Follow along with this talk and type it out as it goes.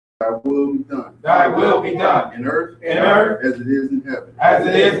Thy will be done. Thy will be done. In earth As it is in heaven. As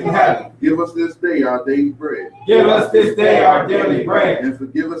it is in heaven. Give us this day our daily bread. Give us this day our daily bread. And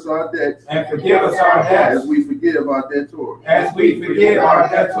forgive us our debts. And forgive us our debts. As we forgive our debtors. As we forgive our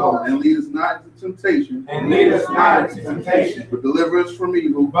debtors. And lead us not into temptation. And lead us not into temptation. But deliver us from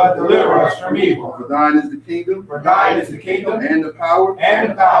evil. But deliver us from evil. For thine is the kingdom. For thine is the kingdom. And the power. And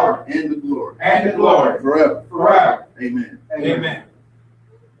the power. And the glory. And the glory. Forever. Forever. Amen. Amen.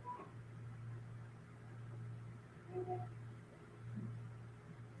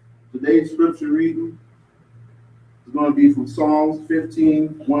 Today's scripture reading is going to be from Psalms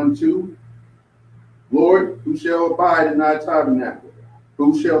 15, 1-2. Lord, who shall abide in thy tabernacle?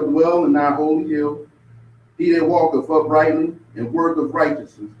 Who shall dwell in thy holy hill? He that walketh uprightly and worketh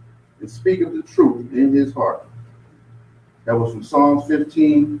righteousness, and speaketh the truth in his heart. That was from Psalms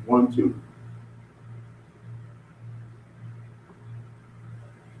 15, 1-2.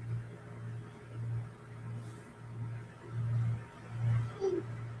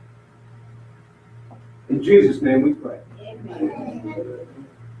 In Jesus' name we pray. Amen.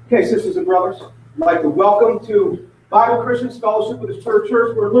 Okay, sisters and brothers, I'd like to welcome to Bible Christians Fellowship with the Spirit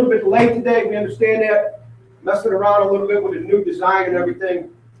Church. We're a little bit late today. We understand that. Messing around a little bit with the new design and everything.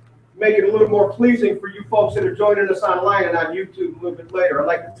 Make it a little more pleasing for you folks that are joining us online and on YouTube a little bit later. I'd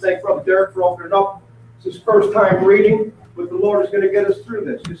like to thank Brother Derek for opening up. It's his first time reading, but the Lord is going to get us through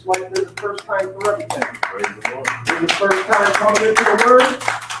this, just like it's the first time for everything. Praise the Lord. It's the first time coming into the Word.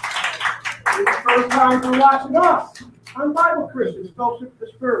 It's the first time for watching us on Bible Christians Fellowship with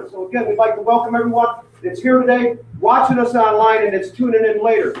the Spirit. So again, we'd like to welcome everyone that's here today, watching us online, and that's tuning in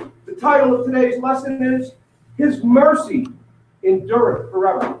later. The title of today's lesson is His Mercy Endureth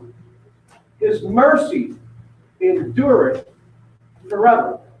Forever. His mercy endureth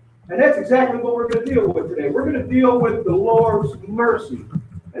forever. And that's exactly what we're going to deal with today. We're going to deal with the Lord's mercy.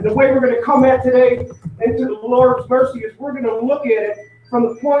 And the way we're going to come at today into the Lord's mercy is we're going to look at it from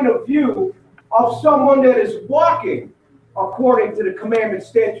the point of view of someone that is walking according to the commandments,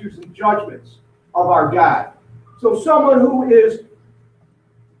 statutes, and judgments of our God. So someone who is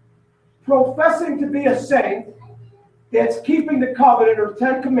professing to be a saint, that's keeping the covenant or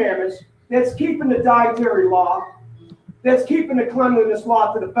 10 commandments, that's keeping the dietary law, that's keeping the cleanliness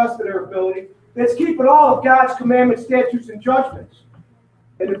law to the best of their ability, that's keeping all of God's commandments, statutes, and judgments.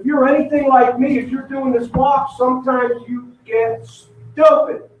 And if you're anything like me, if you're doing this walk, sometimes you get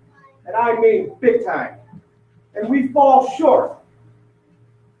stupid. And I mean big time. And we fall short.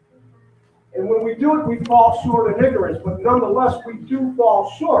 And when we do it, we fall short in ignorance. But nonetheless, we do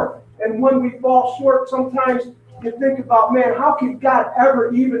fall short. And when we fall short, sometimes you think about, man, how can God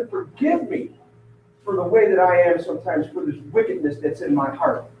ever even forgive me for the way that I am sometimes, for this wickedness that's in my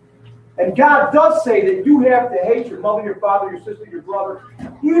heart? And God does say that you have to hate your mother, your father, your sister, your brother,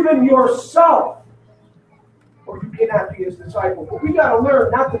 even yourself, or you cannot be his disciple. But we got to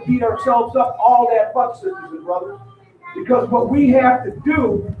learn not to beat ourselves up all that much, sisters and brothers, because what we have to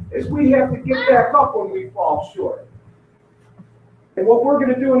do is we have to get back up when we fall short. And what we're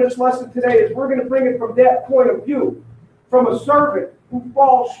going to do in this lesson today is we're going to bring it from that point of view, from a servant who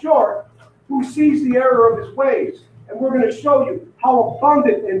falls short, who sees the error of his ways. And we're going to show you how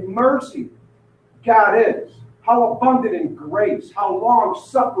abundant in mercy God is, how abundant in grace, how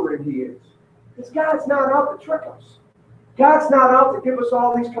long-suffering he is. Because God's not out to trick us. God's not out to give us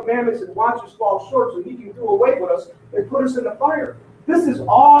all these commandments and watch us fall short so he can do away with us and put us in the fire. This is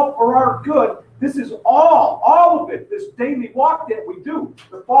all for our good. This is all of it, this daily walk that we do,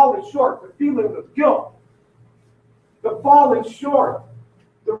 the falling short, the feeling of guilt, the falling short,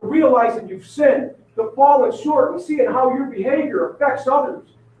 the realizing you've sinned, the falling short and seeing how your behavior affects others.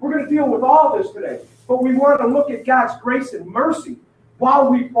 We're going to deal with all this today, but we want to look at God's grace and mercy while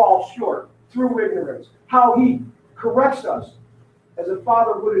we fall short through ignorance, how he corrects us as a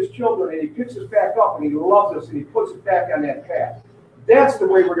father would his children, and he picks us back up and he loves us and he puts us back on that path. That's the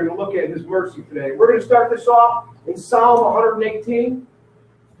way we're going to look at his mercy today. We're going to start this off in Psalm 118.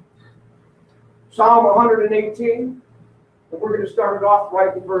 Psalm 118. And we're going to start it off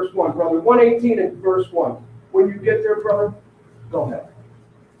right in verse 1, brother. 118 and verse 1. When you get there, brother, go ahead.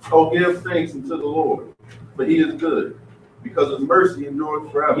 Oh, give thanks unto the Lord, for he is good, because his mercy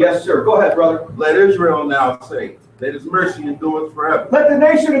endureth forever. Yes, sir. Go ahead, brother. Let Israel now say that his mercy endureth forever. Let the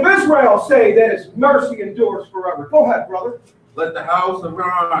nation of Israel say that his mercy endures forever. Go ahead, brother. Let the house of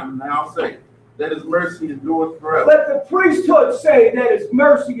Aaron now say that his mercy endureth forever. Let the priesthood say that his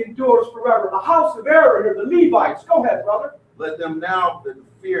mercy endures forever. The house of Aaron or the Levites. Go ahead, brother. Let them now that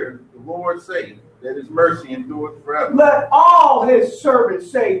fear the Lord say that his mercy endureth forever. Let all his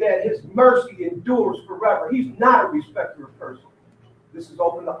servants say that his mercy endures forever. He's not a respecter of persons. This is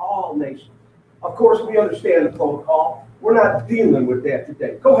open to all nations. Of course, we understand the protocol. We're not dealing with that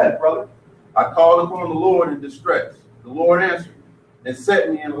today. Go ahead, brother. I called upon the Lord in distress. The Lord answered and set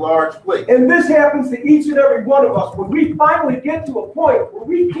me in a large place. And this happens to each and every one of us. When we finally get to a point where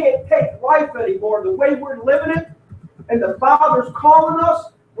we can't take life anymore the way we're living it, and the Father's calling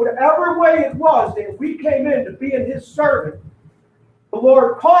us, whatever way it was that we came in to being his servant, the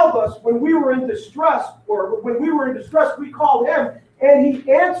Lord called us when we were in distress, or when we were in distress, we called him, and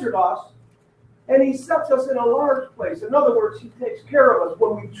he answered us, and he sets us in a large place. In other words, he takes care of us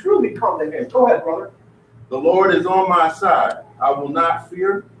when we truly come to him. Go ahead, brother. The Lord is on my side. I will not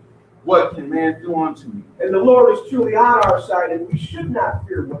fear. What can man do unto me? And the Lord is truly on our side, and we should not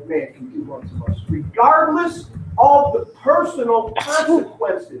fear what man can do unto us, regardless of the personal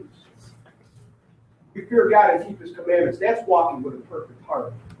consequences. We fear God and keep his commandments. That's walking with a perfect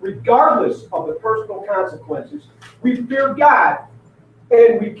heart. Regardless of the personal consequences, we fear God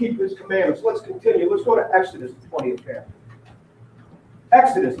and we keep his commandments. Let's continue. Let's go to Exodus, the 20th chapter.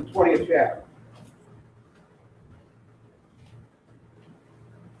 Exodus, the 20th chapter.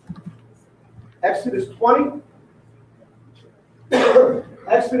 Exodus 20.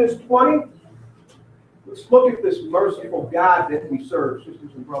 Exodus 20. Let's look at this merciful God that we serve, sisters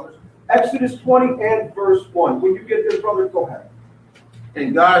and brothers. Exodus 20 and verse 1. When you get there, brother, go ahead.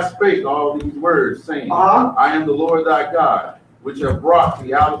 And God spake all these words, saying, Uh-huh. I am the Lord thy God, which have brought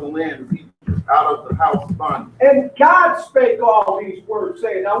thee out of the land of Egypt, out of the house of bondage. And God spake all these words,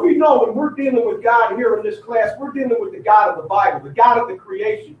 saying, now we know when we're dealing with God here in this class, we're dealing with the God of the Bible, the God of the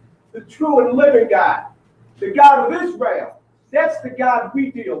creation, the true and living God, the God of Israel. That's the God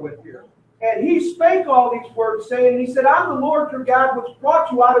we deal with here. And he spake all these words, saying, and he said, I'm the Lord your God, which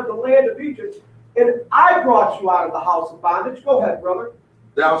brought you out of the land of Egypt, and I brought you out of the house of bondage. Go ahead, brother.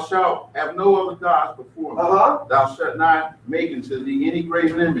 Thou shalt have no other gods before me. Uh-huh. Thou shalt not make unto thee any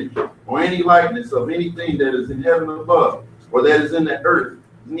graven image, or any likeness of anything that is in heaven above, or that is in the earth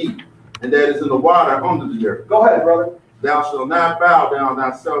beneath, and that is in the water under the earth. Go ahead, brother. Thou shalt not bow down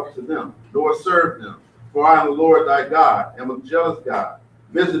thyself to them, nor serve them. For I am the Lord thy God, am a jealous God,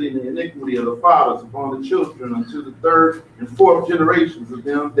 visiting the iniquity of the fathers upon the children unto the third and fourth generations of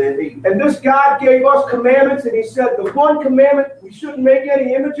them that hate. And this God gave us commandments, and he said the one commandment, we shouldn't make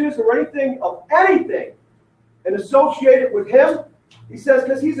any images or anything of anything and associate it with him. He says,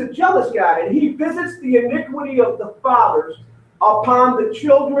 because he's a jealous God, and he visits the iniquity of the fathers upon the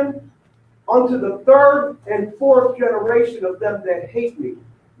children unto the third and fourth generation of them that hate me.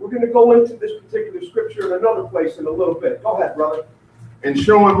 We're going to go into this particular scripture in another place in a little bit. Go ahead, brother. And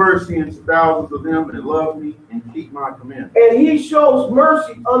showing mercy unto thousands of them that love me and keep my commandments. And he shows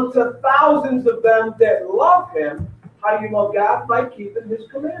mercy unto thousands of them that love him. How do you love God? By keeping his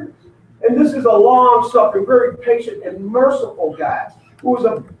commandments. And this is a long-suffering, very patient and merciful God who is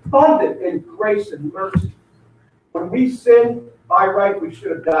abundant in grace and mercy. When we sin, by right, we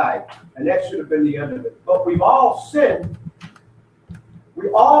should have died. And that should have been the end of it. But we've all sinned. We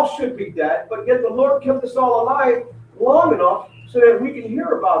all should be dead. But yet the Lord kept us all alive long enough so that we can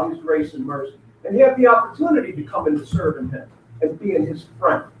hear about his grace and mercy and have the opportunity to come and to serve him and be in his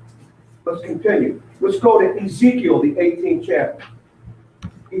friend. Let's continue. Let's go to Ezekiel, the 18th chapter.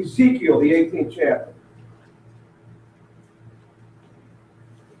 Ezekiel, the 18th chapter.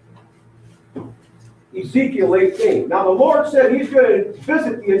 Ezekiel 18. Now the Lord said he's going to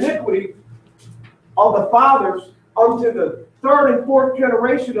visit the iniquity of the fathers unto the third and fourth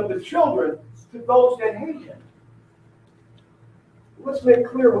generation of the children to those that hate him. Let's make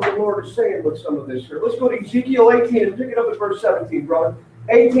clear what the Lord is saying with some of this here. Let's go to Ezekiel 18 and pick it up at verse 17, brother.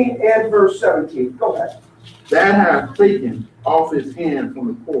 18 and verse 17. Go ahead. That hath taken off his hand from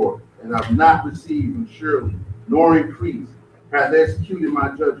the poor, and have not received him surely, nor increased, hath executed my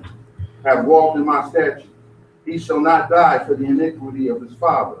judgment, have walked in my statutes. He shall not die for the iniquity of his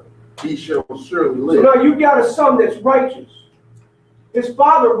father. He shall surely live. So now you've got a son that's righteous. His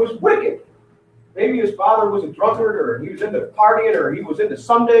father was wicked. Maybe his father was a drunkard, or he was into partying, or he was into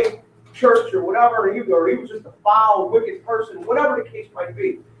Sunday church, or whatever, or he was just a foul, wicked person, whatever the case might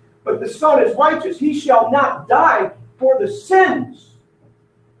be. But the son is righteous. He shall not die for the sins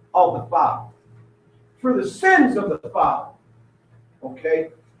of the father. For the sins of the father. Okay?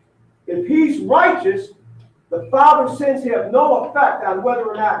 If he's righteous, the father's sins have no effect on whether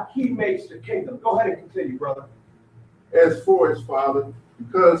or not he makes the kingdom. Go ahead and continue, brother. As for his father,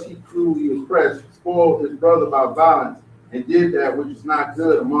 because he cruelly oppressed, spoiled his brother by violence, and did that which is not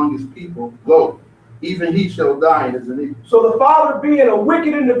good among his people, lo, even he shall die in his iniquity. So the father, being a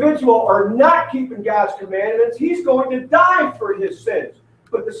wicked individual or not keeping God's commandments, he's going to die for his sins.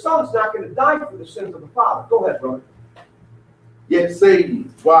 But the son's not going to die for the sins of the father. Go ahead, brother. Yet say ye,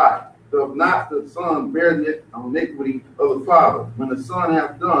 why doth not the Son bear the iniquity of the Father, when the Son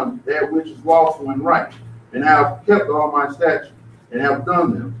hath done that which is lawful and right, and have kept all my statutes, and have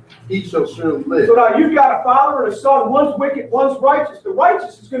done them? He shall surely live. So now you've got a father and a son. One's wicked, one's righteous. The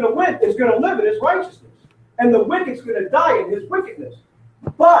righteous is going to win, is going to live in his righteousness. And the wicked's going to die in his wickedness.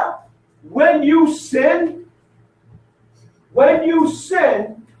 But when you sin,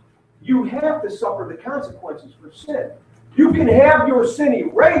 you have to suffer the consequences for sin. You can have your sin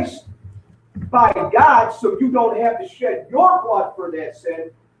erased by God so you don't have to shed your blood for that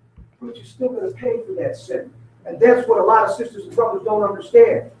sin, but you're still going to pay for that sin. And that's what a lot of sisters and brothers don't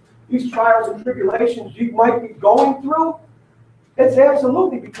understand. These trials and tribulations you might be going through, it's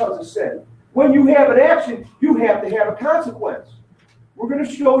absolutely because of sin. When you have an action, you have to have a consequence. We're going to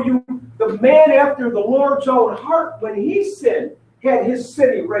show you the man after the Lord's own heart, when he sinned, had his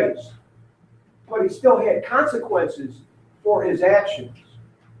sin erased. But he still had consequences for his actions.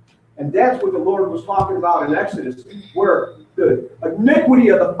 And that's what the Lord was talking about in Exodus, where the iniquity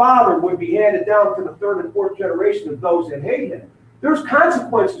of the father would be handed down to the third and fourth generation of those that hate him. There's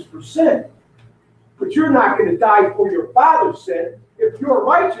consequences for sin. But you're not going to die for your father's sin. If you're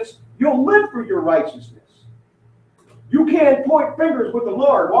righteous, you'll live for your righteousness. You can't point fingers with the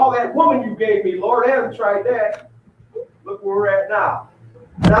Lord. Well, that woman you gave me, Lord, I haven't tried that. Look where we're at now.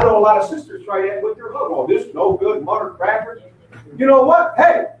 And I know a lot of sisters try that with their husband. Oh, this is no good, mother crackers. You know what?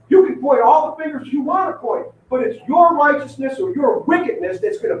 Hey, you can point all the fingers you want to point, but it's your righteousness or your wickedness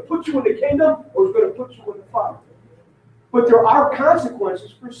that's going to put you in the kingdom or is going to put you in the fire. But there are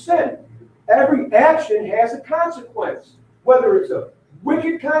consequences for sin. Every action has a consequence, whether it's a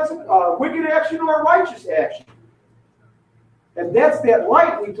wicked action or a righteous action. And that's that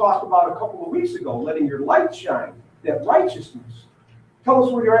light we talked about a couple of weeks ago, letting your light shine, that righteousness. Tell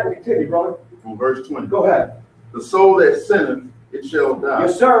us where you're at and continue, brother. On verse 20. Go ahead. The soul that sinneth, it shall die.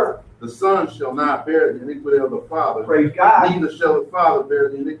 Yes, sir. The son shall not bear the iniquity of the father. Praise God. Neither shall the father bear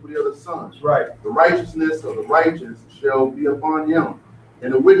the iniquity of the son. That's right. The righteousness of the righteous shall be upon him,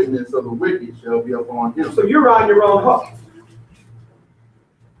 and the wickedness of the wicked shall be upon him. So you're on your own hook.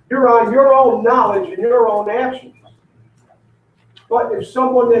 You're on your own knowledge and your own actions. But if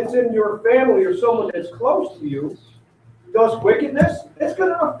someone that's in your family or someone that's close to you does wickedness, it's going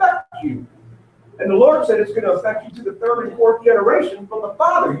to affect you. And the Lord said it's going to affect you to the third and fourth generation from the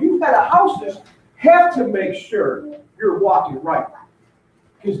father. You head of houses have to make sure you're walking right.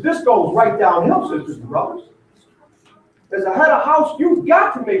 Because this goes right downhill, sisters and brothers. As a head of house, you've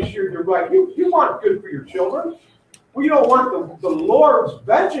got to make sure you're right. You want good for your children. Well, you don't want the Lord's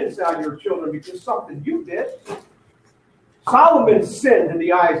vengeance on your children because something you did. Solomon sinned in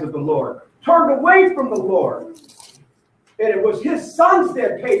the eyes of the Lord, turned away from the Lord. And it was his sons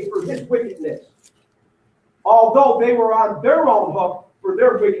that paid for his wickedness, although they were on their own hook for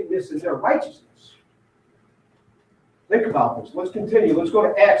their wickedness and their righteousness. Think about this. Let's continue. Let's go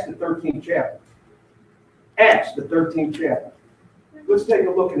to Acts, the 13th chapter. Acts, the 13th chapter. Let's take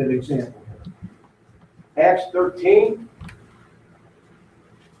a look at an example. Acts 13.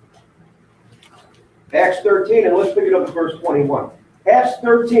 Acts 13, and let's pick it up at verse 21. Acts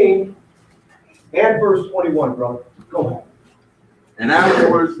 13 and verse 21, brother. Go ahead. And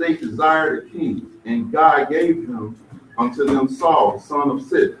afterwards they desired a king, and God gave him unto them Saul, the son of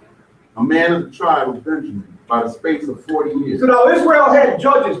Cis, a man of the tribe of Benjamin, by the space of 40 years. So now Israel had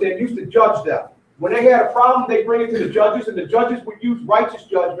judges that used to judge them. When they had a problem, they bring it to the judges, and the judges would use righteous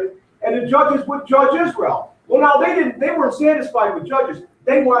judgment, and the judges would judge Israel. Well, now they weren't satisfied with judges.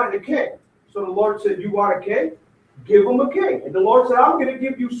 They wanted a king. So the Lord said, you want a king? Give them a king. And the Lord said, I'm going to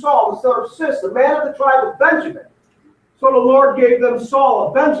give you Saul, the son of Cis, a man of the tribe of Benjamin. So the Lord gave them Saul,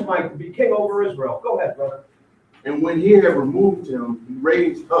 a Benjamite, to be king over Israel. Go ahead, brother. And when he had removed him, he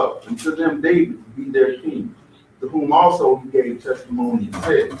raised up unto them David to be their king, to whom also he gave testimony and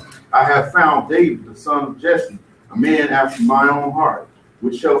said, I have found David, the son of Jesse, a man after my own heart,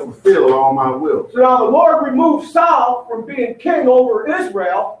 which shall fulfill all my will. So now the Lord removed Saul from being king over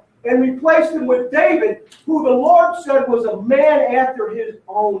Israel and replaced him with David, who the Lord said was a man after his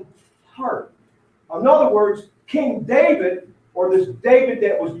own heart. In other words, King David, or this David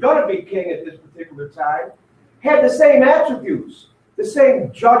that was going to be king at this particular time, had the same attributes, the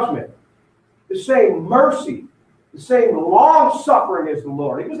same judgment, the same mercy, the same long-suffering as the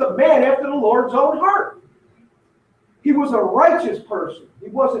Lord. He was a man after the Lord's own heart. He was a righteous person. He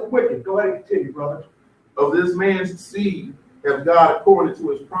wasn't wicked. Go ahead and continue, brother. Of this man's seed have God, according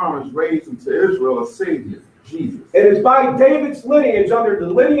to his promise, raised unto Israel a Savior, Jesus. It is by David's lineage, under the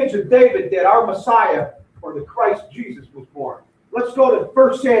lineage of David, that our Messiah, or the Christ Jesus, was born. Let's go to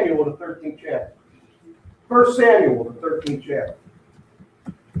 1 Samuel, the 13th chapter. 1 Samuel, the 13th chapter.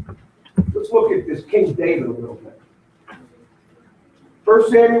 Let's look at this King David a little bit.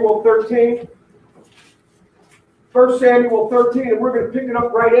 1 Samuel 13. 1 Samuel 13, and we're going to pick it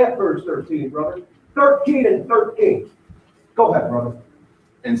up right at verse 13, brother. 13 and 13. Go ahead, brother.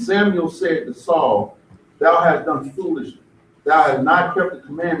 And Samuel said to Saul, Thou hast done foolishly. Thou hast not kept the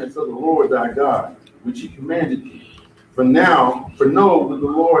commandments of the Lord thy God, which he commanded thee. For know that the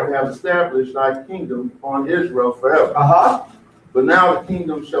Lord hath established thy kingdom upon Israel forever. But now the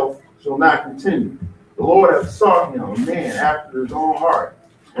kingdom shall not continue. The Lord hath sought him a man after his own heart,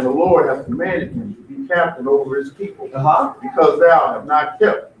 and the Lord hath commanded him to be captain over his people, because thou hast not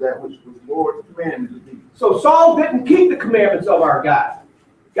kept that which the Lord commanded thee. So Saul didn't keep the commandments of our God.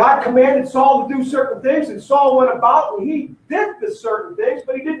 God commanded Saul to do certain things, and Saul went about and he did the certain things,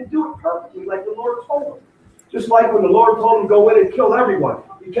 but he didn't do it perfectly like the Lord told him. Just like when the Lord told him to go in and kill everyone.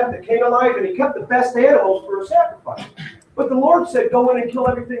 He kept the king alive and he kept the best animals for a sacrifice. But the Lord said, go in and kill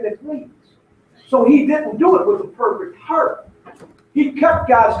everything that bleeds. So he didn't do it with a perfect heart. He kept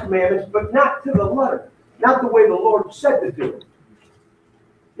God's commandments, but not to the letter. Not the way the Lord said to do it.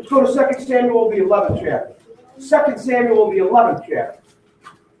 Let's go to 2 Samuel, the 11th chapter. 2 Samuel, the 11th chapter.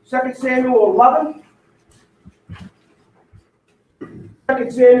 2 Samuel 11.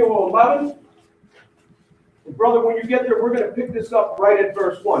 2 Samuel 11. And brother, when you get there, we're going to pick this up right at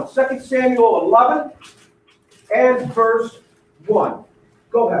verse 1. 2 Samuel 11 and verse 1.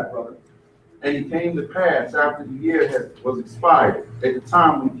 Go ahead, brother. And it came to pass after the year was expired, at the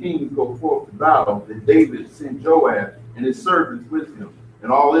time when kings go forth to battle, that David sent Joab and his servants with him,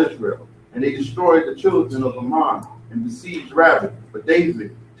 and all Israel. And they destroyed the children of Ammon and besieged Rabbah. But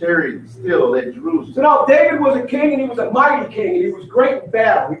David tarried still at Jerusalem. So now David was a king, and he was a mighty king, and he was great in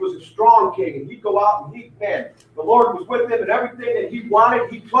battle. He was a strong king, and he'd go out and he'd man. The Lord was with him, and everything that he wanted,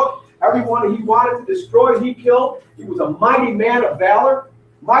 he took. Everyone he wanted to destroy, he killed. He was a mighty man of valor,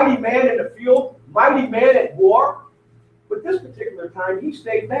 mighty man in the field, mighty man at war. But this particular time, he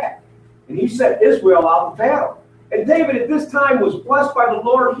stayed back, and he sent Israel out to battle. And David at this time was blessed by the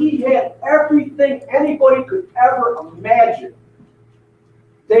Lord. He had everything anybody could ever imagine.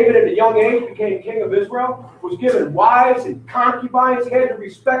 David at a young age became king of Israel, was given wives and concubines, had to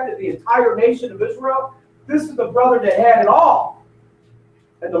respect the entire nation of Israel. This is the brother that had it all.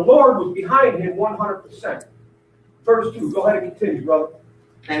 And the Lord was behind him 100%. Verse 2, go ahead and continue, brother.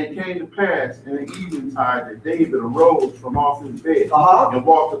 And it came to pass in the eventide that David arose from off his bed and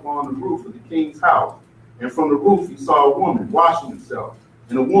walked upon the roof of the king's house. And from the roof he saw a woman washing herself.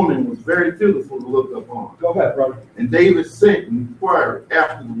 And the woman was very beautiful to look upon. Go ahead, brother. And David sent and inquired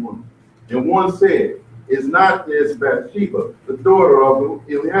after the woman. And one said, Is not this Bathsheba, the daughter of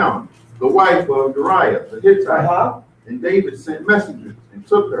Eliam, the wife of Uriah the Hittite? And David sent messengers and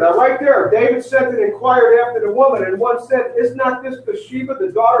took her. Now right there, David sent and inquired after the woman. And one said, Is not this Bathsheba,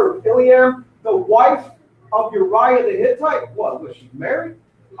 the daughter of Eliam, the wife of Uriah the Hittite? What, was she married?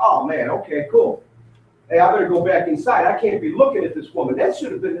 Oh, man, okay, cool. Hey, I better go back inside. I can't be looking at this woman. That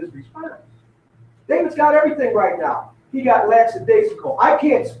should have been his response. David's got everything right now. He got lackadaisical. I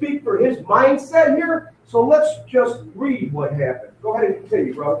can't speak for his mindset here, so let's just read what happened. Go ahead and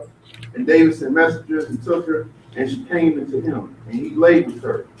continue, brother. And David sent messengers and took her, and she came into him, and he lay with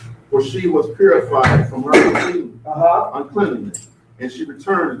her, for she was purified from her uncleanness, and she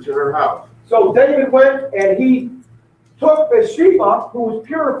returned to her house. So David went and he took Bathsheba, who was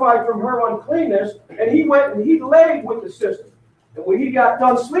purified from her uncleanness, and he went and he laid with the sister. And when he got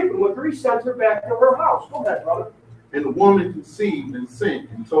done sleeping with her, he sent her back to her house. Go ahead, brother. And the woman conceived and sent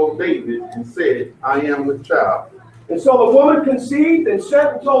and told David and said, I am with child. And so the woman conceived and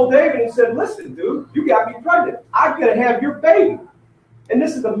sent and told David and said, Listen, dude, you got me pregnant. I'm going to have your baby. And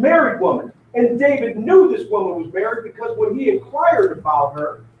this is a married woman. And David knew this woman was married because when he inquired about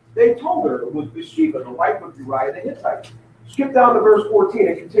her, they told her it was Bathsheba, the wife of Uriah the Hittite. Skip down to verse 14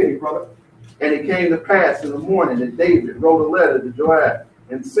 and continue, brother. And it came to pass in the morning that David wrote a letter to Joab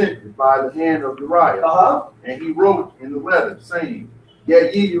and sent it by the hand of Uriah. And he wrote in the letter, saying,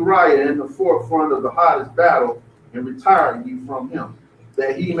 Get ye Uriah in the forefront of the hottest battle, and retire ye from him,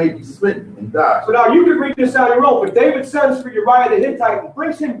 that he may be smitten and die. So now you can read this on your own, but David sends for Uriah the Hittite and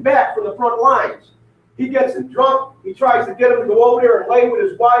brings him back from the front lines. He gets him drunk. He tries to get him to go over there and lay with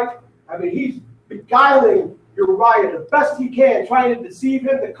his wife. I mean, he's beguiling Uriah the best he can, trying to deceive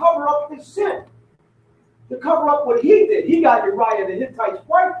him to cover up his sin, to cover up what he did. He got Uriah the Hittite's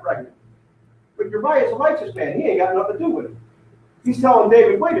wife pregnant. But Uriah's a righteous man. He ain't got nothing to do with it. He's telling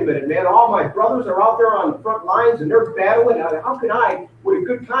David, wait a minute, man. All my brothers are out there on the front lines, and they're battling. How can I, with a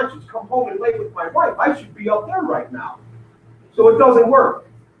good conscience, come home and lay with my wife? I should be up there right now. So it doesn't work.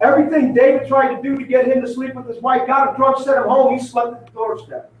 Everything David tried to do to get him to sleep with his wife, got him drunk, sent him home. He slept at the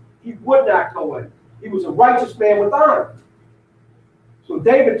doorstep. He would not go in. He was a righteous man with honor. So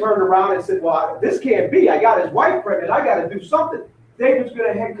David turned around and said, well, this can't be. I got his wife pregnant. I got to do something. David's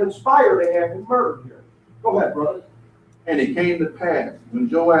going to conspire to have him murdered here. Go ahead, brother. And it came to pass, when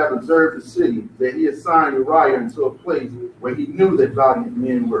Joab observed the city, that he assigned Uriah into a place where he knew that valiant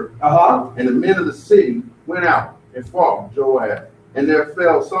men were. And the men of the city went out and fought with Joab. And there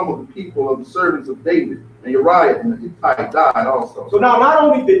fell some of the people of the servants of David, and Uriah and the Hittite died also. So now not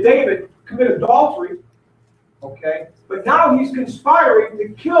only did David commit adultery, okay, but now he's conspiring to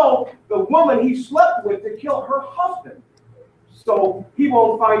kill the woman he slept with, to kill her husband. So he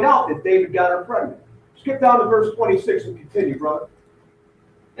won't find out that David got her pregnant. Skip down to verse 26 and continue, brother.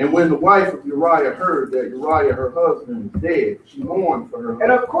 And when the wife of Uriah heard that Uriah, her husband, was dead, she mourned for her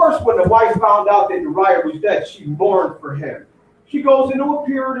husband. And of course, when the wife found out that Uriah was dead, she mourned for him. She goes into a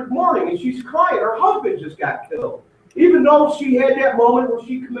period of mourning and she's crying. Her husband just got killed. Even though she had that moment where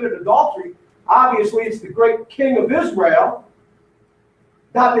she committed adultery, obviously it's the great king of Israel.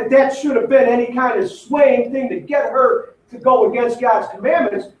 Not that that should have been any kind of swaying thing to get her to go against God's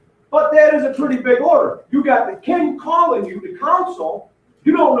commandments, but that is a pretty big order. You got the king calling you to counsel.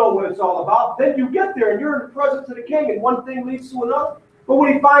 You don't know what it's all about. Then you get there and you're in the presence of the king, and one thing leads to another. But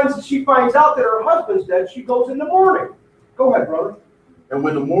when she finds out that her husband's dead, she goes into mourning. Go ahead, brother. And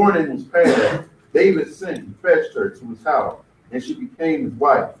when the mourning was past, David sent and fetched her to his house, and she became his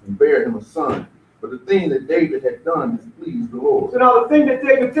wife and bare him a son. But the thing that David had done displeased the Lord. So now the thing that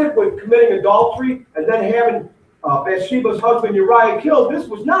David did with committing adultery and then having Bathsheba's husband Uriah killed, this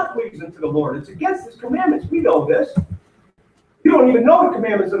was not pleasing to the Lord. It's against his commandments. We know this. You don't even know the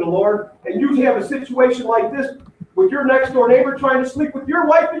commandments of the Lord, and you have a situation like this with your next door neighbor trying to sleep with your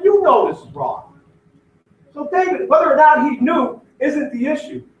wife, and you know this is wrong. So David, whether or not he knew, isn't the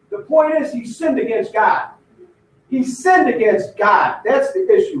issue. The point is he sinned against God. He sinned against God. That's the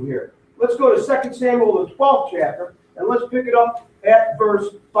issue here. Let's go to 2 Samuel, the 12th chapter, and let's pick it up at verse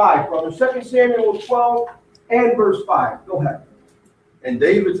 5, brother. 2 Samuel 12 and verse 5. Go ahead. And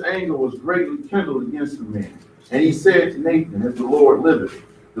David's anger was greatly kindled against the man. And he said to Nathan, as the Lord liveth,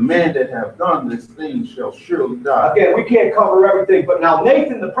 the man that hath done this thing shall surely die. Again, we can't cover everything, but now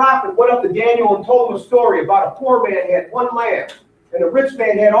Nathan the prophet went up to Daniel and told him a story about a poor man had one lamb, and the rich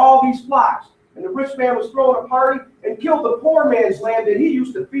man had all these flocks. And the rich man was throwing a party and killed the poor man's lamb that he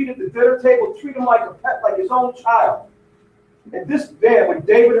used to feed at the dinner table, treat him like a pet, like his own child. And this man, when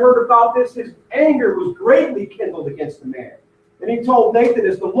David heard about this, his anger was greatly kindled against the man. And he told Nathan,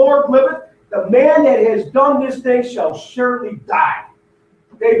 as the Lord liveth, the man that has done this thing shall surely die.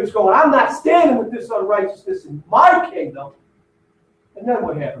 David's going, I'm not standing with this unrighteousness in my kingdom. And then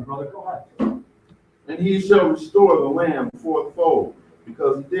what happened, brother? Go ahead. And he shall restore the lamb fourfold,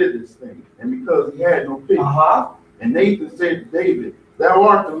 because he did this thing, and because he had no pity. And Nathan said to David, thou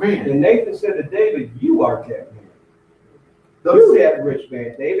art the man. And Nathan said to David, you are that man. Thus, You that rich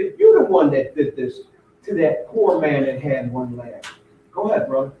man, David. You're the one that did this to that poor man that had one lamb. Go ahead,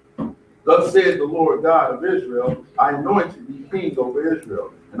 brother. Thus said the Lord God of Israel, I anointed thee king over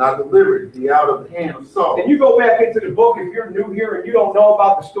Israel, and I delivered thee out of the hand of Saul. And you go back into the book, if you're new here and you don't know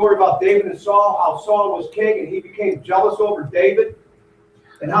about the story about David and Saul, how Saul was king and he became jealous over David,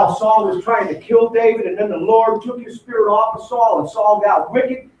 and how Saul was trying to kill David, and then the Lord took his spirit off of Saul, and Saul got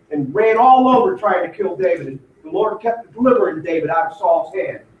wicked and ran all over trying to kill David. And the Lord kept delivering David out of Saul's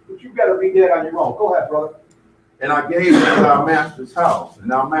hand. But you've got to read that on your own. Go ahead, brother. And I gave thee thy master's house, and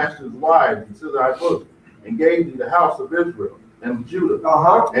thy master's wives into thy bosom, and gave thee the house of Israel and of Judah.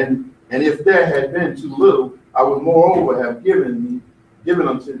 And if there had been too little, I would moreover have given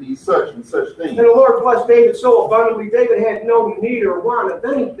unto thee such and such things. And the Lord blessed David so abundantly, David had no need or want of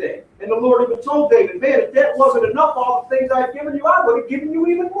anything. And the Lord even told David, man, if that wasn't enough, all the things I've given you, I would have given you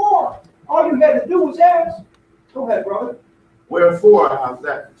even more. All you had to do was ask. Go ahead, brother. Wherefore hast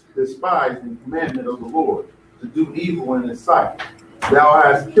thou despised the commandment of the Lord, to do evil in his sight. Thou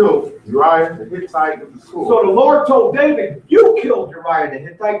hast killed Uriah the Hittite with the sword. So the Lord told David, you killed Uriah the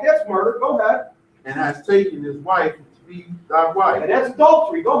Hittite. That's murder. Go ahead. And hast taken his wife to be thy wife. And that's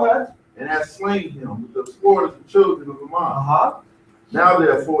adultery. Go ahead. And hast slain him with the sword of the children of Ammon. Now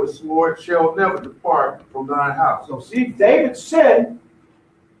therefore the sword shall never depart from thine house. So see, David's sin,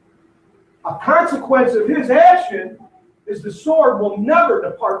 a consequence of his action, is the sword will never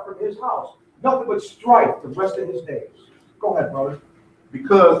depart from his house. Nothing but strife the rest of his days. Go ahead, brother.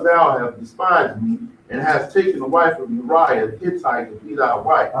 Because thou hast despised me, and hast taken the wife of Uriah the Hittite to be thy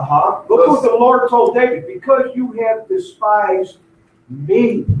wife. Look what the Lord told David. Because you have despised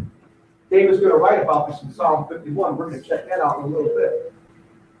me. David's going to write about this in Psalm 51. We're going to check that out in a little bit.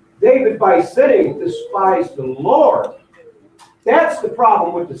 David, by sinning, despised the Lord. That's the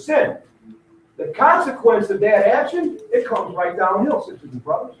problem with the sin. The consequence of that action, it comes right downhill, sisters and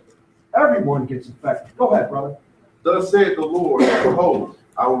brothers. Everyone gets affected. Go ahead, brother. Thus saith the Lord, behold,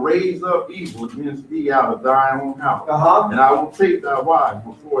 I will raise up evil against thee out of thine own house, and I will take thy wives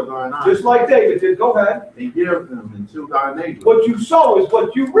before thine eyes. Just like David did. Go ahead. And give them into thy neighbor. What you sow is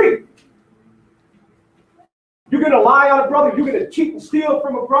what you reap. You're going to lie on a brother. You're going to cheat and steal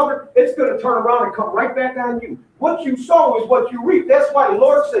from a brother. It's going to turn around and come right back on you. What you sow is what you reap. That's why the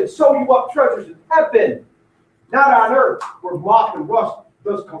Lord said, sow you up treasures in heaven, not on earth, where moth and rust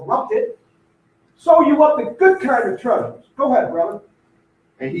does corrupt it. Sow you up the good kind of treasures. Go ahead, brother.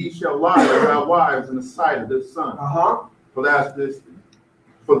 And he shall lie with thy wives in the sight of this son. For thou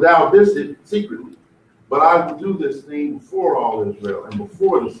didst it secretly. But I will do this thing before all Israel and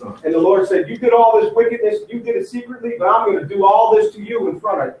before the sun. And the Lord said, you did all this wickedness, you did it secretly, but I'm going to do all this to you in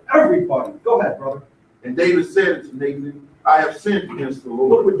front of everybody. Go ahead, brother. And David said to Nathan, I have sinned against the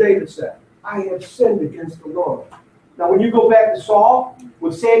Lord. Look what David said. I have sinned against the Lord. Now, when you go back to Saul,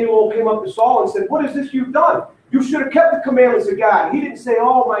 when Samuel came up to Saul and said, what is this you've done? You should have kept the commandments of God. He didn't say,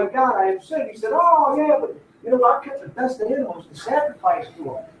 oh, my God, I have sinned. He said, oh, yeah, but, you know, I kept the best of animals to sacrifice to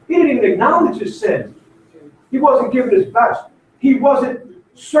him. He didn't even acknowledge his sin. He wasn't giving his best. He wasn't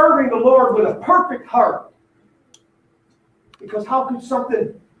serving the Lord with a perfect heart. Because how could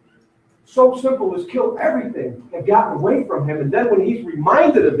something so simple as kill everything have gotten away from him? And then when he's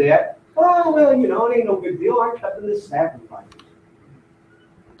reminded of that, oh, well, you know, it ain't no big deal. I kept this sacrifice.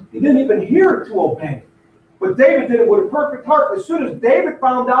 He didn't even hear it to obey. But David did it with a perfect heart. As soon as David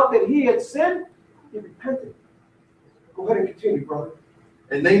found out that he had sinned, he repented. Go ahead and continue, brother.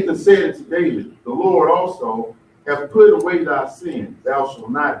 And Nathan said to David, the Lord also hath put away thy sin. Thou shalt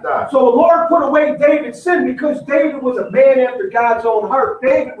not die. So the Lord put away David's sin because David was a man after God's own heart.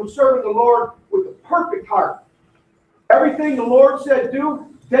 David was serving the Lord with a perfect heart. Everything the Lord said do,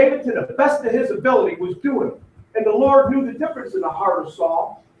 David, to the best of his ability, was doing. And the Lord knew the difference in the heart of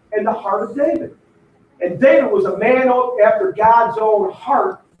Saul and the heart of David. And David was a man after God's own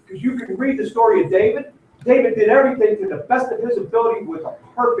heart, because you can read the story of David. David did everything to the best of his ability with a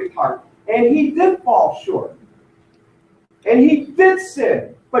perfect heart. And he did fall short. And he did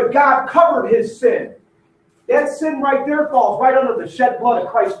sin. But God covered his sin. That sin right there falls right under the shed blood of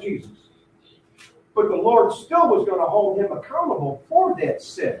Christ Jesus. But the Lord still was going to hold him accountable for that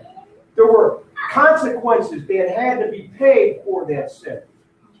sin. There were consequences that had to be paid for that sin.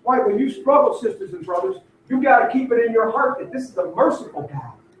 That's why when you struggle, sisters and brothers, you got to keep it in your heart that this is a merciful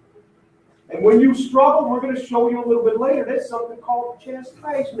God. And when you struggle, we're going to show you a little bit later, there's something called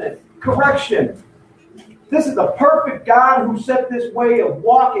chastisement, correction. This is the perfect God who set this way of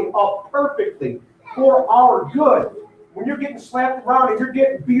walking up perfectly for our good. When you're getting slapped around and you're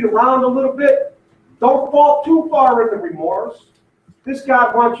getting beat around a little bit, don't fall too far into remorse. This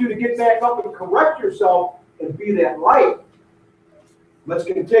God wants you to get back up and correct yourself and be that light. Let's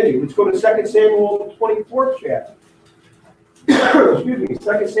continue. Let's go to 2 Samuel, the 24th chapter. Excuse me,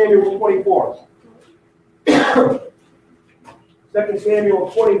 2 Samuel 24. 2 Samuel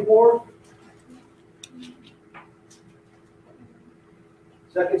 24.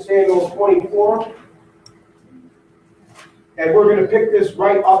 2 Samuel 24. And we're going to pick this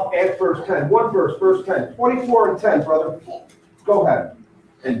right up at verse 10. One verse, verse 10. 24 and 10, brother. Go ahead.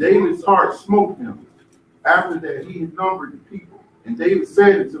 And David's heart smote him. After that he had numbered the people. And David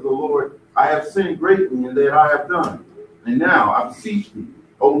said unto the Lord, I have sinned greatly in that I have done. And now I beseech thee,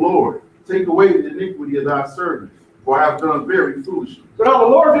 O Lord, take away the iniquity of thy servant, for I have done very foolishly. So now the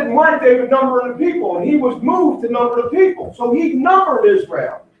Lord didn't want David numbering the people, and he was moved to number the people. So he numbered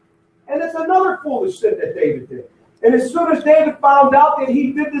Israel. And it's another foolish sin that David did. And as soon as David found out that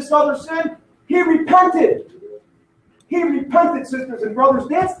he did this other sin, he repented. He repented, sisters and brothers.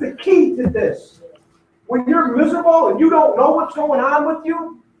 That's the key to this. When you're miserable and you don't know what's going on with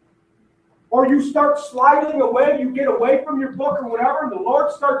you, or you start sliding away, you get away from your book or whatever, and the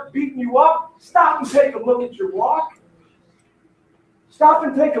Lord starts beating you up, stop and take a look at your walk. Stop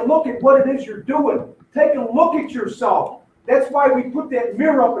and take a look at what it is you're doing. Take a look at yourself. That's why we put that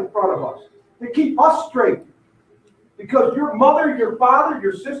mirror up in front of us, to keep us straight. Because your mother, your father,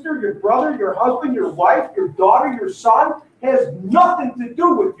 your sister, your brother, your husband, your wife, your daughter, your son has nothing to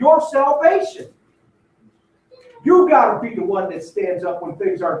do with your salvation. You got to be the one that stands up when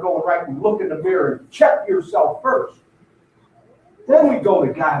things aren't going right and look in the mirror and check yourself first. Then we go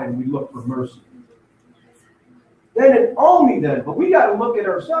to God and we look for mercy. Then and only then, but we got to look at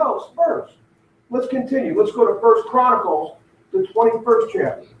ourselves first. Let's continue. Let's go to 1 Chronicles, the 21st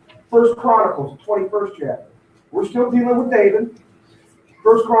chapter. 1 Chronicles, the 21st chapter. We're still dealing with David.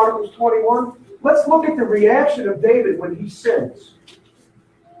 1 Chronicles 21. Let's look at the reaction of David when he sins.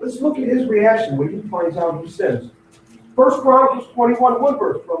 Let's look at his reaction when he finds out he sins. 1 Chronicles 21, one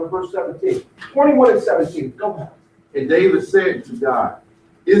verse, brother, verse 17. 21 and 17. Go ahead. And David said to God,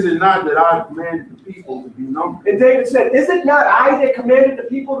 is it not that I commanded the people to be numbered? And David said, is it not I that commanded the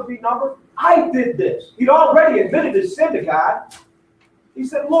people to be numbered? I did this. He'd already admitted his sin to God. He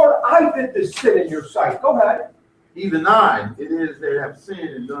said, Lord, I did this sin in your sight. Go ahead. Even I, it is that have sinned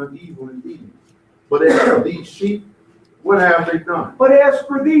and done evil indeed. But as for these sheep, what have they done? But as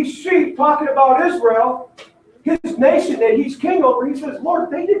for these sheep, talking about Israel, his nation that he's king over, he says, Lord,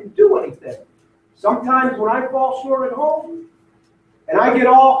 they didn't do anything. Sometimes when I fall short at home, and I get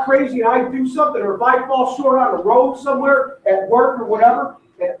all crazy and I do something, or if I fall short on the road somewhere, at work or whatever,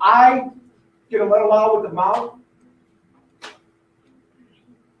 and I get a little out with the mouth,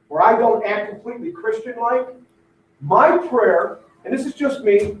 or I don't act completely Christian-like, my prayer, and this is just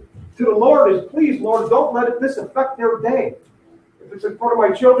me, to the Lord is, please, Lord, don't let this affect their day. If it's in front of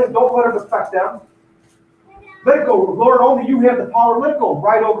my children, don't let it affect them. Let it go. Lord, only you have the power. Let it go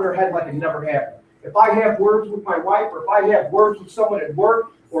right over their head like it never happened. If I have words with my wife, or if I have words with someone at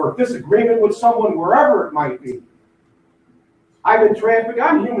work, or a disagreement with someone, wherever it might be. I'm in traffic.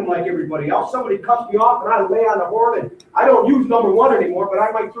 I'm human like everybody else. Somebody cuts me off, and I lay on the horn, and I don't use number one anymore, but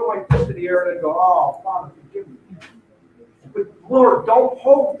I might throw my fist in the air and then go, oh, Father, forgive me. But Lord, don't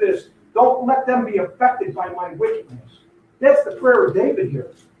hold this. Don't let them be affected by my wickedness. That's the prayer of David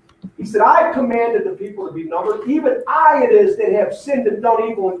here. He said, I've commanded the people to be numbered. Even I it is that have sinned and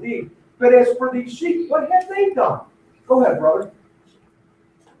done evil indeed. But as for these sheep, what have they done? Go ahead, brother.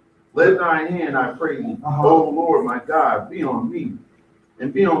 Let thine hand, I pray thee, O Lord my God, be on me,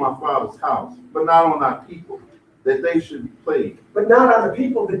 and be on my father's house, but not on thy people, that they should be plagued. But not on the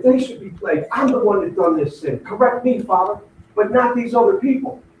people, that they should be plagued. I'm the one that done this sin. Correct me, Father, but not these other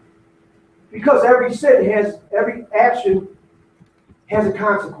people. Because every sin has, every action has a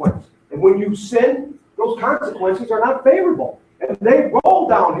consequence. And when you sin, those consequences are not favorable. And they roll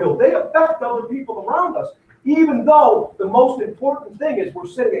downhill. They affect other people around us. Even though the most important thing is we're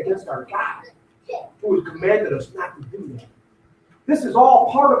sinning against our God, who has commanded us not to do that. This is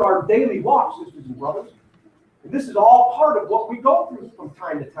all part of our daily walk, sisters and brothers. And this is all part of what we go through from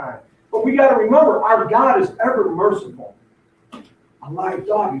time to time. But we got to remember, our God is ever merciful. A live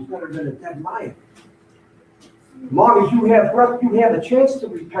dog is better than a dead lion. As long as you have breath, you have a chance to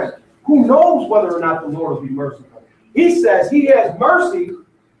repent. Who knows whether or not the Lord will be merciful? He says he has mercy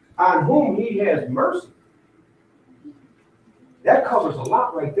on whom he has mercy. That covers a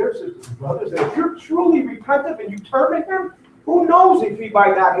lot right there, sisters and brothers. And if you're truly repentant and you turn to him, who knows if he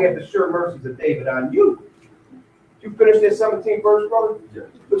might not have the sure mercies of David on you. Did you finish that 17th verse, brother? Yes.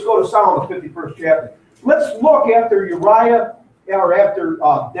 Let's go to Psalm, the 51st chapter. Let's look after Uriah, or after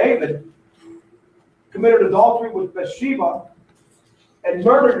David committed adultery with Bathsheba and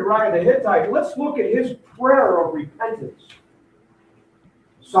murdered Uriah the Hittite. Let's look at his prayer of repentance.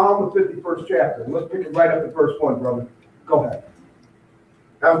 Psalm, the 51st chapter. Let's pick it right up at verse 1, brother. Go ahead.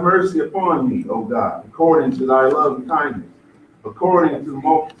 Have mercy upon me, O God, according to thy loving kindness. According to the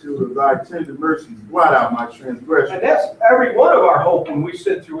multitude of thy tender mercies, blot out my transgression. And that's every one of our hope when we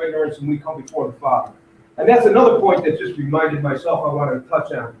sin through ignorance and we come before the Father. And that's another point that just reminded myself I wanted to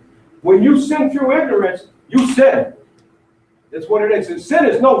touch on. When you sin through ignorance, you sin. That's what it is. And sin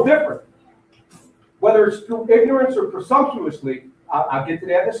is no different. Whether it's through ignorance or presumptuously, I'll get to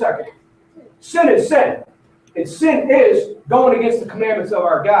that in a second. Sin is sin. And sin is going against the commandments of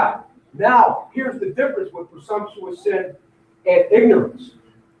our God. Now, here's the difference with presumptuous sin and ignorance.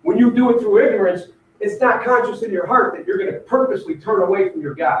 When you do it through ignorance, it's not conscious in your heart that you're going to purposely turn away from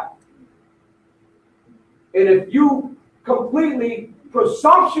your God. And if you completely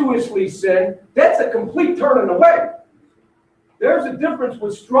presumptuously sin, that's a complete turning away. There's a difference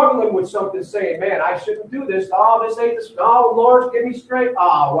with struggling with something, saying, man, I shouldn't do this. Oh, this ain't this. Oh, Lord, get me straight.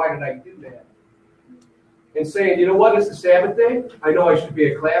 Oh, why did I do that? And saying, you know what, it's the Sabbath day. I know I should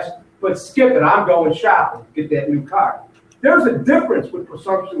be at class, but skip it. I'm going shopping. Get that new car. There's a difference with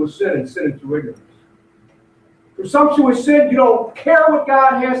presumptuous sin and sinning through ignorance. Presumptuous sin, you don't care what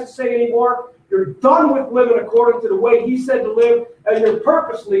God has to say anymore. You're done with living according to the way he said to live, and you're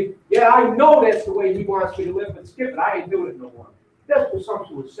purposely, yeah, I know that's the way he wants me to live, but skip it. I ain't doing it no more. That's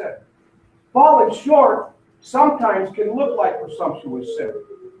presumptuous sin. Falling short sometimes can look like presumptuous sin.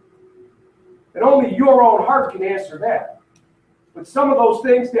 And only your own heart can answer that. But some of those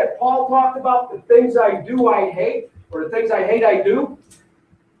things that Paul talked about, the things I do I hate, or the things I hate I do,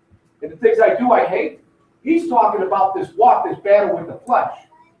 and the things I do I hate, he's talking about this walk, this battle with the flesh.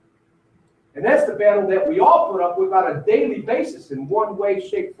 And that's the battle that we all put up with on a daily basis in one way,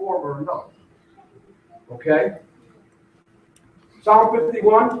 shape, form, or another. Okay? Psalm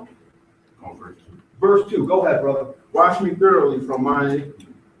 51, verse 2. Go ahead, brother. Wash me thoroughly from my iniquity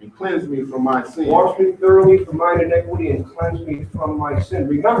and cleanse me from my sin. Wash me thoroughly from mine iniquity and cleanse me from my sin.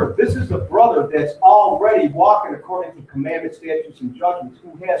 Remember, this is a brother that's already walking according to commandments, statutes, and judgments,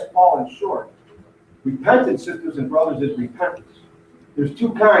 who has fallen short. Repentance, sisters and brothers, is repentance. There's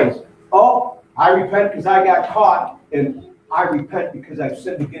two kinds. Oh, I repent because I got caught, and I repent because I've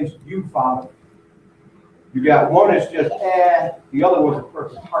sinned against you, Father. You got one that's just, the other one's a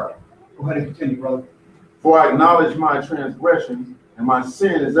perfect heart. Go ahead and continue, brother. For I acknowledge my transgressions, and my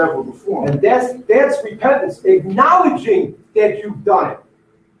sin is ever before me. And that's repentance, acknowledging that you've done it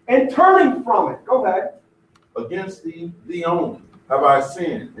and turning from it. Go ahead. Against thee only have I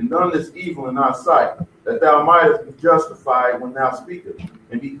sinned, and done this evil in thy sight, that thou mightest be justified when thou speakest,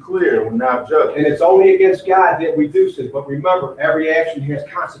 and be clear when thou judgest. And it's only against God that we do sin. But remember, every action has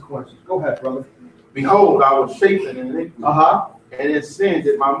consequences. Go ahead, brother. Behold, I was shapen in iniquity, And in sin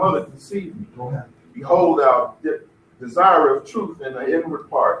did my mother conceive me. Go ahead. Behold, thou desire of truth in the inward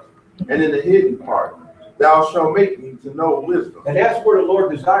part, and in the hidden part. Thou shalt make me to know wisdom. And that's where the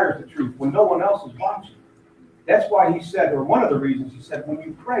Lord desires the truth, when no one else is watching. That's why he said, or one of the reasons he said, when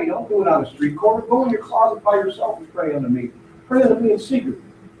you pray, don't do it on the street corner. Go in your closet by yourself and pray unto me. Pray unto me in secret.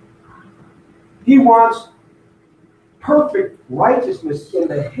 He wants perfect righteousness in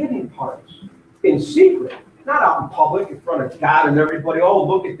the hidden parts, in secret, not out in public in front of God and everybody. Oh,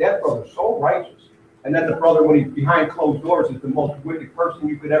 look at that brother, so righteous. And then the brother, when he's behind closed doors, is the most wicked person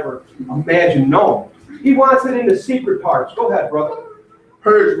you could ever imagine knowing. He wants it in the secret parts. Go ahead, brother.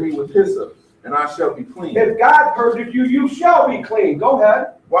 Purge me with hyssop, and I shall be clean. If God purges you, you shall be clean. Go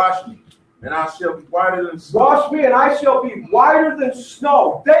ahead. Wash me, and I shall be whiter than snow. Wash me, and I shall be whiter than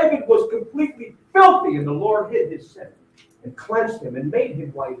snow. David was completely filthy, and the Lord hid his sin and cleansed him and made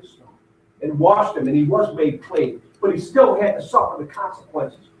him white as snow and washed him, and he was made clean. But he still had to suffer the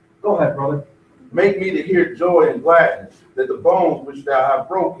consequences. Go ahead, brother. Make me to hear joy and gladness, that the bones which thou hast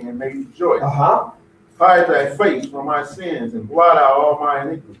broken may rejoice. Hide thy face from my sins, and blot out all my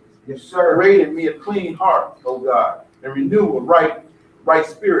iniquities. Yes, sir. Create in me a clean heart, O God, and renew a right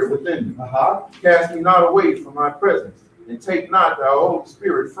spirit within me. Cast me not away from thy presence, and take not thy Holy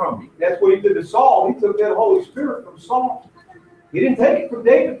Spirit from me. That's what he did to Saul. He took that Holy Spirit from Saul. He didn't take it from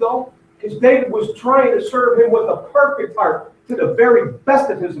David, though, because David was trying to serve him with a perfect heart to the very best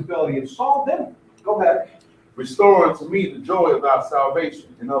of his ability, and Saul didn't. Go ahead. Restore unto me the joy of thy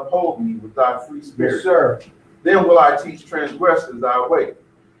salvation, and uphold me with thy free spirit. Yes, sir. Then will I teach transgressors thy way,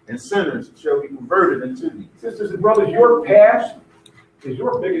 and sinners shall be converted into thee. Sisters and brothers, your past is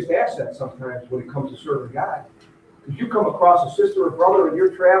your biggest asset sometimes when it comes to serving God. Because you come across a sister or brother in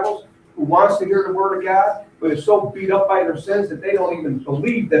your travels who wants to hear the word of God, but is so beat up by their sins that they don't even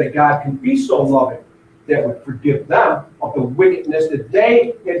believe that a God can be so loving that would forgive them of the wickedness that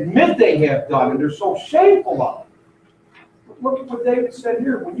they admit they have done, and they're so shameful of it. But look at what David said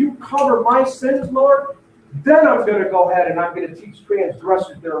here. When you cover my sins, Lord, then I'm going to go ahead and I'm going to teach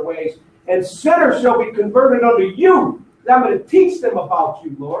transgressors their ways, and sinners shall be converted unto you. And I'm going to teach them about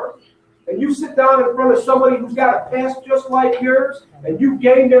you, Lord. And you sit down in front of somebody who's got a past just like yours, and you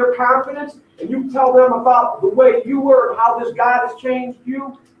gain their confidence, and you tell them about the way you were and how this God has changed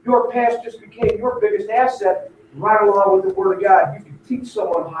you. Your past just became your biggest asset, right along with the Word of God. You can teach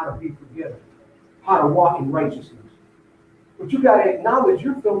someone how to be forgiven, how to walk in righteousness. But you got to acknowledge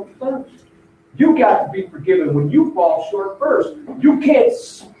you're filthy first. You got to be forgiven when you fall short first. You can't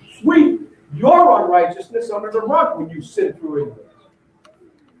sweep your unrighteousness under the rug when you sin through ignorance.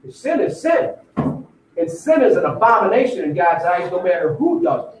 Because sin is sin. And sin is an abomination in God's eyes, no matter who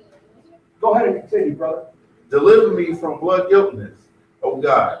does it. Go ahead and continue, brother. Deliver me from blood guiltiness, O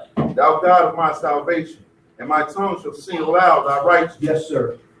God, thou God of my salvation, and my tongue shall sing aloud thy righteousness. Yes,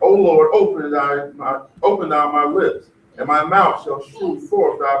 sir. O Lord, open thou my lips, and my mouth shall shew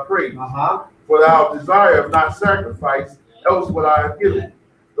forth thy praise. For thou desirest not sacrifice, else would I have given,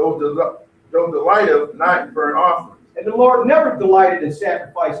 though delighteth not in burnt offerings. And the Lord never delighted in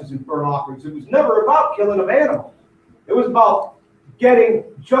sacrifices and burnt offerings. It was never about killing of animals. It was about getting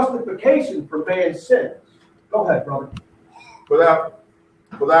justification for man's sins. Go ahead, brother. Without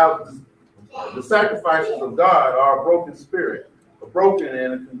the sacrifices of God are a broken spirit, a broken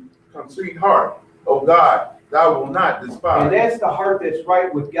and a contrite heart. O God, thou wilt not despise. And that's the heart that's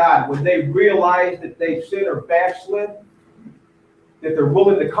right with God. When they realize that they've sinned or backslid, that they're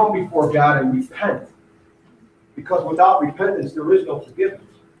willing to come before God and repent. Because without repentance, there is no forgiveness.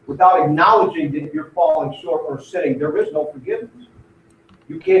 Without acknowledging that you're falling short or sinning, there is no forgiveness.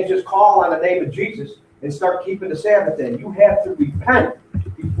 You can't just call on the name of Jesus and start keeping the Sabbath day. You have to repent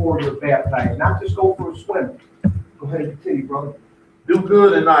before you're baptized, not just go for a swim. Go ahead and continue, brother. Do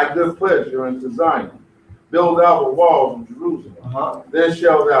good in thy good pleasure unto Zion. Build out the walls of Jerusalem. Then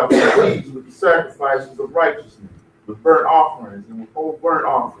shalt thou be pleased with the sacrifices of righteousness, with burnt offerings and with whole burnt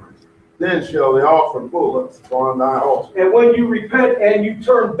offerings. Then shall they offer bullocks upon thy altar. And when you repent and you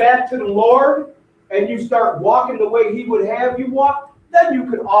turn back to the Lord and you start walking the way He would have you walk, then you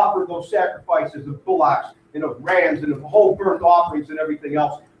can offer those sacrifices of bullocks and of rams and of whole burnt offerings and everything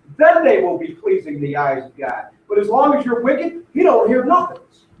else. Then they will be pleasing in the eyes of God. But as long as you're wicked, He don't hear nothing.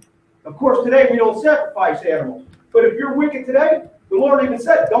 Of course, today we don't sacrifice animals. But if you're wicked today, the Lord even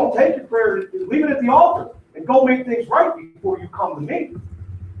said, don't take your prayer, leave it at the altar, and go make things right before you come to me.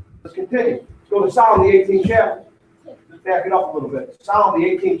 Let's continue. Let's go to Psalm, the 18th chapter. Let's back it up a little bit. Psalm, the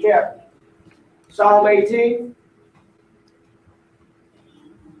 18th chapter. Psalm 18.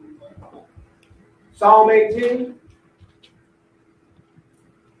 Psalm 18.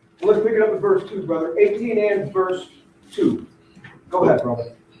 Let's pick it up at verse 2, brother. 18 and verse 2. Go ahead,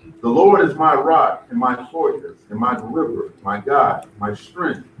 brother. The Lord is my rock and my fortress and my deliverer, my God, my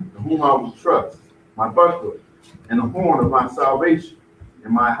strength, in whom I will trust, my buckler, and the horn of my salvation,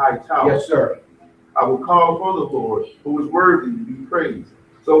 and my high tower. Yes, sir. I will call upon the Lord, who is worthy to be praised.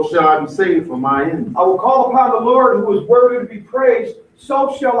 So shall I be saved from my enemies. I will call upon the Lord, who is worthy to be praised.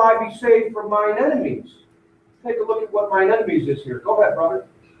 So shall I be saved from mine enemies. Take a look at what mine enemies is here. Go ahead, brother.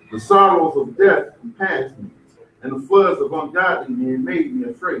 The sorrows of death compassed me, and the floods of ungodly men made me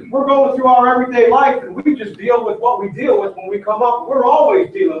afraid. We're going through our everyday life, and we just deal with what we deal with when we come up. We're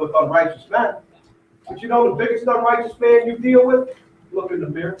always dealing with unrighteous men. But you know the biggest unrighteous man you deal with? Look in the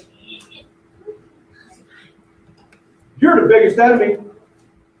mirror. You're the biggest enemy.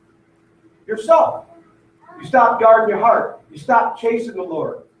 Yourself. You stop guarding your heart. You stop chasing the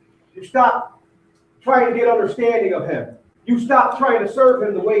Lord. You stop trying to get understanding of Him. You stop trying to serve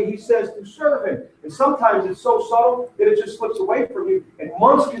Him the way He says to serve Him. And sometimes it's so subtle that it just slips away from you. And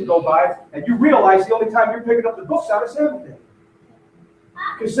months can go by, and you realize the only time you're picking up the books out is everything.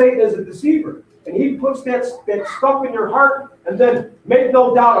 Because Satan is a deceiver. And he puts that stuff in your heart, and then make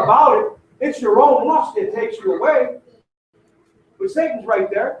no doubt about it, it's your own lust that takes you away. But Satan's right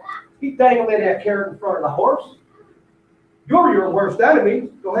there. He's dangling that carrot in front of the horse. You're your worst enemy.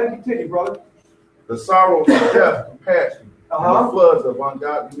 Go ahead and continue, brother. The sorrows of death compassed me, and the floods of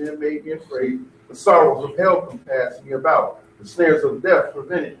ungodly men made me afraid. The sorrows of hell compassed me about. The snares of death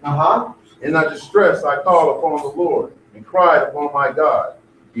prevented me. In my distress I called upon the Lord, and cried upon my God.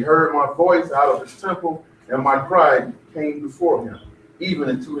 He heard my voice out of His temple, and my cry came before Him, even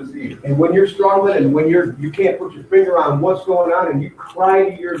into His ear. And when you're struggling, and when you can't put your finger on what's going on, and you cry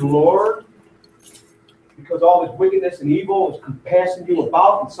to your Lord, because all this wickedness and evil is compassing you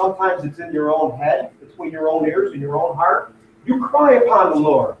about, and sometimes it's in your own head, between your own ears and your own heart, you cry upon the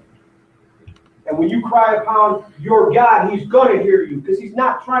Lord. And when you cry upon your God, He's going to hear you, because He's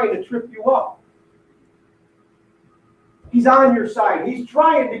not trying to trip you up. He's on your side. He's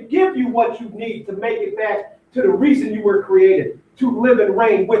trying to give you what you need to make it back to the reason you were created, to live and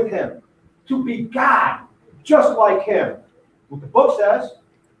reign with Him, to be God, just like Him. What the book says.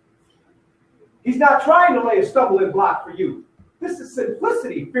 He's not trying to lay a stumbling block for you. This is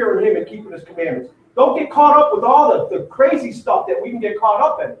simplicity, fearing Him and keeping His commandments. Don't get caught up with all the crazy stuff that we can get caught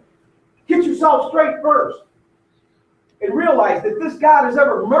up in. Get yourself straight first. And realize that this God is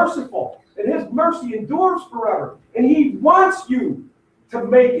ever merciful. And His mercy endures forever. And He wants you to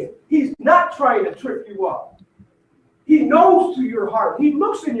make it. He's not trying to trip you up. He knows to your heart. He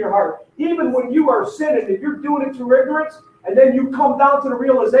looks in your heart. Even when you are sinning and you're doing it through ignorance, and then you come down to the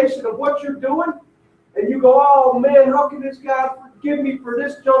realization of what you're doing, and you go, oh man, how can this God forgive me for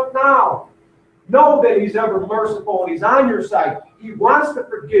this junk now? Know that He's ever merciful and He's on your side. He wants to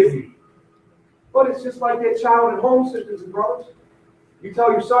forgive you. But it's just like that child at home, sisters and brothers. You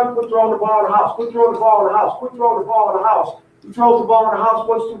tell your son, quit throwing the ball in the house, quit throwing the ball in the house, quit throwing the ball in the house. He throws the ball in the house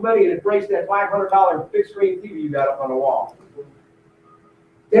once too many, and it breaks that $500 fixed screen TV you got up on the wall.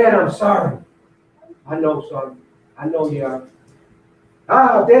 Dad, I'm sorry. I know, son. I know you are.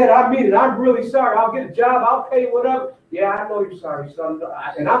 Dad, I mean it. I'm really sorry. I'll get a job. I'll pay whatever. Yeah, I know you're sorry, son.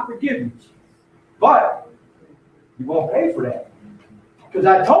 And I forgive you. But you won't pay for that. Because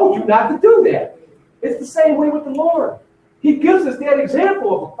I told you not to do that. It's the same way with the Lord. He gives us that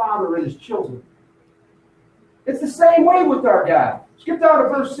example of a father and his children. It's the same way with our God. Skip down to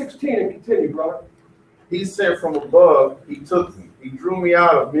verse 16 and continue, brother. He sent from above, He took me. He drew me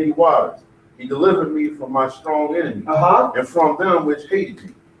out of many waters. He delivered me from my strong enemies, and from them which hated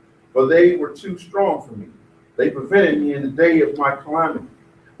me. For they were too strong for me. They prevented me in the day of my calamity.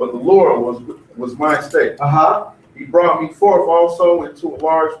 But the Lord was my stay. He brought me forth also into a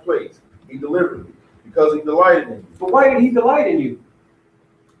large place. He delivered me, because he delighted in me. But why did he delight in you?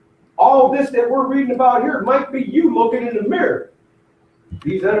 All this that we're reading about here might be you looking in the mirror.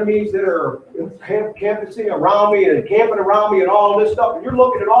 These enemies that are camping around me and camping around me and all this stuff, and you're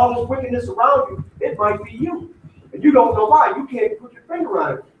looking at all this wickedness around you, it might be you. And you don't know why. You can't put your finger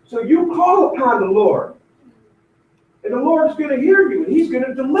on it. So you call upon the Lord. And the Lord is going to hear you, and he's going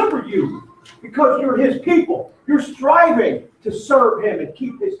to deliver you because you're his people. You're striving to serve him and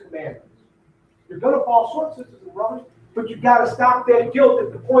keep his commandments. You're going to fall short, sisters and brothers, but you've got to stop that guilt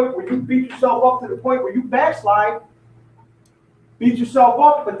at the point where you beat yourself up, to the point where you backslide. Beat yourself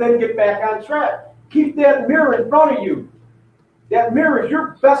up, but then get back on track. Keep that mirror in front of you. That mirror is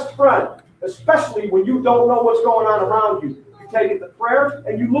your best friend, especially when you don't know what's going on around you. You take it to prayer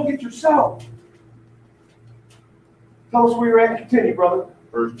and you look at yourself. Tell us where you're at and continue, brother.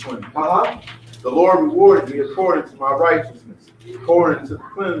 Verse 20. The Lord rewarded me according to my righteousness, according to the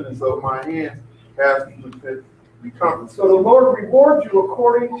cleanliness of my hands hath he become. So the Lord rewards you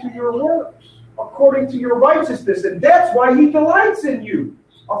according to your works, according to your righteousness, and that's why he delights in you.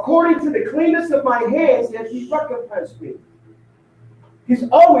 According to the cleanness of my hands hath he recompensed me. He's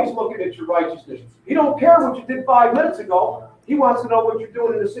always looking at your righteousness. He don't care what you did 5 minutes ago. He wants to know what you're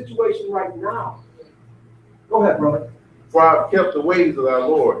doing in the situation right now. Go ahead, brother. For I have kept the ways of our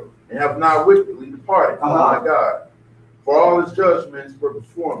Lord, and have not wickedly departed from my God. For all his judgments were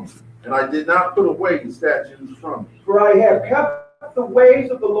before me, and I did not put away his statutes from me. For I have kept the ways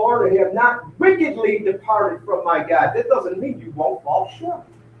of the Lord, and have not wickedly departed from my God. That doesn't mean you won't fall short.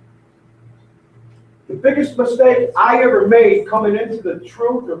 The biggest mistake I ever made coming into the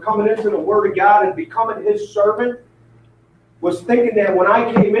truth or coming into the Word of God and becoming his servant was thinking that when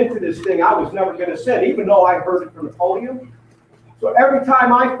I came into this thing, I was never going to sin, even though I heard it from the podium. So every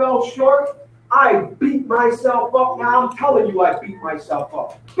time I fell short, I beat myself up. Now I'm telling you, I beat myself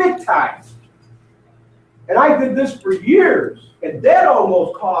up big time. And I did this for years, and that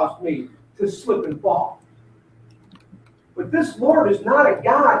almost caused me to slip and fall. But this Lord is not a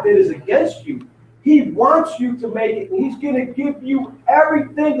God that is against you. He wants you to make it, and he's going to give you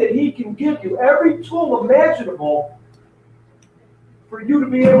everything that he can give you, every tool imaginable for you to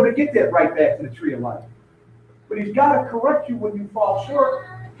be able to get that right back to the tree of life. But he's got to correct you when you fall short.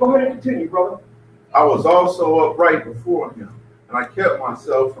 Go ahead and continue, brother. I was also upright before him, and I kept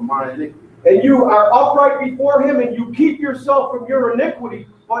myself from my iniquity. And you are upright before him, and you keep yourself from your iniquity,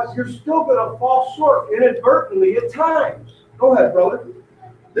 but you're still going to fall short inadvertently at times. Go ahead, brother.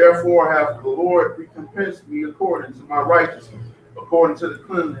 Therefore hath the Lord recompensed me according to my righteousness, according to the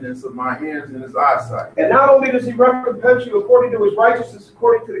cleanliness of my hands in his eyesight. And not only does he recompense you according to his righteousness,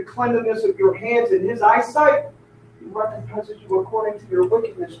 according to the cleanliness of your hands in his eyesight, he recompenses you according to your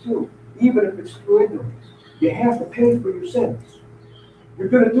wickedness too, even if it's through ignorance. You have to pay for your sins. You're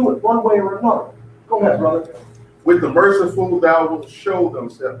going to do it one way or another. Go ahead, brother. With the merciful thou wilt show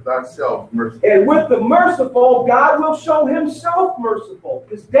thyself merciful. And with the merciful, God will show himself merciful,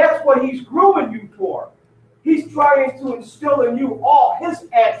 because that's what he's grooming you for. He's trying to instill in you all his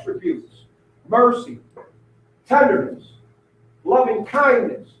attributes: mercy, tenderness, loving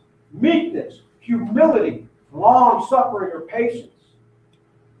kindness, meekness, humility, long-suffering or patience.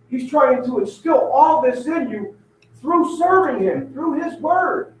 He's trying to instill all this in you through serving him, through his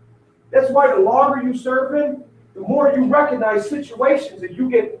word. That's why the longer you serve him, the more you recognize situations as you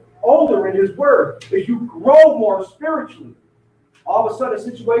get older in his word, as you grow more spiritually. All of a sudden a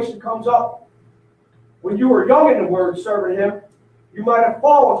situation comes up. When you were young in the word serving him, you might have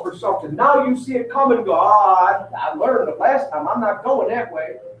fallen for something. Now you see it come and go, I learned the last time. I'm not going that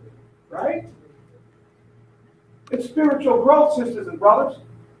way. Right? It's spiritual growth, sisters and brothers.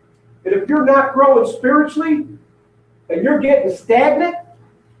 And if you're not growing spiritually and you're getting stagnant,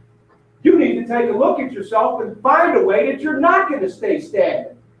 you need to take a look at yourself and find a way that you're not going to stay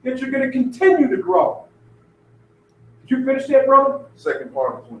stagnant, that you're going to continue to grow. Did you finish that, brother? Second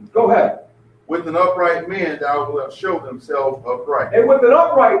part of 20. Go ahead. With an upright man thou wilt show himself upright. And with an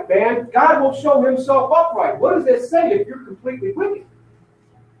upright man, God will show himself upright. What does that say if you're completely wicked?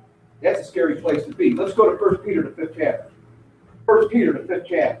 That's a scary place to be. Let's go to 1 Peter, the 5th chapter. 1 Peter, the 5th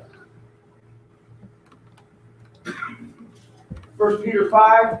chapter. 1 Peter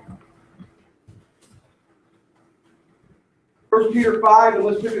 5. 1 Peter 5, and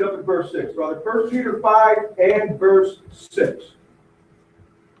let's pick it up at verse 6, brother. 1 Peter 5 and verse 6.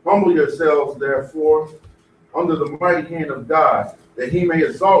 Humble yourselves, therefore, under the mighty hand of God, that he may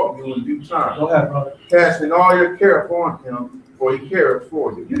exalt you in due time. Go ahead, brother. Casting all your care upon him, for he careth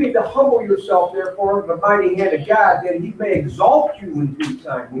for you. You need to humble yourself, therefore, under the mighty hand of God, that he may exalt you in due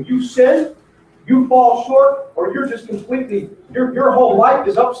time. When you sin, you fall short, or you're just completely, your whole life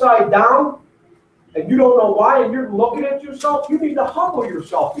is upside down, and you don't know why, and you're looking at yourself, you need to humble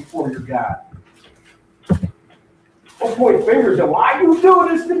yourself before your God. Don't point fingers at, why are you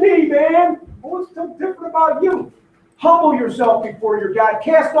doing this to me, man? What's so different about you? Humble yourself before your God.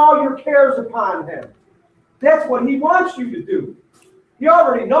 Cast all your cares upon him. That's what he wants you to do. He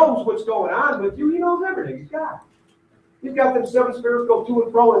already knows what's going on with you. He knows everything. He's got it. He's got them 7 spirits go to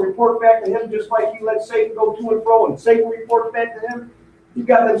and fro and report back to him, just like he let Satan go to and fro and Satan reports back to him. He's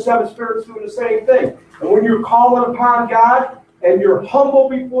got them 7 spirits doing the same thing. And when you're calling upon God and you're humble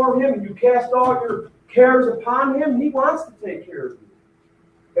before him and you cast all your cares upon him, he wants to take care of you.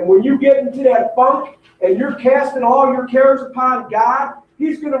 And when you get into that funk and you're casting all your cares upon God,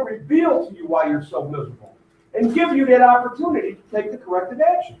 he's going to reveal to you why you're so miserable and give you that opportunity to take the corrective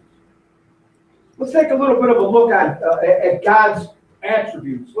action. Let's take a little bit of a look at God's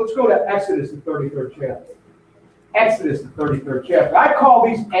attributes. Let's go to Exodus, the 33rd chapter. Exodus, the 33rd chapter. I call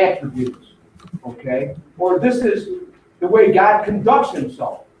these attributes, okay? Or this is the way God conducts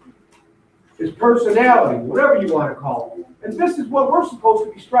himself. His personality, whatever you want to call it. And this is what we're supposed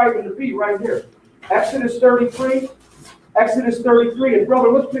to be striving to be right here. Exodus 33. Exodus 33. And brother,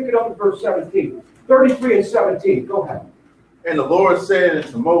 let's pick it up in verse 17. 33 and 17. Go ahead. And the Lord said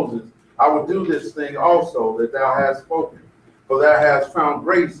unto Moses, I will do this thing also that thou hast spoken, for thou hast found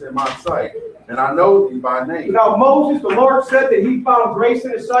grace in my sight, and I know thee by name. Now Moses, the Lord said that he found grace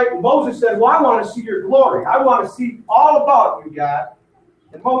in his sight. And Moses said, well, I want to see your glory. I want to see all about you, God.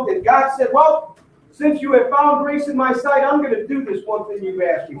 And God said, well, since you have found grace in my sight, I'm going to do this one thing you've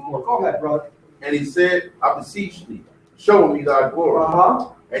asked me for. Go ahead, brother. And he said, I beseech thee, show me thy glory.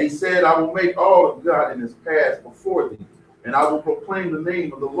 And he said, I will make all of God in his path before thee, and I will proclaim the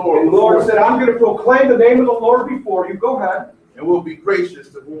name of the Lord. And the Lord said, I'm going to proclaim the name of the Lord before you. Go ahead. And will be gracious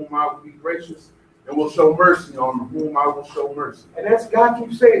to whom I will be gracious, and will show mercy on whom I will show mercy. And that's God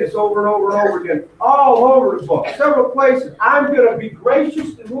keeps saying this over and over and over again, all over the book, several places. I'm going to be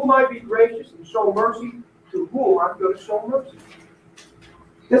gracious to whom I be gracious, and show mercy to whom I'm going to show mercy.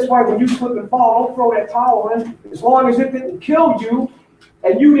 That's why when you slip and fall, don't throw that towel in. As long as it didn't kill you,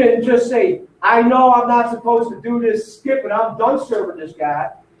 and you didn't just say, I know I'm not supposed to do this, skip it, I'm done serving this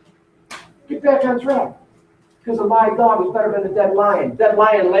guy. Get back on track. Because a live dog is better than a dead lion. Dead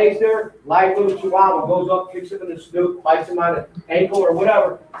lion lays there, live little chihuahua goes up, kicks him in the snoot, bites him on the ankle or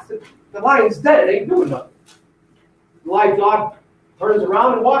whatever. The lion's dead, it ain't doing nothing. The live dog turns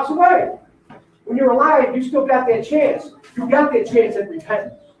around and walks away. When you're alive, you still got that chance. You got that chance at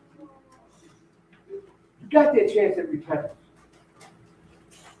repentance. You got that chance at repentance.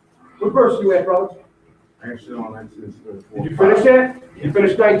 What verse are you at, brother? Actually, on Exodus 34. Did you finish that? You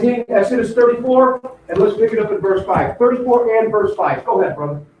finished 19, Exodus 34, and let's pick it up in verse 5. 34 and verse 5. Go ahead,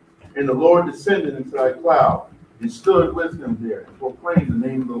 brother. And the Lord descended into a cloud, and stood with him there, and proclaimed the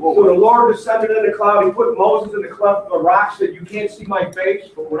name of the Lord. So the Lord descended in the cloud. He put Moses in the cleft of the rock, said, you can't see my face,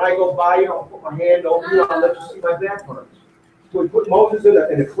 but when I go by you, I'll put my hand over you, I'll let you see my back parts. So he put Moses in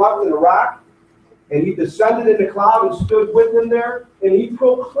the cleft of the rock, and he descended in the cloud and stood with him there, and he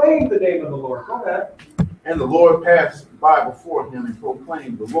proclaimed the name of the Lord. Go ahead. And the Lord passed by before him and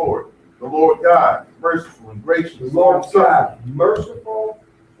proclaimed the Lord God, merciful and gracious. The Lord God, merciful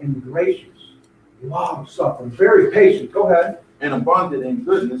and gracious, long-suffering, very patient. Go ahead. And abundant in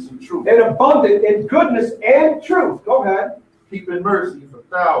goodness and truth. And abundant in goodness and truth. Go ahead. Keeping mercy for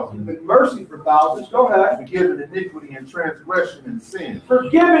thousands. Keeping mercy for thousands. Go ahead. Forgiving iniquity and transgression and sin.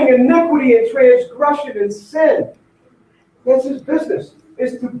 Forgiving iniquity and transgression and sin. That's his business,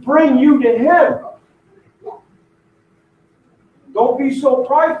 is to bring you to him. Don't be so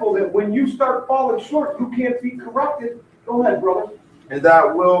prideful that when you start falling short, you can't be corrected. Go ahead, brother. And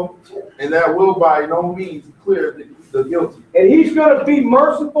that will by no means clear the guilty. And he's going to be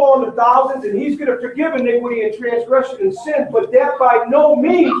merciful on the thousands, and he's going to forgive iniquity and transgression and sin, but that by no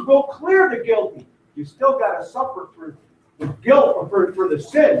means will clear the guilty. You still got to suffer for the guilt or for the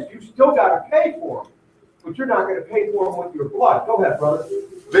sins. You still got to pay for them, but you're not going to pay for them with your blood. Go ahead, brother.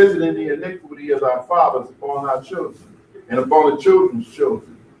 Visiting the iniquity of our fathers upon our children, and upon the children's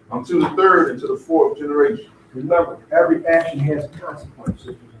children, unto the third and to the fourth generation. Remember, every action has consequences,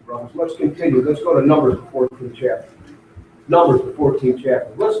 sisters and brothers. Let's continue. Let's go to Numbers, the 14th chapter. Numbers, the 14th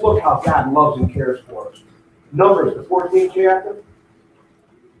chapter. Let's look how God loves and cares for us. Numbers, the 14th chapter.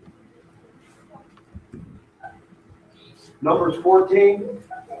 Numbers 14.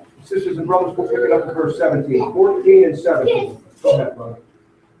 Sisters and brothers, we'll pick it up in verse 17. 14 and 17. Go ahead, brother.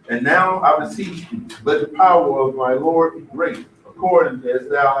 And now I beseech thee, let the power of my Lord be great, according as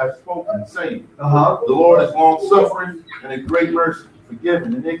thou hast spoken, saying, The Lord is long suffering and a great mercy,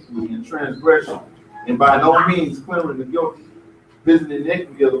 forgiving iniquity and transgression, and by no means clearing the guilty, visiting the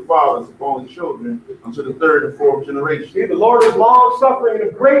iniquity of the fathers upon the children unto the third and fourth generation. See, the Lord is long-suffering and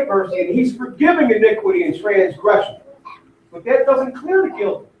of great mercy, and he's forgiving iniquity and transgression. But that doesn't clear the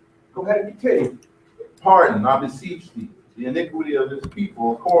guilty. Go ahead and continue. Pardon, I beseech thee, the iniquity of this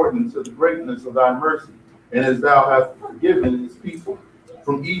people according to the greatness of thy mercy, and as thou hast forgiven this people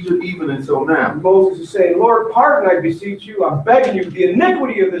from Egypt even until now. Moses is saying, Lord, pardon, I beseech you, I'm begging you, the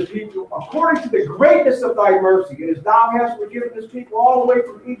iniquity of this people according to the greatness of thy mercy, and as thou hast forgiven this people all the way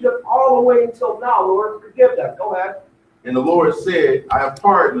from Egypt, all the way until now, Lord, forgive them. Go ahead. And the Lord said, I have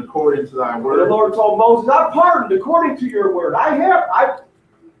pardoned according to thy word. And the Lord told Moses, I've pardoned according to your word. I've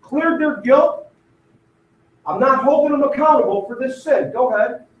cleared their guilt. I'm not holding them accountable for this sin. Go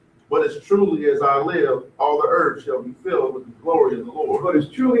ahead. But as truly as I live, all the earth shall be filled with the glory of the Lord. But as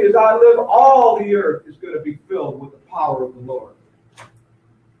truly as I live, all the earth is going to be filled with the power of the Lord.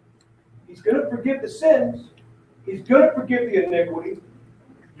 He's going to forgive the sins. He's going to forgive the iniquity.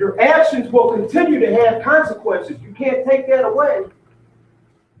 Your actions will continue to have consequences. You can't take that away.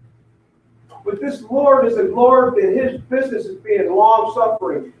 But this Lord is a Lord that his business is being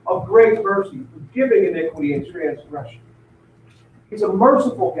long-suffering, of great mercy, forgiving iniquity and transgression. He's a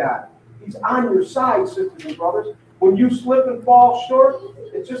merciful God. He's on your side, sisters and brothers. When you slip and fall short,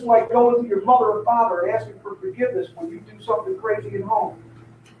 it's just like going to your mother or father and asking for forgiveness when you do something crazy at home.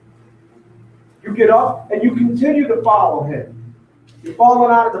 You get up and you continue to follow him. You're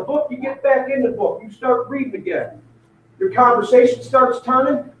falling out of the book, you get back in the book. You start reading again. Your conversation starts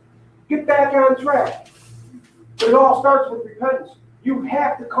turning, get back on track. But it all starts with repentance. You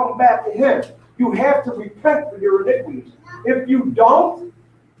have to come back to him. You have to repent for your iniquities. If you don't,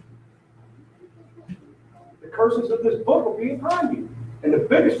 the curses of this book will be upon you. And the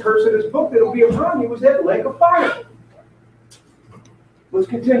biggest curse of this book that will be upon you is that lake of fire. Let's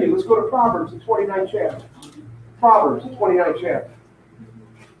continue. Let's go to Proverbs, the 29th chapter. Proverbs, the 29th chapter.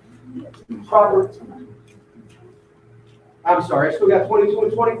 Proverbs. I'm sorry, I still got 22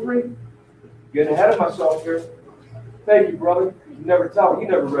 and 23. Getting ahead of myself here. Thank you, brother. You never tell me.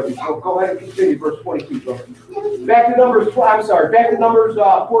 You never read it. So go ahead and continue, verse 22, brother. Back to Numbers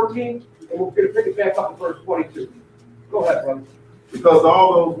 14, and we're going to pick it back up in verse 22. Go ahead, brother. Because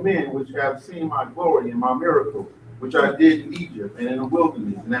all those men which have seen my glory and my miracles, which I did in Egypt and in the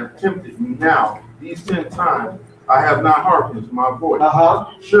wilderness, and have tempted me now, these 10 times, I have not hearkened to my voice.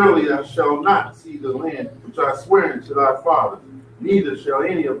 Surely I shall not see the land which I swear unto thy fathers, neither shall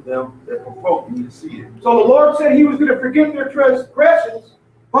any of them that provoke me to see it. So the Lord said he was going to forgive their transgressions,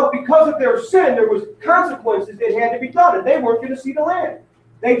 but because of their sin, there was consequences that had to be done, and they weren't going to see the land.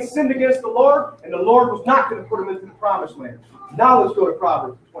 They'd sinned against the Lord, and the Lord was not going to put them into the promised land. Now let's go to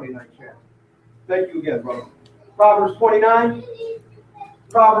Proverbs 29 chapter. Thank you again, brother. Proverbs 29.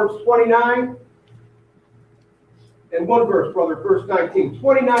 Proverbs 29. And one verse, brother, verse 19.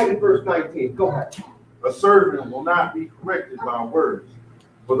 29 and verse 19. Go ahead. A servant will not be corrected by words,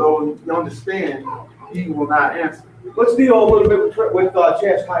 for though he understand, he will not answer. Let's deal a little bit with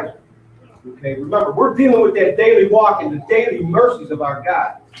chastisement. Okay, remember, we're dealing with that daily walk and the daily mercies of our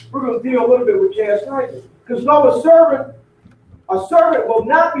God. We're going to deal a little bit with chastisement. Because though a servant will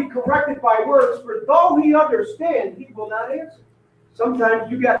not be corrected by words, for though he understands, he will not answer.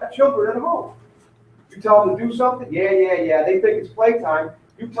 Sometimes you got children at home. You tell them to do something, yeah. They think it's playtime.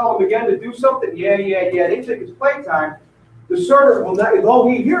 You tell them again to do something, yeah. They think it's playtime. The servant will not, though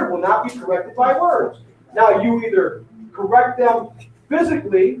he hear, will not be corrected by words. Now you either correct them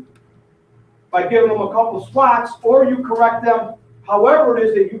physically by giving them a couple of swats, or you correct them however it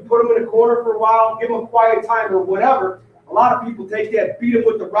is that you put them in a corner for a while, give them quiet time or whatever. A lot of people take that, beat them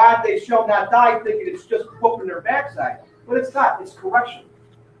with the rod, they shall not die, thinking it's just whooping their backside. But it's not, it's correction.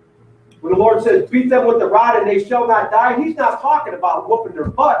 When the Lord says, beat them with the rod and they shall not die, he's not talking about whooping their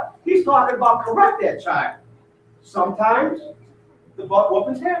butt. He's talking about correct that child. Sometimes the butt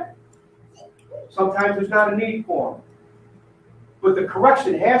whoopings happen. Sometimes there's not a need for them. But the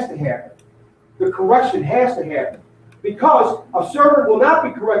correction has to happen. The correction has to happen. Because a servant will not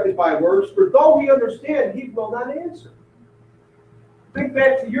be corrected by words, for though he understand, he will not answer. Think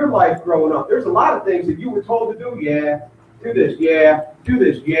back to your life growing up. There's a lot of things that you were told to do, yeah, do this,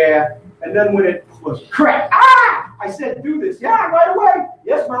 yeah. And then when it was crap, I said do this, yeah, right away.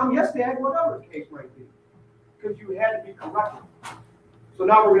 Yes, Mom, yes, Dad, whatever the case might be. Because you had to be corrected. So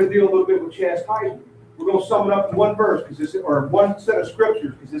now we're going to deal a little bit with chastisement. We're going to sum it up in one verse, or one set of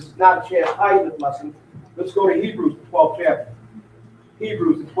scriptures, because this is not a chastisement lesson. Let's go to Hebrews, the 12th chapter.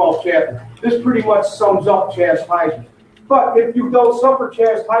 Hebrews, the 12th chapter. This pretty much sums up chastisement. But if you don't suffer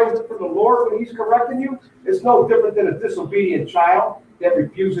chastisement from the Lord when he's correcting you, it's no different than a disobedient child that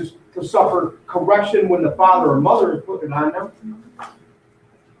refuses to suffer correction when the father or mother is putting it on them.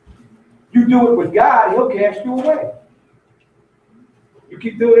 You do it with God, he'll cast you away. You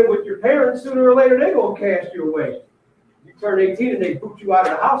keep doing it with your parents, sooner or later they're going to cast you away. You turn 18 and they boot you out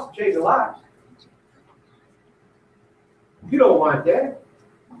of the house and change your lives. You don't want that.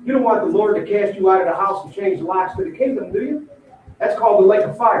 You don't want the Lord to cast you out of the house and change the locks to the kingdom, do you? That's called the lake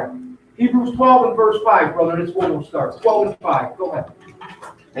of fire. Hebrews 12 and verse 5, brother. That's where we'll start. 12 and 5. Go ahead.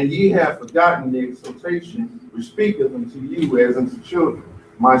 And ye have forgotten the exhortation which speaketh unto you as unto children.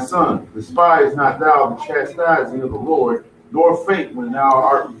 My son, despise not thou the chastising of the Lord, nor faint when thou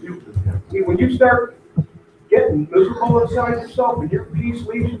art rebuked of him. See, when you start getting miserable inside yourself and your peace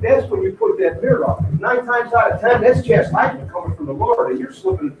leaves you, that's when you put that mirror up. 9 times out of 10, that's chastisement coming from the Lord, and you're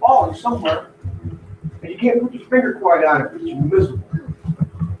slipping and falling somewhere, and you can't put your finger quite on it because you're miserable.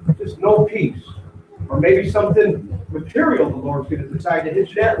 Just no peace. Or maybe something material the Lord's going to decide to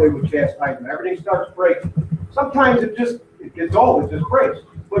hit you that way with chastisement. Everything starts breaking. Sometimes it gets old, it just breaks.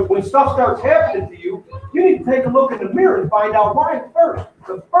 But when stuff starts happening to you, you need to take a look in the mirror and find out why first.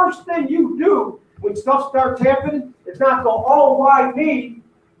 The first thing you do when stuff starts happening, it's not go, oh, why me?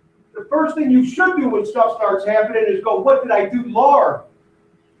 The first thing you should do when stuff starts happening is go, what did I do, Lord?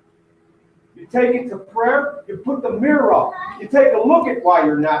 You take it to prayer, you put the mirror up. You take a look at why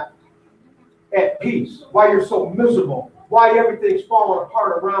you're not at peace, why you're so miserable, why everything's falling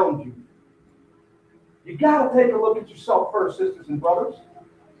apart around you. You got to take a look at yourself first, sisters and brothers.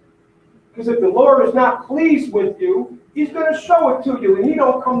 Because if the Lord is not pleased with you, he's going to show it to you, and he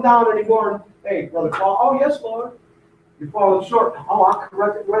don't come down anymore and, hey, Brother Paul, oh, yes, Lord. You're falling short. Oh, I'll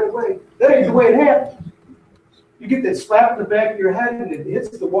correct it right away. That ain't the way it happens. You get that slap in the back of your head, and it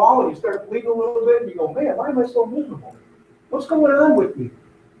hits the wall, and you start bleeding a little bit, and you go, man, why am I so miserable? What's going on with me?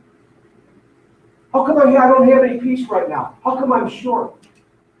 How come I don't have any peace right now? How come I'm short?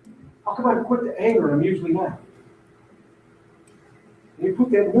 How come I'm quick to anger, and I'm usually not? And you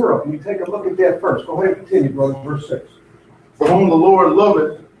put that mirror up, and you take a look at that first. Go ahead and continue, brother, verse 6. For whom the Lord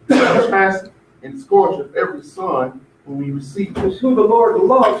loveth, chasteneth and scourgeth every son whom he receiveth. Because who the Lord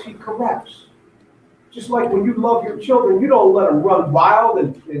loves, he corrects. Just like when you love your children, you don't let them run wild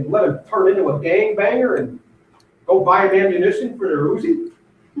and let them turn into a gangbanger and go buy them ammunition for their Uzi.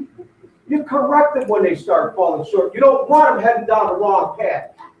 You correct them when they start falling short. You don't want them heading down the wrong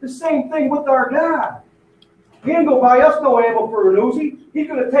path. The same thing with our God. He ain't going to buy us no ammo for an Uzi. He's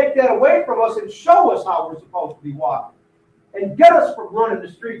going to take that away from us and show us how we're supposed to be walking. And get us from running the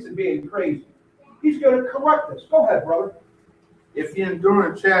streets and being crazy. He's going to correct us. Go ahead, brother. If ye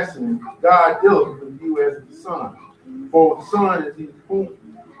endure chastening, God dealeth with you as the son. For what son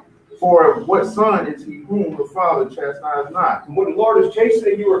is he whom the Father chastiseth not? And when the Lord is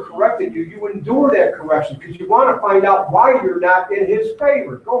chastening you or correcting you, you endure that correction because you want to find out why you're not in his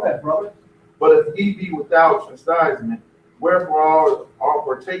favor. Go ahead, brother. But if ye be without chastisement, wherefore all are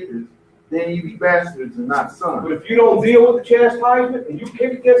partakers, then ye be bastards and not sons. But if you don't deal with the chastisement and you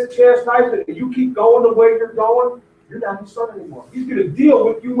kick against the chastisement and you keep going the way you're going, you're not his son anymore. He's going to deal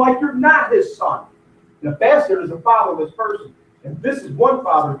with you like you're not his son. And a bastard is a fatherless person. And this is one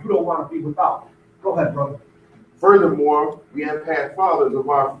father you don't want to be without. Go ahead, brother. Furthermore, we have had fathers of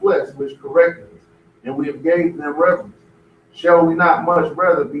our flesh which corrected us, and we have gave them reverence. Shall we not much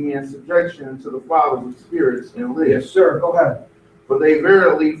rather be in subjection to the fathers of spirits and live? Yes, sir. Go ahead. For they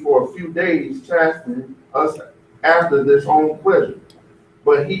verily for a few days chasten us after this own pleasure,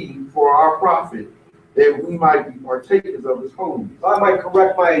 but he for our profit, that we might be partakers of his holiness. I might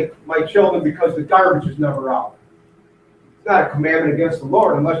correct my children because the garbage is never out. It's not a commandment against the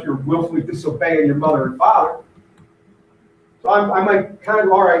Lord unless you're willfully disobeying your mother and father. So I might kind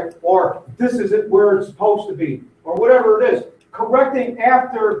of, all right, or this isn't where it's supposed to be, or whatever it is. Correcting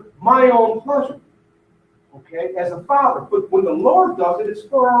after my own pleasure, okay, as a father. But when the Lord does it, it's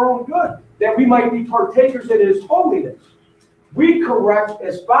for our own good, that we might be partakers in his holiness. We correct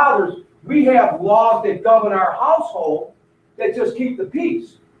as fathers. We have laws that govern our household that just keep the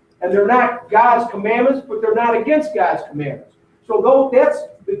peace. And they're not God's commandments, but they're not against God's commandments. So though that's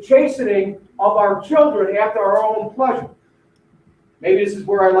the chastening of our children after our own pleasure. Maybe this is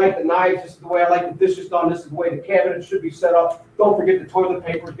where I like the knives, this is the way I like the dishes done, this is the way the cabinet should be set up. Don't forget the toilet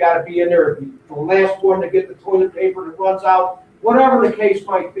paper's got to be in there. The last one to get the toilet paper that runs out, whatever the case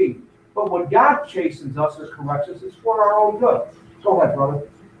might be. But when God chastens us or corrects us, it's for our own good. Go ahead, brother.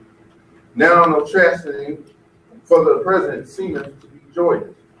 Now no chastening for the present seemeth to be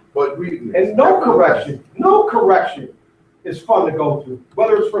joyous, but grievous. And no correction is fun to go through,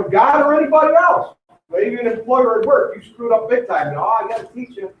 whether it's from God or anybody else. Maybe an employer at work, you screwed up big time. Oh, I got to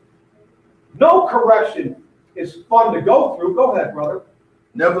teach you. No correction is fun to go through. Go ahead, brother.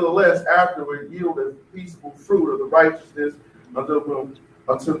 Nevertheless, afterward yieldeth peaceable fruit of the righteousness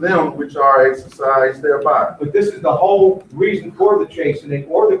unto them which are exercised thereby. But this is the whole reason for the chastening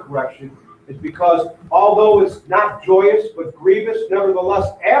or the correction, is because although it's not joyous but grievous,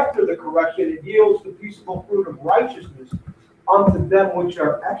 nevertheless, after the correction, it yields the peaceable fruit of righteousness unto them which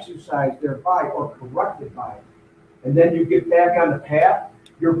are exercised thereby or corrected by it. And then you get back on the path.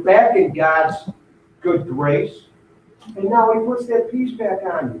 You're back in God's good grace. And now he puts that peace back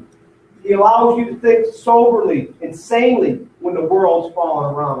on you. He allows you to think soberly and sanely when the world's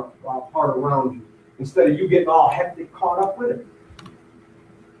falling apart around you, instead of you getting all hectic caught up with it.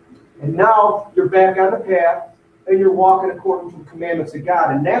 And now you're back on the path and you're walking according to the commandments of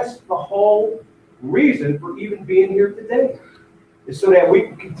God. And that's the whole reason for even being here today, is so that we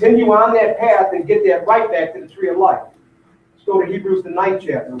can continue on that path and get that right back to the tree of life. Let's go to Hebrews, the 9th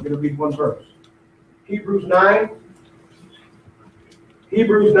chapter. We're going to read one verse. Hebrews 9.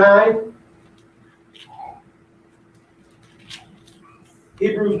 Hebrews 9.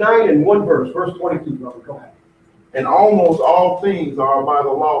 Hebrews 9 and one verse. Verse 22, brother. Go ahead. And almost all things are by the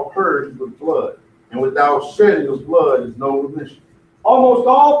law purged with blood, and without shedding of blood is no remission. Almost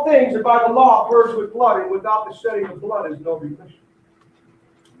all things are by the law purged with blood, and without the shedding of blood is no remission.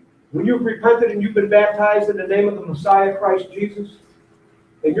 When you've repented and you've been baptized in the name of the Messiah, Christ Jesus,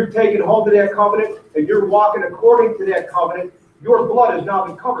 and you're taking hold of that covenant, and you're walking according to that covenant, your blood has now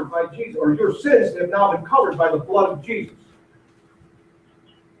been covered by Jesus, or your sins have now been covered by the blood of Jesus.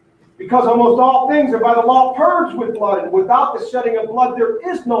 Because almost all things are by the law purged with blood, and without the shedding of blood, there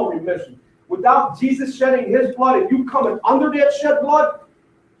is no remission. Without Jesus shedding his blood and you coming under that shed blood,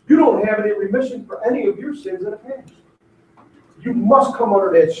 you don't have any remission for any of your sins in the past. You must come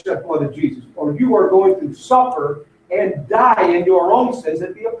under that shed blood of Jesus, or you are going to suffer and die in your own sins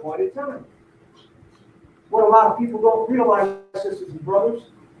at the appointed time. What a lot of people don't realize, sisters and brothers,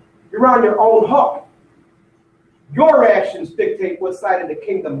 you're on your own hook. Your actions dictate what side of the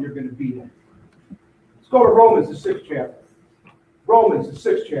kingdom you're going to be in. Let's go to Romans, the 6th chapter. Romans, the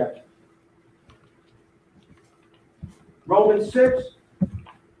 6th chapter. Romans 6.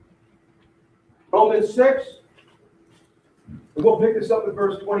 Romans 6. And we'll pick this up at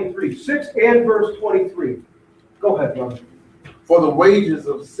verse 23. 6 and verse 23. Go ahead, brother. For the wages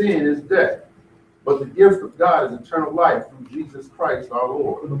of sin is death, but the gift of God is eternal life through Jesus Christ our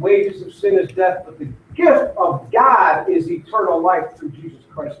Lord. For the wages of sin is death, but the gift of God is eternal life through Jesus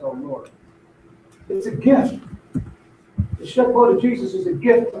Christ our Lord. It's a gift. The shed blood of Jesus is a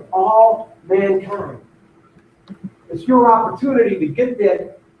gift to all mankind. It's your opportunity to get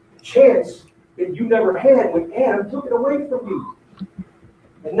that chance that you never had when Adam took it away from you.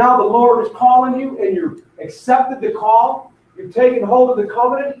 And now the Lord is calling you, and you've accepted the call. You've taken hold of the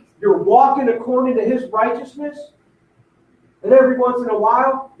covenant. You're walking according to his righteousness. And every once in a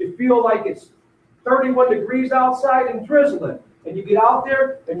while, you feel like it's 31 degrees outside and drizzling. And you get out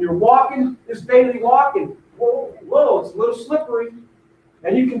there, and you're walking this daily walk, and whoa, it's a little slippery.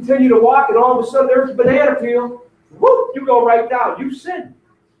 And you continue to walk, and all of a sudden there's a banana peel. Whoop, you go right down. You sin.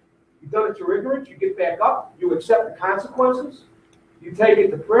 You've done it through ignorance. You get back up. You accept the consequences. You take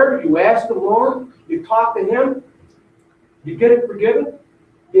it to prayer. You ask the Lord. You talk to him. You get it forgiven.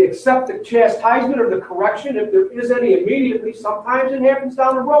 You accept the chastisement or the correction, if there is any, immediately. Sometimes it happens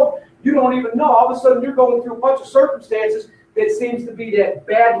down the road. You don't even know. All of a sudden you're going through a bunch of circumstances that seems to be that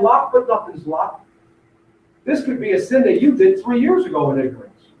bad luck, but nothing's luck. This could be a sin that you did 3 years ago in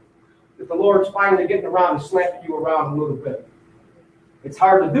ignorance, that the Lord's finally getting around and slapping you around a little bit. It's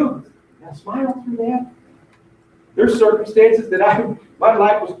hard to do. Now smile through that. There's circumstances that my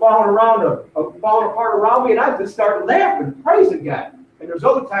life was falling apart around me, and I just started laughing, praising God. And there's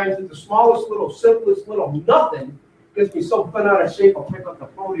other times that the smallest little, simplest little nothing gets me so bent out of shape, I'll pick up the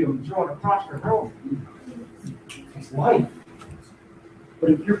podium and throw it across the room. It's life.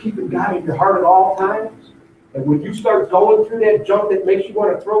 But if you're keeping God in your heart at all times, and when you start going through that junk that makes you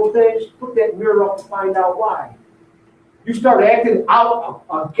want to throw things, put that mirror up and find out why. You start acting out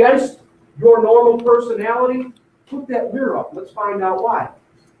against your normal personality, put that mirror up. Let's find out why.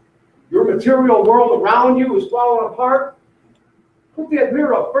 Your material world around you is falling apart. Put that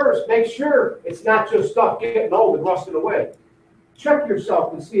mirror up first. Make sure it's not just stuff getting old and rusting away. Check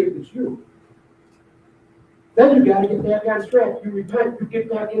yourself and see if it's you. Then you got to get back on track. You repent. You get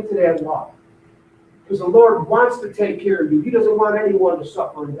back into that walk. Because the Lord wants to take care of you. He doesn't want anyone to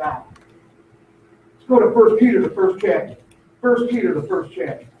suffer and die. Let's go to 1 Peter, the 1st chapter. 1 Peter, the 1st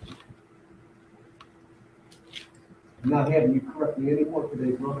chapter. I'm not having you correct me anymore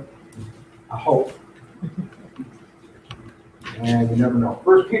today, brother. I hope. And you never know.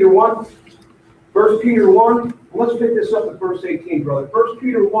 1 Peter 1. 1 Peter 1. Let's pick this up at verse 18, brother. 1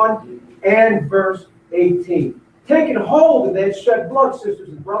 Peter 1 and verse 18. Taking hold of that shed blood, sisters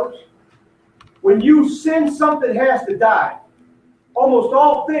and brothers. When you sin, something has to die. Almost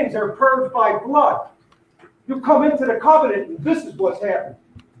all things are purged by blood. You come into the covenant, and this is what's happening.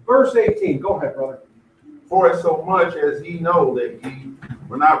 Verse 18. Go ahead, brother. For as so much as ye know that ye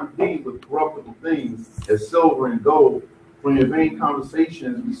were not redeemed with corruptible things, as silver and gold, from your vain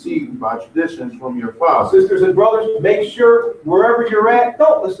conversations received by traditions from your fathers. Sisters and brothers, make sure wherever you're at,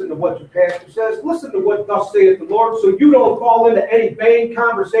 don't listen to what your pastor says. Listen to what thus saith the Lord, so you don't fall into any vain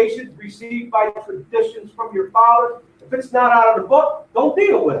conversations received by traditions from your fathers. If it's not out of the book, don't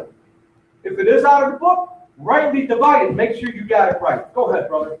deal with it. If it is out of the book, rightly divided. Make sure you got it right. Go ahead,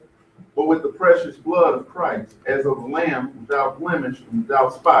 brother. But with the precious blood of Christ, as of a lamb without blemish and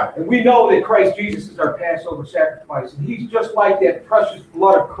without spot. And we know that Christ Jesus is our Passover sacrifice. And he's just like that precious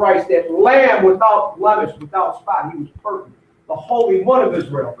blood of Christ, that lamb without blemish, without spot. He was perfect. The Holy One of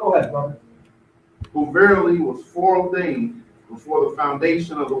Israel. Go ahead, brother. Who verily was foreordained before the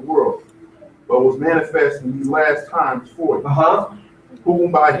foundation of the world, but was manifest in these last times for you.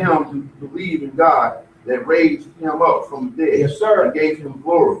 Whom by him to believe in God, that raised him up from the dead. Yes, sir. And gave him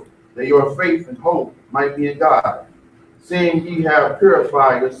glory, that your faith and hope might be in God. Seeing ye have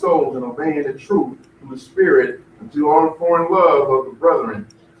purified your souls in obeying the truth through the Spirit unto unformed love of the brethren.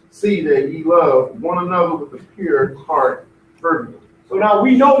 See that ye love one another with a pure heart fervently. So now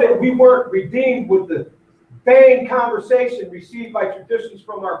we know that we weren't redeemed with the vain conversation received by traditions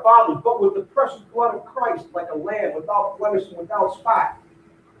from our fathers, but with the precious blood of Christ, like a lamb without blemish and without spot.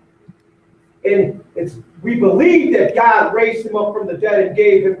 And we believe that God raised him up from the dead and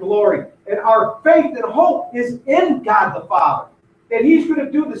gave him glory. And our faith and hope is in God the Father. And he's going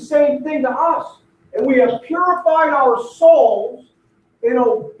to do the same thing to us. And we have purified our souls in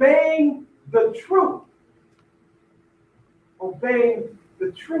obeying the truth. Obeying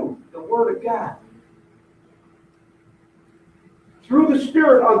the truth, the Word of God. Through the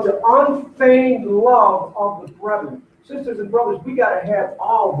Spirit unto unfeigned love of the brethren. Sisters and brothers, we got to have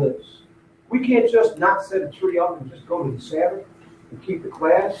all this. We can't just not set a tree up and just go to the Sabbath and keep the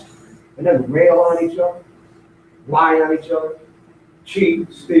class and then rail on each other, lie on each other,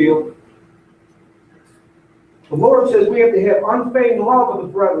 cheat, steal. The Lord says we have to have unfeigned love of the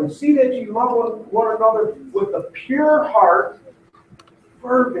brethren. See that you love one another with a pure heart,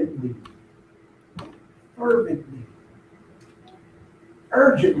 fervently, urgently,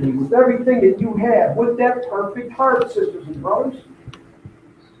 with everything that you have, with that perfect heart, sisters and brothers.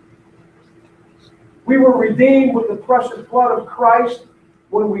 We were redeemed with the precious blood of Christ.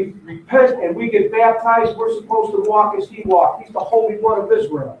 When we repent and we get baptized, we're supposed to walk as he walked. He's the Holy One of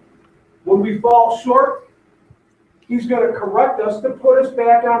Israel. When we fall short, he's going to correct us to put us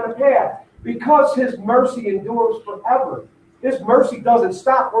back on the path. Because his mercy endures forever. His mercy doesn't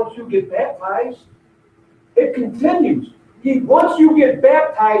stop once you get baptized. It continues. Once you get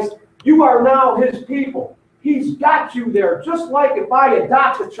baptized, you are now his people. He's got you there, just like if I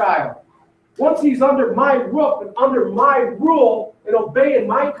adopt a child. Once he's under my roof and under my rule and obeying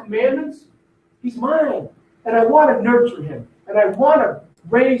my commandments, he's mine. And I want to nurture him. And I want to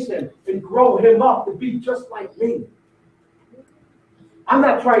raise him and grow him up to be just like me. I'm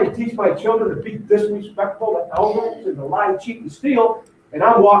not trying to teach my children to be disrespectful to elders and to lie, cheat, and steal. And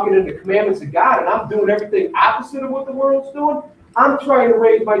I'm walking in the commandments of God and I'm doing everything opposite of what the world's doing. I'm trying to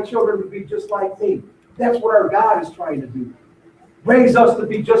raise my children to be just like me. That's what our God is trying to do. Raise us to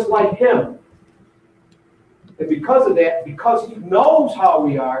be just like him. And because of that, because he knows how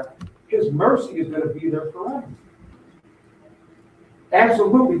we are, his mercy is going to be there forever.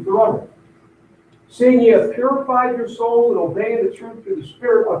 Absolutely forever. Seeing ye have purified your souls and obeying the truth through the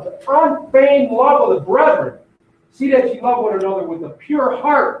Spirit of the unfeigned love of the brethren. See that you love one another with a pure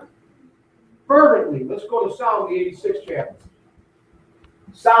heart, fervently. Let's go to Psalm, the 86th chapter.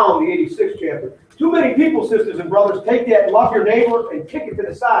 Psalm, the 86th chapter. Too many people, sisters and brothers, take that love your neighbor and kick it to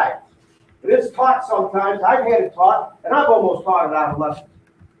the side. And it's taught sometimes. I've had it taught, and I've almost taught it out of lessons.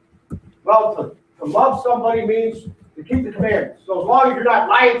 Well, to love somebody means to keep the commandments. So as long as you're not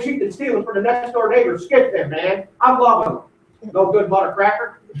lying, cheating, and stealing for the next door neighbor, skip them, man. I'm loving them. No good mother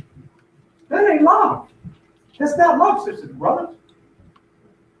cracker. That ain't love. That's not love, sisters and brothers.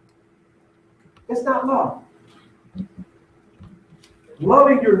 It's not love.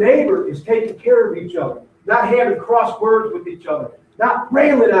 Loving your neighbor is taking care of each other, not having cross words with each other, not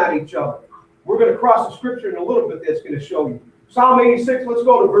railing on each other. We're going to cross the scripture in a little bit that's going to show you. Psalm 86, let's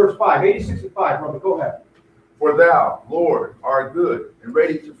go to verse 5. 86 and 5, brother, go ahead. For thou, Lord, art good and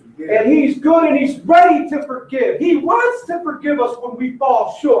ready to forgive And he's good and he's ready to forgive. He wants to forgive us when we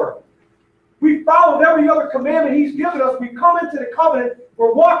fall short. We followed every other commandment he's given us. We come into the covenant.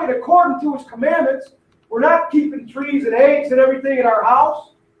 We're walking according to his commandments. We're not keeping trees and eggs and everything in our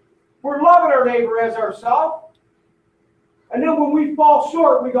house. We're loving our neighbor as ourselves. And then when we fall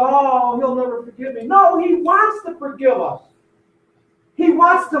short, we go, oh, he'll never forgive me. No, he wants to forgive us. He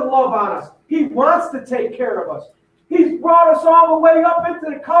wants to love on us. He wants to take care of us. He's brought us all the way up into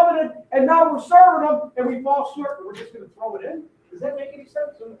the covenant, and now we're serving him, and we fall short, and we're just going to throw it in? Does that make any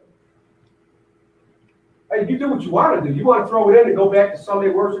sense? Hey, you do what you want to do. You want to throw it in and go back to Sunday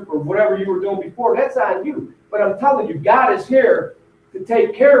worship or whatever you were doing before. That's on you. But I'm telling you, God is here to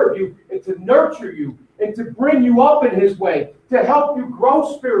take care of you and to nurture you and to bring you up in his way, to help you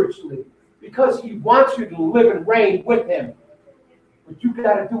grow spiritually, because he wants you to live and reign with him. But you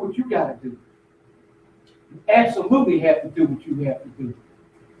got to do what you got to do. You absolutely have to do what you have to do.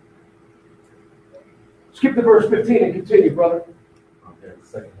 Skip to verse 15 and continue, brother. Okay,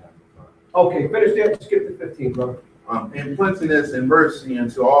 second half. Okay, finish that and skip to 15, brother. In plenteousness and mercy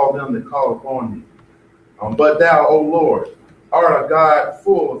unto all them that call upon thee. But thou, O Lord, art a God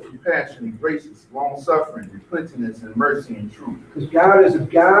full of compassion and gracious, long-suffering, and plenteousness and mercy and truth. Because God is a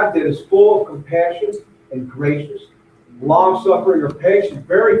God that is full of compassion and gracious, long-suffering or patient,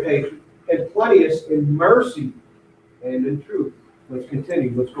 very patient, and plenteous in mercy and in truth. Let's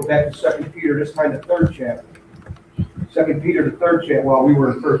continue. Let's go back to 2 Peter, this time the 3rd chapter. 2 Peter, the 3rd chapter. Well, we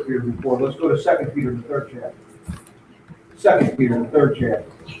were in 1 Peter before. Let's go to 2 Peter, the 3rd chapter. 2 Peter, the 3rd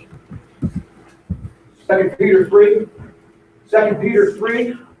chapter. 2 Peter 3. 2 Peter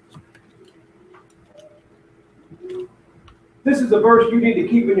 3. This is a verse you need to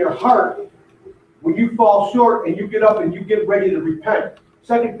keep in your heart when you fall short and you get up and you get ready to repent.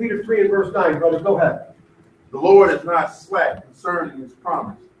 2 Peter 3 and verse 9, brother. Go ahead. The Lord is not slack concerning his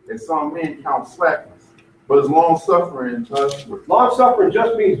promise, as some men count slackness, but is long-suffering to us. Long-suffering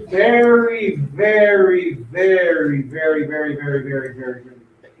just means very, very, very, very, very, very, very, very, very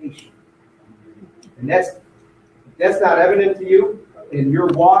patient. And that's not evident to you in your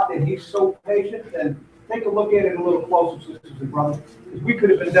walk that he's so patient, then take a look at it a little closer, sisters and brothers. Because we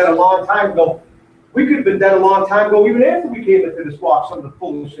could have been dead a long time ago. We could have been dead a long time ago, even after we came into this walk, some of the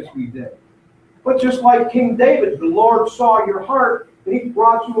foolishness we did. But just like King David, the Lord saw your heart, and he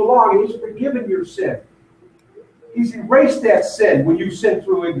brought you along, and he's forgiven your sin. He's erased that sin when you sin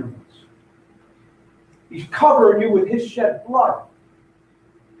through ignorance. He's covering you with his shed blood.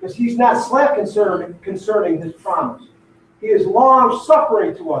 Because he's not slack concerning his promise. He is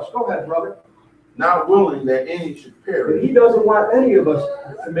long-suffering to us. Go ahead, brother. Not willing that any should perish. But he doesn't want any of us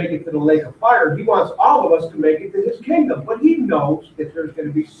to make it to the lake of fire. He wants all of us to make it to his kingdom. But he knows that there's going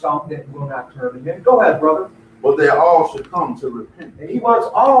to be some that will not turn to him. Go ahead, brother. But they all should come to repentance. And he wants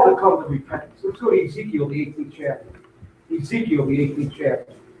all to come to repentance. Let's go to Ezekiel, the 18th chapter. Ezekiel, the 18th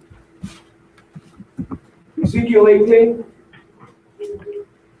chapter. Ezekiel 18.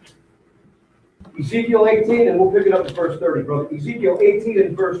 Ezekiel 18, and we'll pick it up at verse 30, brother. Ezekiel 18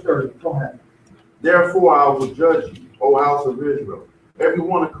 and verse 30. Go ahead. Therefore I will judge you, O house of Israel, every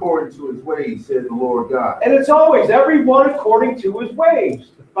one according to his ways, says the Lord God. And it's always every one according to his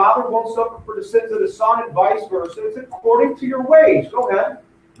ways. The Father won't suffer for the sins of the Son, and vice versa. It's according to your ways. Go ahead.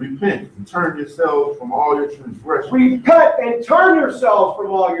 Repent and turn yourselves from all your transgressions. Repent and turn yourselves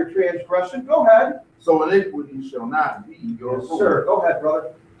from all your transgression. Go ahead. So iniquity shall not be your Yes, rule. sir. Go ahead,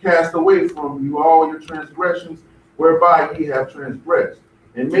 brother. Cast away from you all your transgressions, whereby ye have transgressed,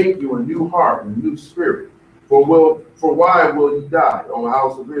 and make you a new heart and a new spirit. For why will ye die, O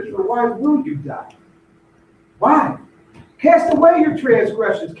house of For Israel? why will you die? Why? Cast away your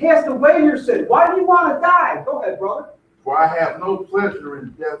transgressions. Cast away your sin. Why do you want to die? Go ahead, brother. For I have no pleasure in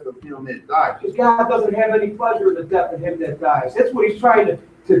the death of him that died. Because God doesn't have any pleasure in the death of him that dies. That's what he's trying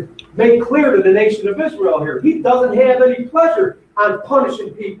to make clear to the nation of Israel here. He doesn't have any pleasure on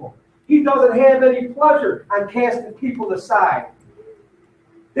punishing people. He doesn't have any pleasure on casting people aside.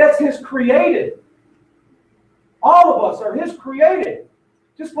 That's his created. All of us are his created.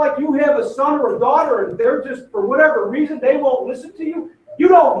 Just like you have a son or a daughter and they're just, for whatever reason, they won't listen to you. You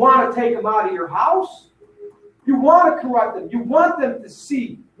don't want to take them out of your house. You want to correct them. You want them to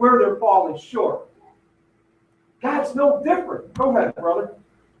see where they're falling short. God's no different. Go ahead, brother.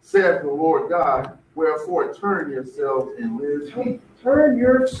 Saith the Lord God, wherefore turn yourselves and live. Turn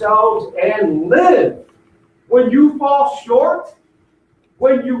yourselves and live. When you fall short,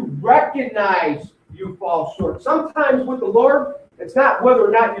 when you recognize you fall short. Sometimes with the Lord, it's not whether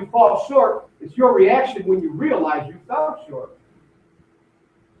or not you fall short, it's your reaction when you realize you fell short.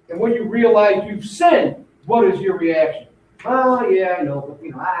 And when you realize you've sinned, what is your reaction? Oh yeah, I know, but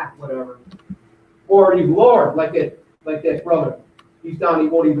whatever. Or you, Lord, like that brother. He's down, he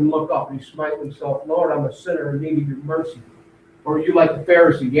won't even look up. He smites himself, Lord, I'm a sinner in need of your mercy. Or you like the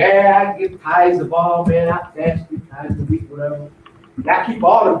Pharisee, yeah, I give tithes of all, man, I fast 3 times a week, whatever. I keep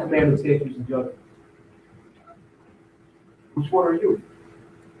all them commandments, statutes, and judgments. Which one are you?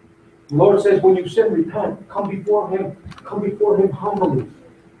 The Lord says, when you sin, repent. Come before Him humbly.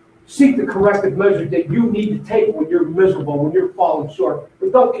 Seek the corrective measures that you need to take when you're miserable, when you're falling short.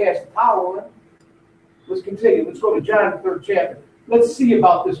 But don't cast the towel on it. Let's continue. Let's go to John, the 3rd chapter. Let's see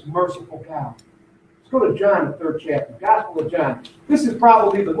about this merciful God. Let's go to John, the 3rd chapter. Gospel of John. This is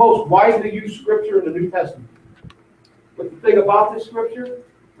probably the most widely used scripture in the New Testament. But the thing about this scripture,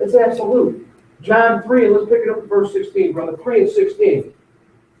 it's absolute. John 3, and let's pick it up at verse 16, brother. 3 and 16.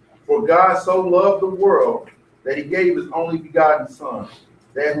 For God so loved the world that He gave His only begotten Son,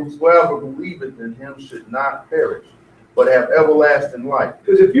 that whosoever believeth in Him should not perish, but have everlasting life.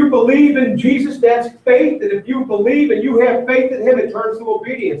 Because if you believe in Jesus, that's faith. And if you believe and you have faith in Him, it turns to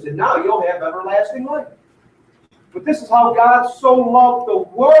obedience. And now you'll have everlasting life. But this is how God so loved the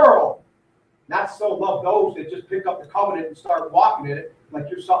world. Not so loved those that just pick up the covenant and start walking in it like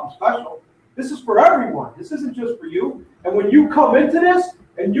you're something special. This is for everyone. This isn't just for you. And when you come into this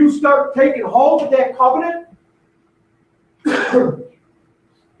and you start taking hold of that covenant,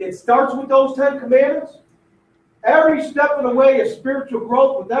 it starts with those 10 commandments. Every step of the way is spiritual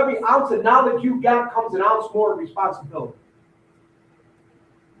growth. With every ounce of knowledge you got comes an ounce more of responsibility.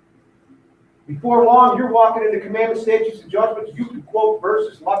 Before long, you're walking into commandments, statutes, and judgments. You can quote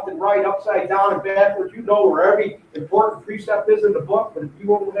verses left and right, upside down and backwards. You know where every important precept is in the book. But if you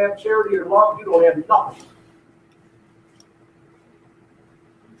don't have charity or love, you don't have nothing.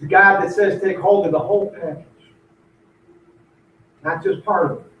 It's a God that says take hold of the whole package. Not just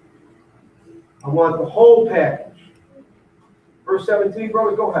part of it. I want the whole package. Verse 17,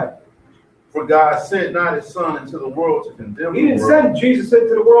 brother, go ahead. For God sent not His Son into the world to condemn He didn't send Jesus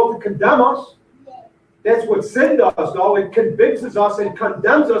into the world to condemn us. That's what sin does, though. It convinces us and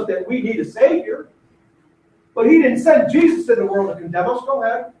condemns us that we need a Savior. But He didn't send Jesus in the world to condemn us. Go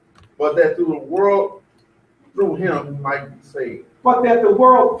ahead. But that through the world, through Him, we might be saved. But that the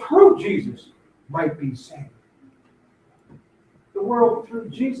world through Jesus might be saved. The world through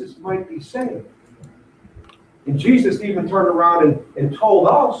Jesus might be saved. And Jesus even turned around and told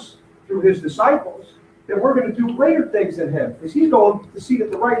us, through His disciples, that we're going to do greater things than Him. Because He's going to sit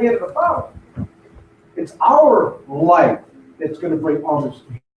at the right hand of the Father. It's our life that's going to bring others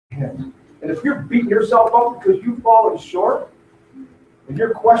to Him. And if you're beating yourself up because you've fallen short, and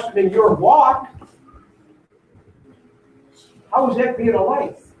you're questioning your walk, how is that being a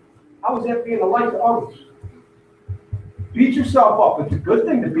light? How is that being a light to others? Beat yourself up. It's a good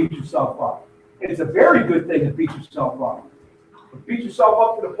thing to beat yourself up. It's a very good thing to beat yourself up. But beat yourself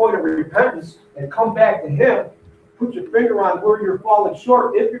up to the point of repentance and come back to Him. Put your finger on where you're falling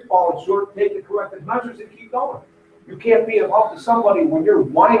short. If you're falling short, take the corrective measures and keep going. You can't be of help to somebody when you're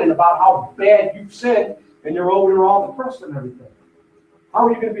whining about how bad you've sinned and you're over there all depressed and everything. How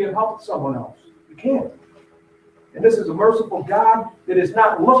are you going to be of help to someone else? You can't. And this is a merciful God that is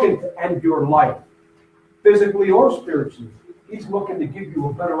not looking to end your life, physically or spiritually. He's looking to give you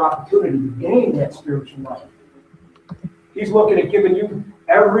a better opportunity to gain that spiritual life. He's looking at giving you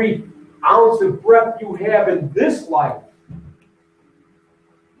every ounce of breath you have in this life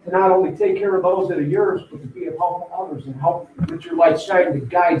to not only take care of those that are yours, but to be of help to others and help let your light shine to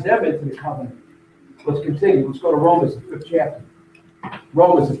guide them into the covenant. Let's continue. Let's go to Romans, the 5th chapter.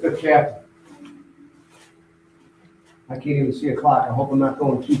 Romans, the 5th chapter. I can't even see a clock. I hope I'm not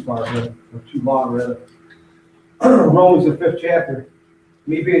going too far here, or too long, rather. Romans, the 5th chapter.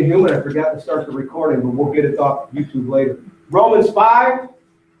 Me being human, I forgot to start the recording, but we'll get it off YouTube later. Romans 5,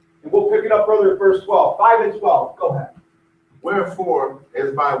 and we'll pick it up further at verse 12. 5 and 12. Go ahead. Wherefore,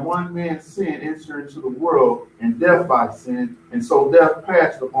 as by one man's sin entered into the world, and death by sin, and so death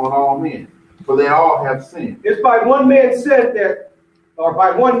passed upon all men, for they all have sinned. It's by one man's sin that, or by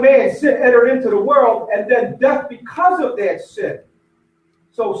one man's sin entered into the world, and then death because of that sin.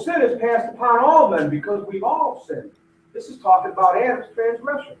 So sin is passed upon all men because we've all sinned. This is talking about Adam's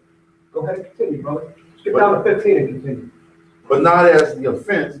transgression. Go ahead and continue, brother. Skip down to 15 and continue. But not as the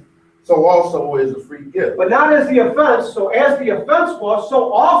offense, so also is the free gift. But not as the offense, so as the offense was,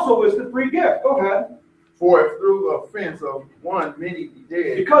 so also is the free gift. Go ahead. For if through the offense of one many be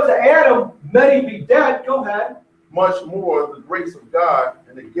dead, Because of Adam, many be dead. Go ahead. much more the grace of God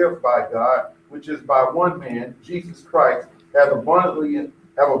and the gift by God, which is by one man, Jesus Christ, have abounded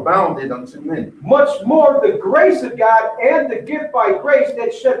unto many. Much more the grace of God and the gift by grace,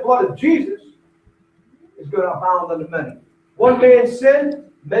 that shed blood of Jesus, is going to abound unto many. One man sinned,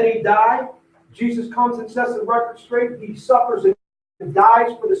 many died. Jesus comes and sets the record straight. He suffers and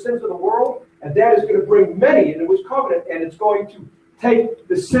dies for the sins of the world, and that is going to bring many into his covenant, and it's going to take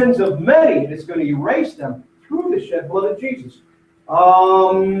the sins of many, and it's going to erase them through the shed blood of Jesus.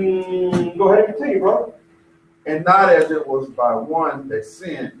 Go ahead and continue, brother. And not as it was by one that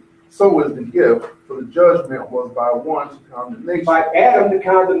sinned, so is the gift, for the judgment was by one to condemnation. By Adam to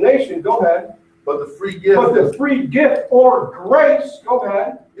condemnation, go ahead. But the free gift, or grace, go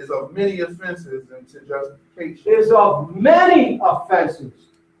ahead, is of many offenses unto justification. Is of many offenses.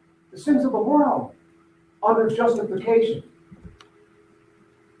 The sins of the world under justification.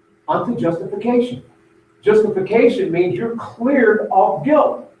 Unto justification. Justification means you're cleared of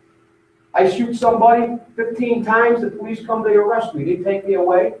guilt. I shoot somebody 15 times, the police come, they arrest me, they take me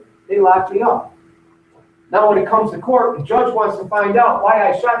away, they lock me up. Now when it comes to court, the judge wants to find out why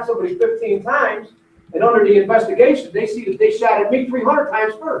I shot somebody 15 times, and under the investigation, they see that they shot at me 300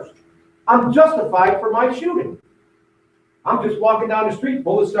 times first. I'm justified for my shooting. I'm just walking down the street,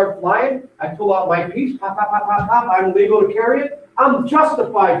 bullets start flying, I pull out my piece, pop, pop, pop, pop, pop, I'm legal to carry it. I'm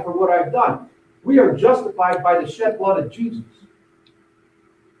justified for what I've done. We are justified by the shed blood of Jesus.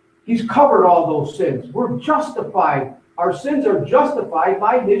 He's covered all those sins. We're justified. Our sins are justified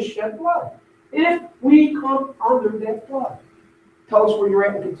by his shed blood. If we come under that blood. Tell us where you're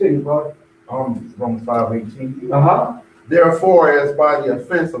at and continue, brother. Romans 5:18. Uh-huh. Therefore, as by the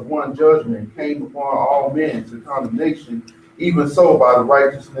offense of one judgment came upon all men to condemnation, even so by the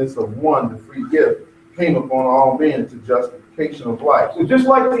righteousness of one, the free gift, came upon all men to justification of life. So just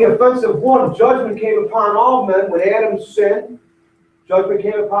like the offense of one, judgment came upon all men when Adam sinned. Judgment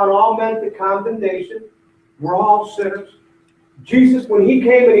came upon all men to condemnation. We're all sinners. Jesus, when he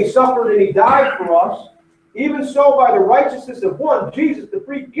came and he suffered and he died for us, even so by the righteousness of one, Jesus, the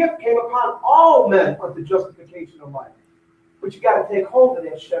free gift, came upon all men unto justification of life. But you got to take hold of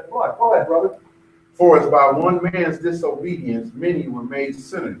that shed blood. Go ahead, brother. For as by one man's disobedience many were made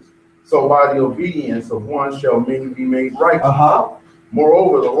sinners, so by the obedience of one shall many be made righteous.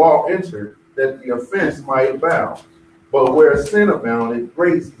 Moreover, the law entered that the offense might abound. But where sin abounded,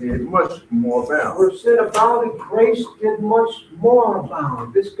 grace did much more abound. Where sin abounded, grace did much more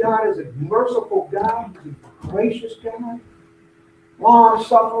abound. This God is a merciful God. He's a gracious God.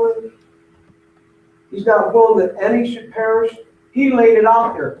 Long-suffering. He's not willing that any should perish. He laid it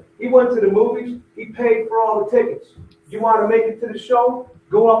out there. He went to the movies. He paid for all the tickets. You want to make it to the show?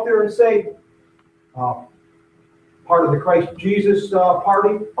 Go up there and say, part of the Christ Jesus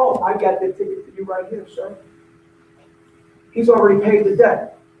party. Oh, I got that ticket for you right here, sir. He's already paid the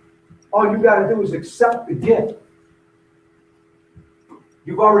debt. All you got to do is accept the gift.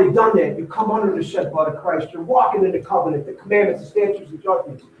 You've already done that. You come under the shed blood of Christ. You're walking in the covenant, the commandments, the statutes, and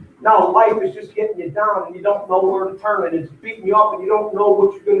judgments. Now life is just getting you down, and you don't know where to turn, and it's beating you up, and you don't know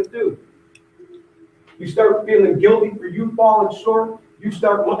what you're going to do. You start feeling guilty for you falling short. You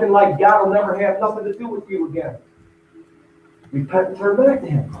start looking like God will never have nothing to do with you again. Repent and turn back to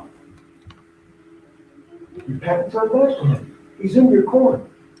him. Repent and turn back to him. He's in your corner.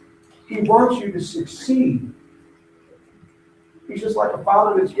 He wants you to succeed. He's just like a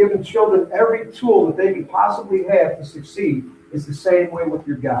father that's given children every tool that they can possibly have to succeed. It's the same way with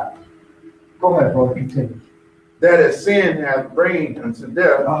your God. Go ahead, brother, continue. That as sin hath reigned unto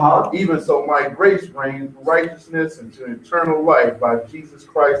death, even so my grace reigns for righteousness into eternal life by Jesus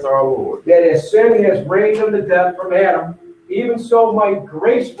Christ our Lord. That as sin has reigned unto death from Adam, even so my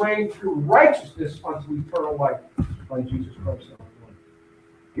grace reigns through righteousness unto eternal life by Jesus Christ our Lord.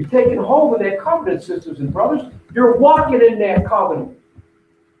 You're taking hold of that covenant, sisters and brothers. You're walking in that covenant.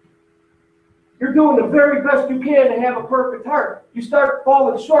 You're doing the very best you can to have a perfect heart. You start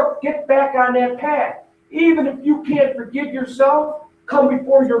falling short, get back on that path. Even if you can't forgive yourself, come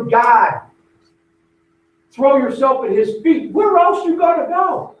before your God. Throw yourself at his feet. Where else you gonna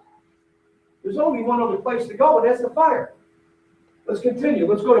go? There's only one other place to go, and that's the fire. Let's continue.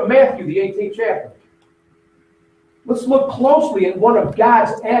 Let's go to Matthew, the 18th chapter. Let's look closely at one of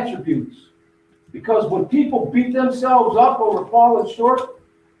God's attributes. Because when people beat themselves up over falling short,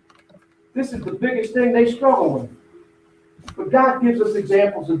 this is the biggest thing they struggle with. But God gives us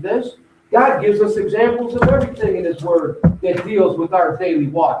examples of this. God gives us examples of everything in his word that deals with our daily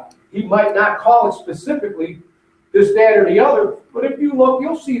walk. He might not call it specifically this, that, or the other, but if you look,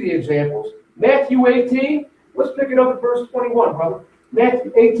 you'll see the examples. Matthew 18, let's pick it up at verse 21, brother.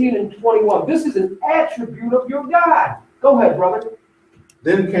 Matthew 18 and 21. This is an attribute of your God. Go ahead, brother.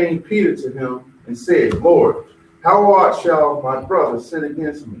 Then came Peter to him and said, Lord, how oft shall my brother sin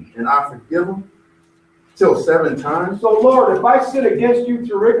against me, and I forgive him? till 7 times? So, Lord, if I sin against you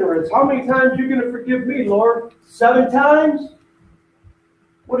through ignorance, how many times are you going to forgive me, Lord? 7 times?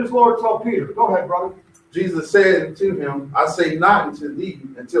 What does Lord tell Peter? Go ahead, brother. Jesus said to him, I say not unto thee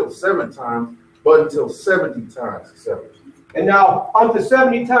until 7 times, but until 70 times 7. And now, unto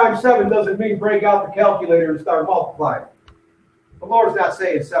 70 times 7 doesn't mean break out the calculator and start multiplying. The Lord's not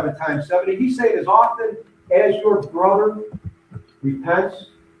saying 7 times 70. He's saying as often as your brother repents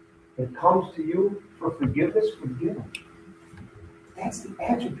and comes to you for forgiveness, forgive him. That's the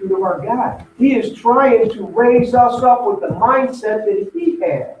attribute of our God. He is trying to raise us up with the mindset that he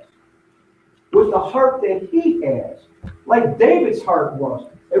has, with the heart that he has, like David's heart was.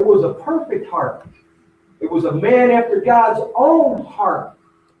 It was a perfect heart. It was a man after God's own heart.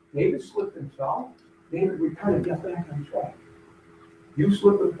 David slipped and fell. David repented, got back on track. You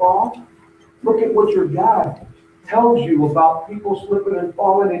slip and fall? Look at what your God tells you about people slipping and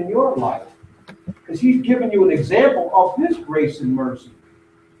falling in your life. Because he's given you an example of his grace and mercy.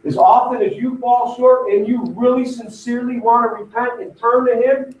 As often as you fall short and you really sincerely want to repent and turn to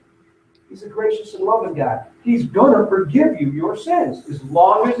him, he's a gracious and loving God. He's going to forgive you your sins as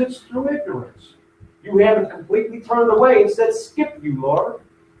long as it's through ignorance. You haven't completely turned away and said, skip you, Lord.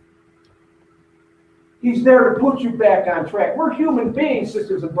 He's there to put you back on track. We're human beings,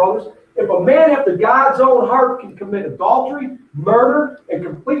 sisters and brothers. If a man after God's own heart can commit adultery, murder, and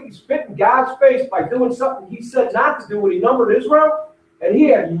completely spit in God's face by doing something he said not to do when he numbered Israel, and he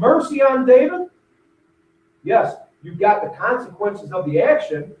had mercy on David, yes, you've got the consequences of the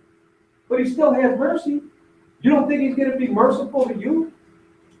action, but he still has mercy. You don't think he's going to be merciful to you?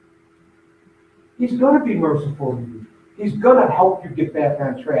 He's going to be merciful to you. He's going to help you get back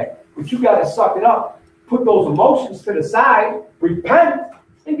on track. But you got to suck it up. Put those emotions to the side, repent,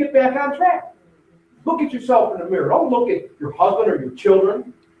 and get back on track. Look at yourself in the mirror. Don't look at your husband or your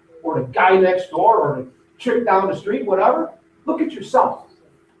children or the guy next door or the chick down the street, whatever. Look at yourself.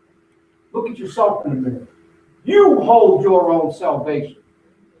 Look at yourself in the mirror. You hold your own salvation.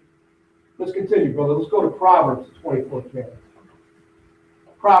 Let's continue, brother. Let's go to Proverbs, the 24th chapter.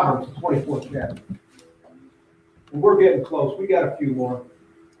 Proverbs, the 24th chapter. And we're getting close. We got a few more.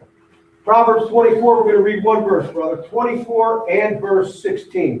 Proverbs 24, we're going to read one verse, brother. 24 and verse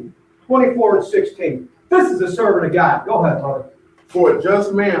 16. 24 and 16. This is a servant of God. Go ahead, brother. For a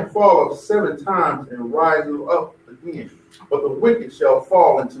just man falleth 7 times and riseth up again, but the wicked shall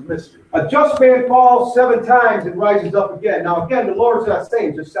fall into mischief. A just man falls 7 times and rises up again. Now, again, the Lord's not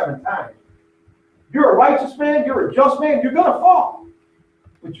saying just 7 times. You're a righteous man, you're a just man, you're going to fall.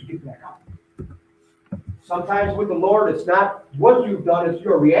 But you get back up. Sometimes with the Lord, it's not what you've done, it's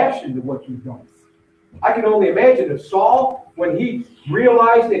your reaction to what you've done. I can only imagine if Saul, when he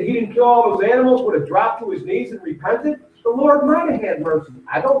realized that he didn't kill all those animals, would have dropped to his knees and repented, the Lord might have had mercy.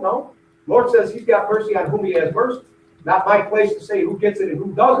 I don't know. The Lord says he's got mercy on whom he has mercy. Not my place to say who gets it and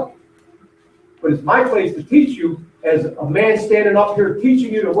who doesn't. But it's my place to teach you, as a man standing up here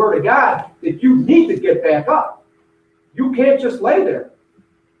teaching you the Word of God, that you need to get back up. You can't just lay there.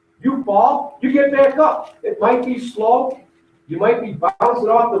 You fall, you get back up. It might be slow. You might be bouncing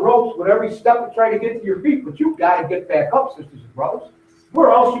off the ropes with every step to try to get to your feet, but you've got to get back up, sisters and brothers.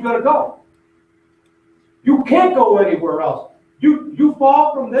 Where else are you going to go? You can't go anywhere else. You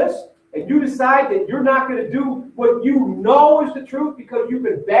fall from this, and you decide that you're not going to do what you know is the truth because you've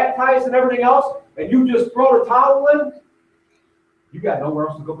been baptized and everything else, and you just throw the towel in, you got nowhere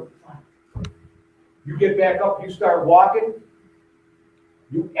else to go but the fire. You get back up, you start walking,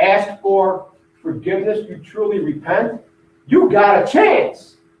 you ask for forgiveness, you truly repent, you got a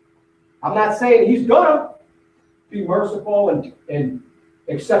chance. I'm not saying he's going to be merciful and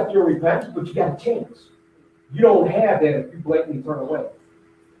accept your repentance, but you got a chance. You don't have that if you blatantly turn away.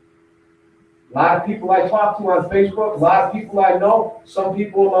 A lot of people I talk to on Facebook, a lot of people I know, some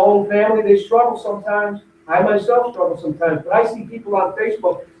people in my own family, they struggle sometimes. I myself struggle sometimes, but I see people on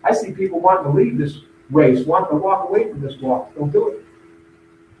Facebook, I see people wanting to leave this race, wanting to walk away from this walk. Don't do it.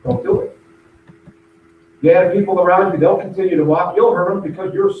 Don't do it. You have people around you, they'll continue to walk. You'll hurt them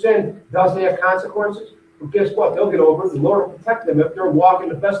because your sin does have consequences. But guess what? They'll get over it. The Lord will protect them. If they're walking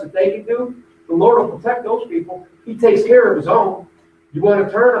the best that they can do, the Lord will protect those people. He takes care of his own. You want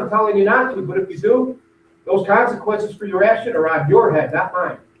to turn? I'm telling you not to. But if you do, those consequences for your action are on your head, not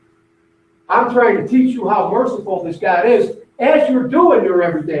mine. I'm trying to teach you how merciful this God is as you're doing your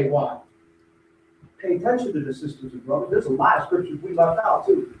everyday walk. Pay attention to this, sisters and brothers. There's a lot of scriptures we left out,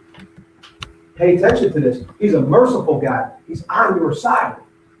 too. Pay attention to this. He's a merciful God. He's on your side.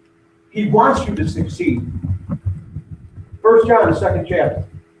 He wants you to succeed. 1 John, the 2nd chapter.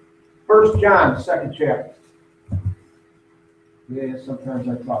 1 John, the 2nd chapter. Yeah, sometimes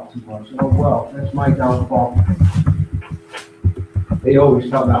I talk too much. Oh, well, that's my downfall. They always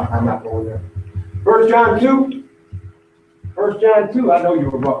tell me I'm not going there. 1 John 2. 1 John 2. I know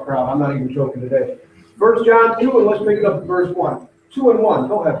you're a rough crowd. I'm not even joking today. 1 John 2, and let's pick it up at verse 1. 2 and 1.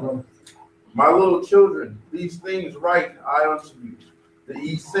 Go ahead, brother. My little children, these things write I unto you, that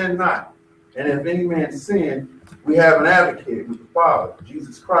ye sin not. And if any man sin, we have an advocate with the Father,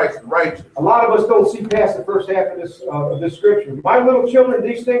 Jesus Christ the righteous. A lot of us don't see past the first half of this scripture. My little children,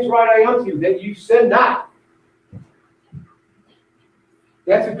 these things write I unto you, that you sin not.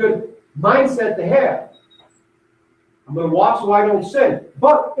 That's a good mindset to have. I'm going to walk so I don't sin.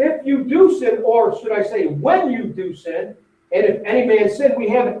 But if you do sin, or should I say, when you do sin, and if any man sin, we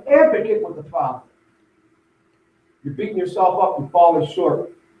have an advocate with the Father. You're beating yourself up and falling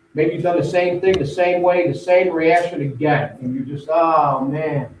short. Maybe you've done the same thing, the same way, the same reaction again. And you just, oh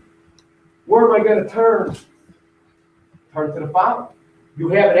man, where am I going to turn? Turn to the Father. You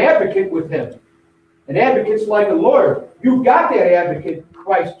have an advocate with him. An advocate's like a lawyer. You've got that advocate,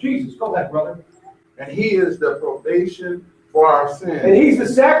 Christ Jesus. Go ahead, brother. And he is the probation for our sins. And he's the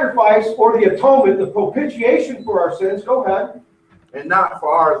sacrifice or the atonement, the propitiation for our sins. Go ahead. And not for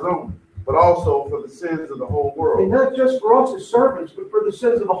ours only, but also for the sins of the whole world. And not just for us as servants, but for the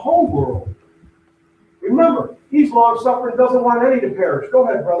sins of the whole world. Remember, he's long-suffering, doesn't want any to perish. Go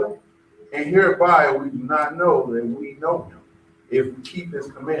ahead, brother. And hereby we do not know that we know him, if we keep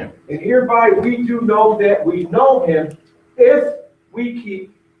his commandments. And hereby we do know that we know him, if we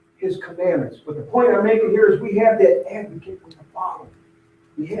keep his commandments. But the point I'm making here is we have that advocate with the Father.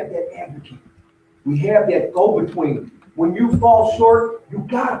 We have that advocate. We have that go-between. When you fall short, you've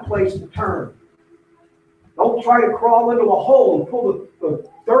got a place to turn. Don't try to crawl into a hole and pull the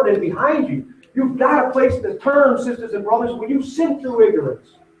dirt in behind you. You've got a place to turn, sisters and brothers, when you sin through ignorance.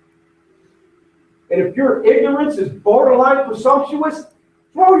 And if your ignorance is borderline presumptuous,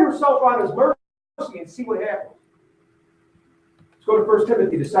 throw yourself on his mercy and see what happens. Let's go to 1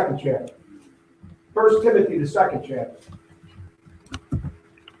 Timothy, the second chapter. 1 Timothy, the second chapter.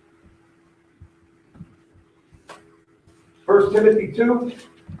 1 Timothy 2,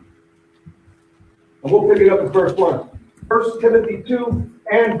 and we'll pick it up at verse 1. 1 Timothy 2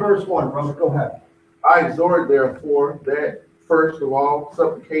 and verse 1, brother, go ahead. I exhort, therefore, that first of all,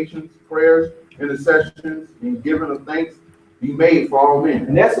 supplications, prayers, intercessions, and giving of thanks be made for all men.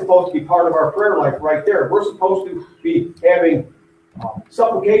 And that's supposed to be part of our prayer life right there. We're supposed to be having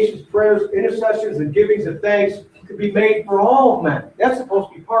supplications, prayers, intercessions, and givings of thanks to be made for all men. That's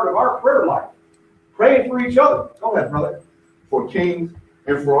supposed to be part of our prayer life. Praying for each other. Go ahead, brother. For kings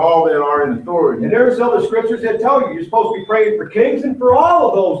and for all that are in authority. And there's other scriptures that tell you you're supposed to be praying for kings and for all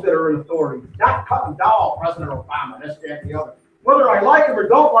of those that are in authority. Not cutting down President Obama, this, that, and the other. Whether I like him or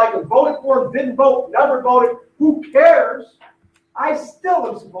don't like him, voted for him, didn't vote, never voted, who cares? I still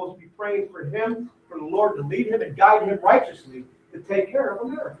am supposed to be praying for him, for the Lord to lead him and guide him righteously to take care of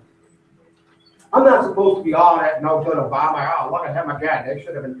America. I'm not supposed to be, oh, that no good Obama, oh, look at him again. They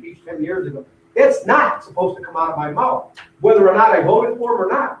should have impeached him years ago. It's not supposed to come out of my mouth. Whether or not I voted for him or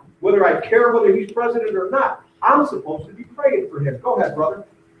not, whether I care whether he's president or not, I'm supposed to be praying for him. Go ahead, brother.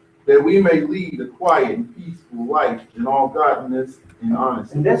 That we may lead a quiet and peaceful life in all godliness and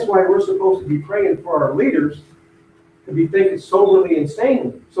honesty. And that's why we're supposed to be praying for our leaders to be thinking soberly and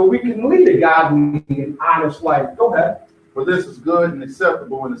sanely, so we can lead a godly and honest life. Go ahead. For this is good and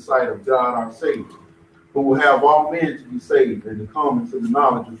acceptable in the sight of God our Savior, who will have all men to be saved and to come into the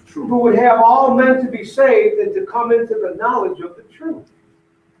knowledge of truth. Who would have all men to be saved and to come into the knowledge of the truth.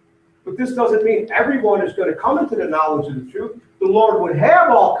 But this doesn't mean everyone is going to come into the knowledge of the truth. The Lord would have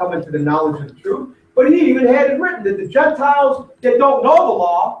all come into the knowledge of the truth, but he even had it written that the Gentiles that don't know the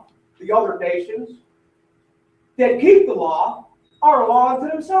law, the other nations, that keep the law, are a law unto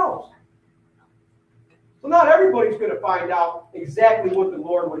themselves. So not everybody's going to find out exactly what the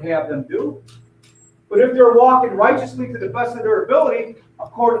Lord would have them do. But if they're walking righteously to the best of their ability,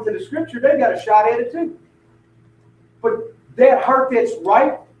 according to the scripture, they've got a shot at it too. But that heart that's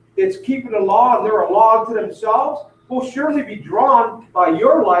right, that's keeping the law, and they're a law unto themselves, will surely be drawn by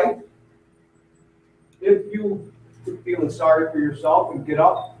your life if you are feeling sorry for yourself and get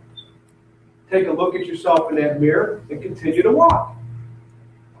up, take a look at yourself in that mirror, and continue to walk.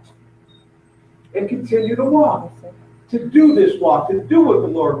 And continue to walk. To do this walk, to do what the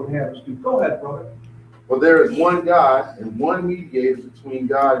Lord would have us do. Go ahead, brother. For there is one God and one mediator between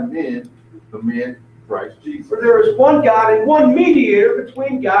God and men, the man Christ Jesus. For there is one God and one mediator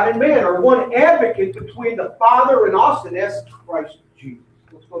between God and man, or one advocate between the Father and us, and that's Christ Jesus.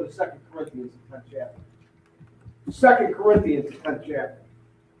 Let's go to 2 Corinthians, the 10th chapter. 2 Corinthians, the 10th chapter.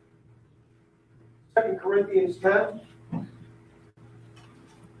 2 Corinthians 10.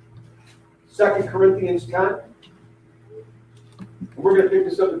 2 Corinthians 10. And we're going to pick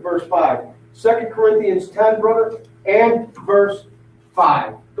this up at verse 5. 2 Corinthians 10, brother, and verse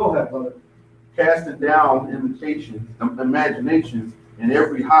 5. Go ahead, brother. Casting down imaginations, and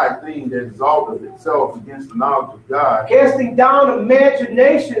every high thing that exalteth itself against the knowledge of God. Casting down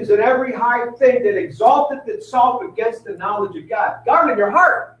imaginations and every high thing that exalteth itself against the knowledge of God. Guarding your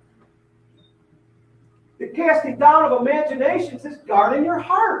heart. The casting down of imaginations is guarding your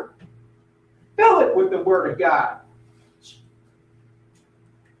heart. Fill it with the Word of God.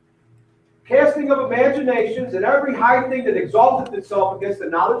 Casting of imaginations and every high thing that exalteth itself against the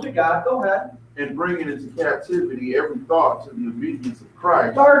knowledge of God. Go ahead. And bringing into captivity every thought to the obedience of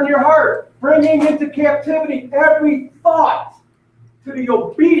Christ. Guarding your heart. Bringing into captivity every thought to the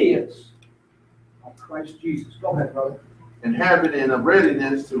obedience of Christ Jesus. Go ahead, brother. And having in a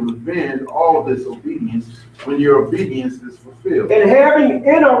readiness to revenge all disobedience when your obedience is fulfilled. And having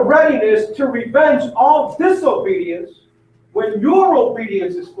in a readiness to revenge all disobedience when your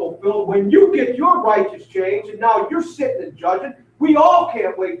obedience is fulfilled, when you get your righteous change, and now you're sitting and judging. We all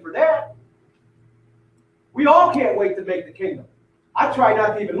can't wait for that. We all can't wait to make the kingdom. I try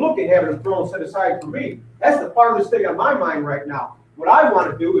not to even look at having a throne set aside for me. That's the farthest thing on my mind right now. What I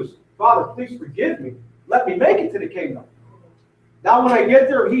want to do is, Father, please forgive me. Let me make it to the kingdom. Now when I get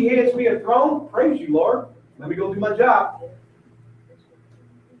there, He hands me a throne. Praise you, Lord. Let me go do my job.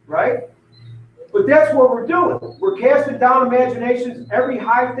 Right? But that's what we're doing. We're casting down imaginations, every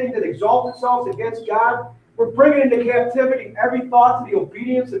high thing that exalts itself against God. We're bringing into captivity every thought to the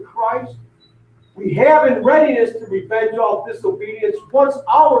obedience of Christ. We have in readiness to revenge all disobedience once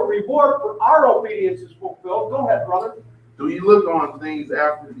our reward for our obedience is fulfilled. Go ahead, brother. Do you look on things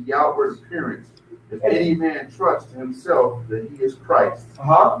after the outward appearance? If any man trusts himself that he is Christ,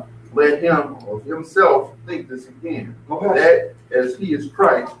 let him of himself think this again. That as he is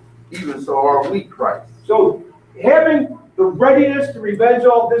Christ, even so are we Christ. So having the readiness to revenge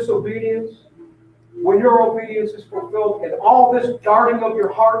all disobedience when your obedience is fulfilled, and all this guarding of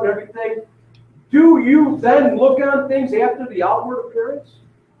your heart and everything, do you then look on things after the outward appearance?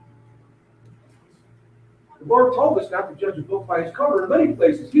 The Lord told us not to judge a book by its cover in many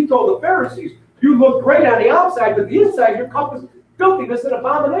places. He told the Pharisees, you look great on the outside, but the inside you're compassed with filthiness and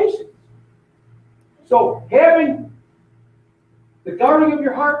abomination. So having the guarding of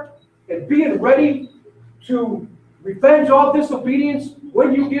your heart and being ready to revenge all disobedience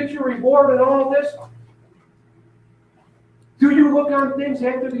when you get your reward and all of this, do you look on things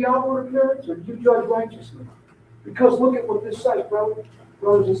after the outward appearance, or do you judge righteously? Because look at what this says,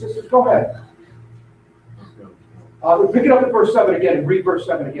 brothers and sisters. Go ahead. Pick it up at verse 7 again and read verse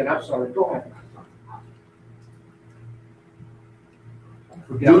 7 again. I'm sorry. Go ahead.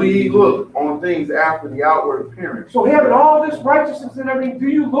 Do ye look on things after the outward appearance? So having all this righteousness and everything, do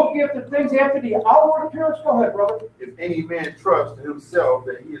you look after things after the outward appearance? Go ahead, brother. If any man trusts in himself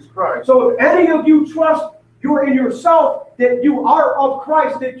that he is Christ. So if any of you trust you're in yourself that you are of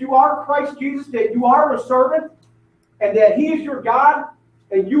Christ, that you are Christ Jesus, that you are a servant, and that He is your God,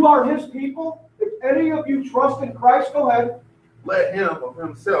 and you are His people, if any of you trust in Christ, go ahead. Let him of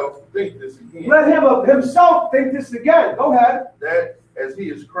himself think this again. Let him of himself think this again. Go ahead. That as he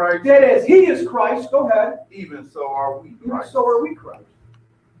is Christ. That as He is Christ, go ahead. Even so are we Christ. Even so are we Christ.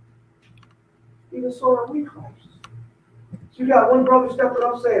 Even so are we Christ. So you got one brother stepping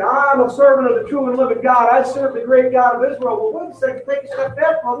up saying, I'm a servant of the true and living God. I serve the great God of Israel. Well, wait a second. Take a step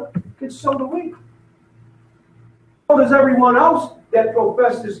back, brother. Because so do we. So does everyone else that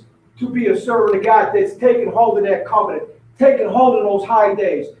professes to be a servant of God, that's taking hold of that covenant, taking hold of those high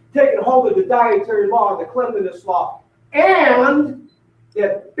days, taking hold of the dietary law and the cleanliness law, and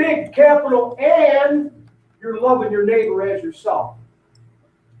that big capital and you're loving your neighbor as yourself.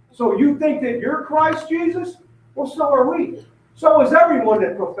 So you think that you're Christ Jesus? Well, so are we. So is everyone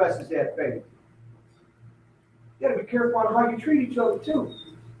that professes that faith. You got to be careful on how you treat each other too.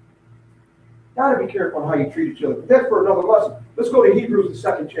 Got to be careful on how you treat each other. But that's for another lesson. Let's go to Hebrews, the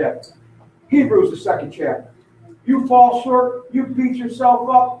 2nd chapter. Hebrews, the 2nd chapter. You fall short, you beat yourself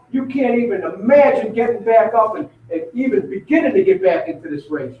up, you can't even imagine getting back up and even beginning to get back into this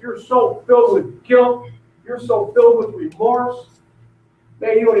race. You're so filled with guilt, you're so filled with remorse,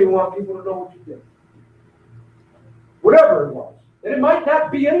 man, you don't even want people to know what you did. Whatever it was. And it might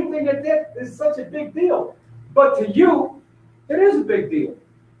not be anything that is such a big deal, but to you, it is a big deal.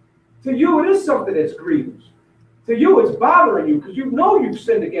 To you, it is something that's grievous. To you, it's bothering you because you know you've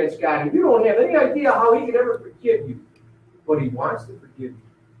sinned against God and you don't have any idea how He can ever forgive you. But He wants to forgive you.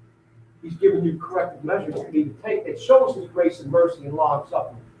 He's given you corrective measures you need to take. It shows His grace and mercy and long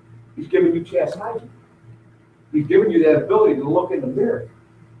suffering. He's given you chastisement. He's given you that ability to look in the mirror.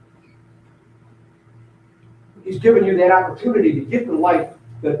 He's given you that opportunity to get the life,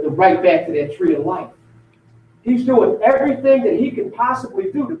 the right back to that tree of life. He's doing everything that he can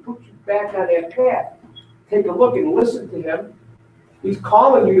possibly do to put you back on that path. Take a look and listen to him. He's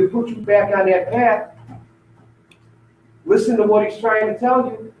calling you to put you back on that path. Listen to what he's trying to tell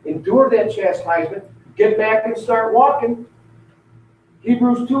you. Endure that chastisement. Get back and start walking.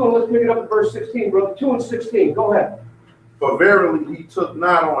 Hebrews 2, and let's pick it up at verse 16, brother. 2 and 16. Go ahead. For verily he took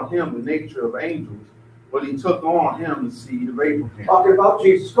not on him the nature of angels, but he took on him the seed of Abraham. Talking about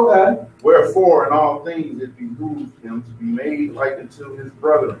Jesus. Go ahead. Wherefore in all things it behooved him to be made like unto his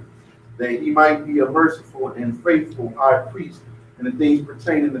brethren, that he might be a merciful and faithful high priest in the things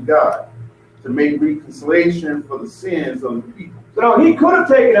pertaining to God, to make reconciliation for the sins of the people. So now, he could have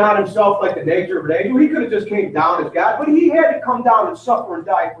taken on himself like the nature of an angel. He could have just came down as God, but he had to come down and suffer and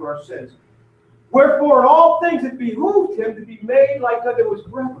die for our sins. Wherefore, in all things it behooved him to be made like unto his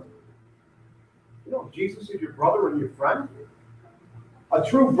brethren. You know, Jesus is your brother and your friend. A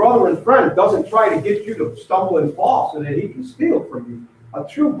true brother and friend doesn't try to get you to stumble and fall so that he can steal from you. A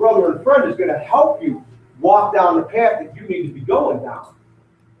true brother and friend is going to help you walk down the path that you need to be going down.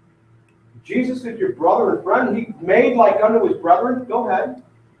 Jesus is your brother and friend. He made like unto his brethren. Go ahead.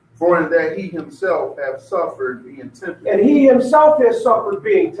 For in that he himself hath suffered being tempted, And he himself has suffered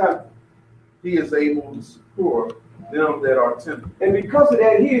being tempted. he is able to succor them that are tempted. And because of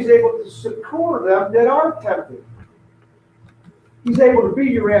that, he is able to succor them that are tempted. He's able to be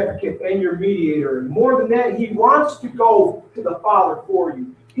your advocate and your mediator. And more than that, he wants to go to the Father for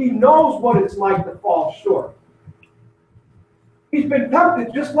you. He knows what it's like to fall short. He's been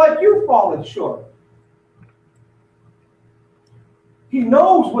tempted just like you've fallen short. He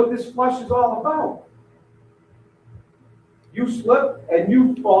knows what this flesh is all about. You slip and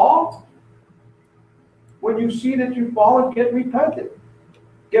you fall. When you see that you've fallen, get repented.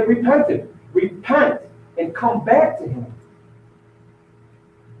 Get repented. Repent and come back to him.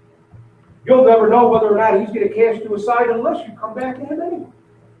 You'll never know whether or not he's going to cast you aside unless you come back to him anyway.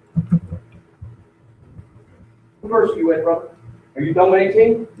 What verse are you at, brother? Are you done with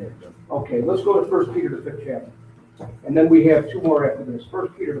 18? Okay, let's go to 1 Peter, the 5th chapter. And then we have two more after this. 1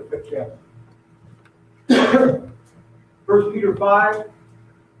 Peter, the 5th chapter. 1 Peter 5.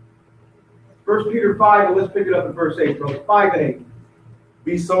 1 Peter 5, and let's pick it up in verse 8, brother. 5 and 8.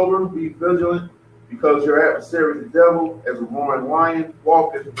 Be sober, be vigilant, because your adversary the devil, as a roaring lion,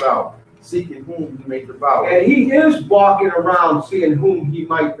 walketh about, seeking whom he may devour. And he is walking around seeing whom he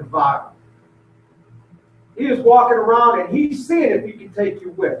might devour. He is walking around and he's seeing if he can take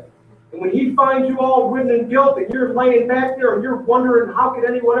you with. And when he finds you all ridden in guilt and you're laying back there and you're wondering how could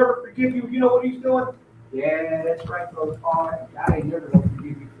anyone ever forgive you, you know what he's doing? Yeah, that's right, brother Paul. I ain't never going to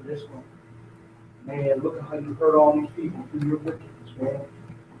forgive you for this one. Man, look at how you hurt all these people through your wickedness, man.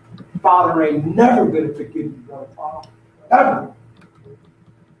 Father ain't never going to forgive you, brother Paul. Ever.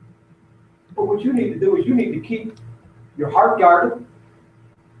 But what you need to do is you need to keep your heart guarded.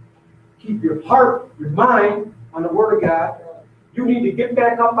 Keep your heart, your mind on the Word of God. You need to get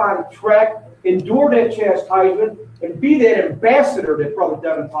back up on track, endure that chastisement, and be that ambassador that Brother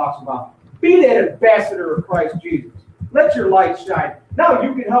Devin talks about. Be that ambassador of Christ Jesus. Let your light shine. Now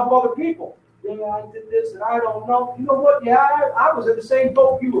you can help other people. Yeah, I did this and I don't know. You know what? Yeah, I was in the same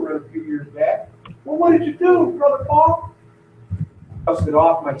boat you were in a few years back. Well, what did you do, Brother Paul? Dusted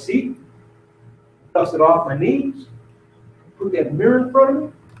off my seat. Dusted off my knees. Put that mirror in front of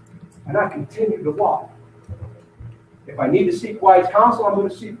me. And I continue to walk. If I need to seek wise counsel, I'm going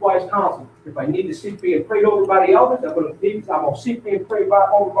to seek wise counsel. If I need to seek being prayed over by the elders, I'm going to seek being prayed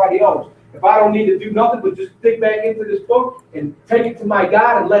over by the elders. If I don't need to do nothing but just dig back into this book and take it to my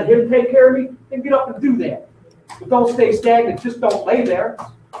God and let him take care of me, then get up and do that. But don't stay stagnant. Just don't lay there.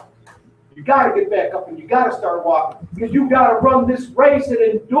 You got to get back up and you got to start walking because you got to run this race and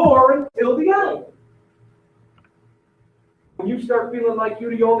endure until the end. When you start feeling like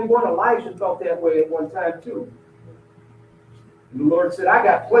you're the only one, Elijah felt that way at one time too. And the Lord said, I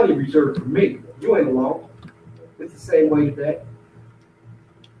got plenty reserved for me. You ain't alone. It's the same way today.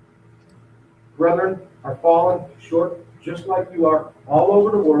 Brethren are falling short just like you are all over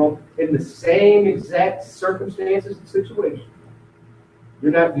the world in the same exact circumstances and situations.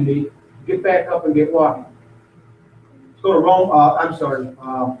 You're not unique. Get back up and get walking. Let's go to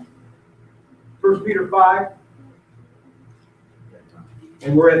 1 Peter 5.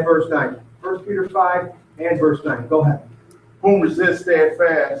 And we're at verse 9. 1 Peter 5 and verse 9. Go ahead. Whom resist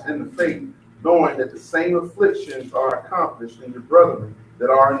steadfast in the faith, knowing that the same afflictions are accomplished in your brethren that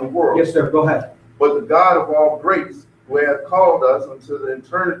are in the world. Yes, sir. Go ahead. But the God of all grace, who hath called us unto the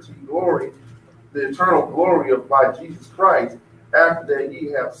eternal glory of by Jesus Christ, after that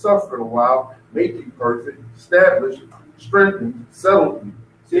ye have suffered a while, make you perfect, establish, strengthen, settle you.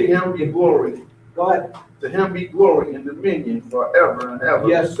 To him be glory. Go ahead. To him be glory and dominion forever and ever.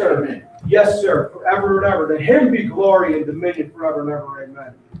 Yes, sir. Amen. Yes, sir. Forever and ever. To him be glory and dominion forever and ever.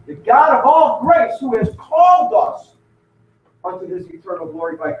 Amen. The God of all grace, who has called us unto his eternal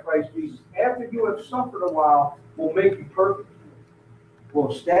glory by Christ Jesus, after you have suffered a while, will make you perfect,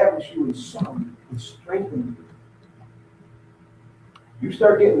 will establish you in some, and strengthen you. You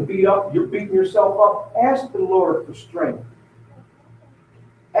start getting beat up, you're beating yourself up, ask the Lord for strength.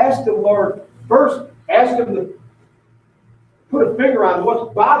 Ask the Lord, first, ask him to put a finger on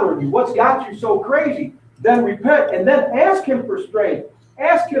what's bothering you, what's got you so crazy. Then repent, and then ask him for strength.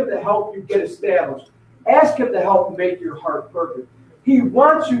 Ask him to help you get established. Ask him to help make your heart perfect. He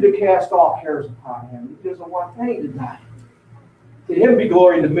wants you to cast all cares upon him. He doesn't want any to die. To him be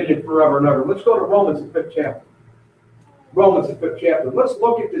glory and dominion forever and ever. Let's go to Romans, the 5th chapter. Romans, the 5th chapter. Let's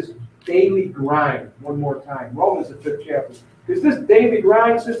look at this daily grind one more time. Romans, the 5th chapter. Because this daily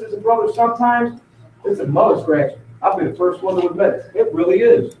grind, sisters and brothers, sometimes it's a mother scratcher. I'll be the first one to admit it. It really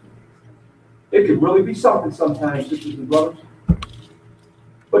is. It can really be something sometimes, sisters and brothers.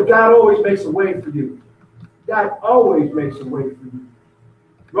 But God always makes a way for you. God always makes a way for you.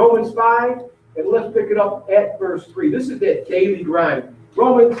 Romans 5, and let's pick it up at verse 3. This is that daily grind.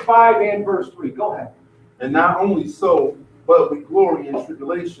 Romans 5 and verse 3. Go ahead. And not only so, but we glory in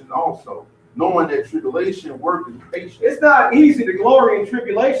tribulation also, knowing that tribulation worketh patience. It's not easy to glory in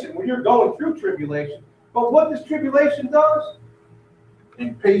tribulation when you're going through tribulation. But what this tribulation does?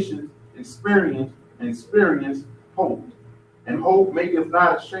 And patience, experience, and experience, hope. And hope maketh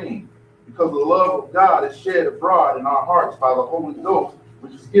not ashamed, because the love of God is shed abroad in our hearts by the Holy Ghost,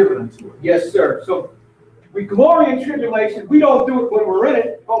 which is given unto us. Yes, sir. So we glory in tribulation. We don't do it when we're in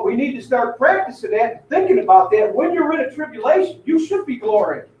it, but we need to start practicing that and thinking about that. When you're in a tribulation, you should be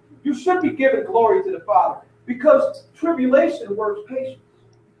glorying. You should be giving glory to the Father, because tribulation works patience.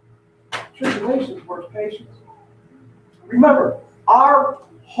 Tribulation works patience. Remember, our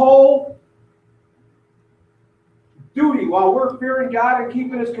whole duty while we're fearing God and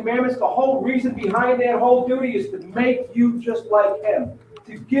keeping his commandments, the whole reason behind that whole duty is to make you just like him,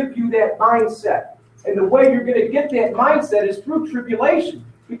 to give you that mindset. And the way you're going to get that mindset is through tribulation,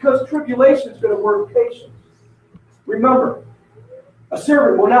 because tribulation is going to work patience. Remember, a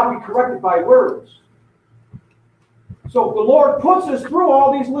servant will not be corrected by words. So the Lord puts us through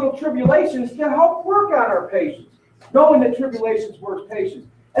all these little tribulations to help work on our patience, knowing that tribulations works patience.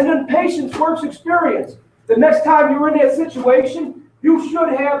 And then patience works experience. The next time you're in that situation, you should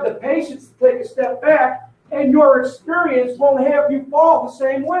have the patience to take a step back, and your experience won't have you fall the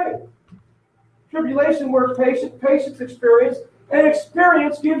same way. Tribulation works patience, patience experience, and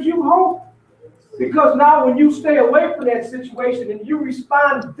experience gives you hope. Because now when you stay away from that situation and you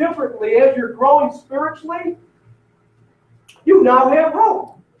respond differently as you're growing spiritually, you now have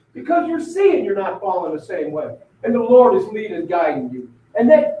hope. Because you're seeing you're not falling the same way. And the Lord is leading and guiding you. And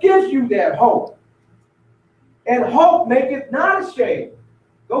that gives you that hope. And hope maketh not ashamed.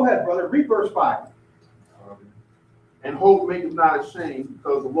 Go ahead, brother. Read verse 5. And hope maketh not ashamed,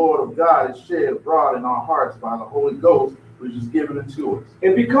 because the Lord of God is shed abroad in our hearts by the Holy Ghost, which is given unto us.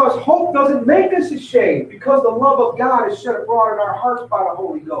 And because hope doesn't make us ashamed, because the love of God is shed abroad in our hearts by the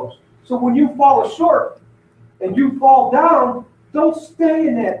Holy Ghost. So when you fall short and you fall down, don't stay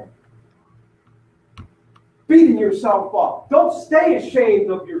in that beating yourself up. Don't stay ashamed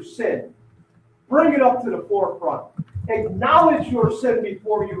of your sin. Bring it up to the forefront. Acknowledge your sin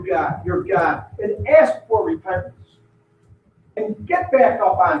before your God, and ask for repentance. And get back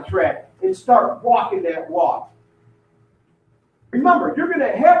up on track and start walking that walk. Remember, you're going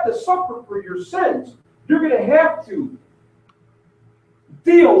to have to suffer for your sins. You're going to have to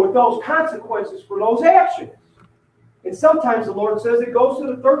deal with those consequences for those actions. And sometimes the Lord says it goes to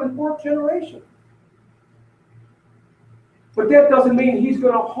the 3rd and 4th generation. But that doesn't mean he's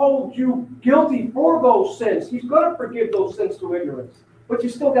going to hold you guilty for those sins. He's going to forgive those sins through ignorance. But you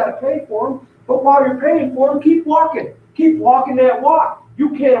still got to pay for them. But while you're paying for them, keep walking. Keep walking that walk. You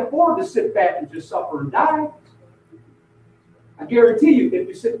can't afford to sit back and just suffer and die. I guarantee you, if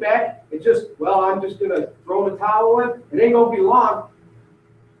you sit back and just, I'm just going to throw the towel in, it ain't going to be long.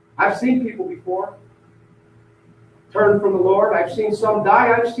 I've seen people before turn from the Lord. I've seen some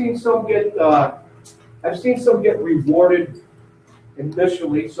die. I've seen some get rewarded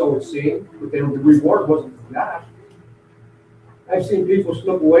initially, so it seemed, but the reward wasn't from God. I've seen people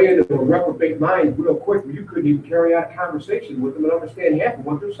slip away into a reprobate mind real quick where you couldn't even carry out a conversation with them and understand half of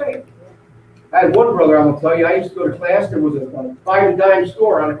what they're saying. I had one brother, I'm going to tell you, I used to go to class. There was a 5 and dime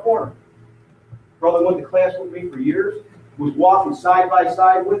store on the corner. Brother went to class with me for years. was walking side by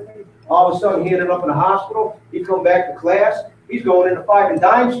side with me. All of a sudden, he ended up in the hospital. He come back to class. He's going in a five and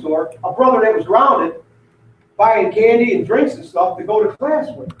dime store. A brother that was grounded, buying candy and drinks and stuff to go to class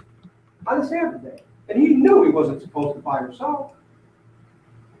with on a Saturday. And he knew he wasn't supposed to buy or sell.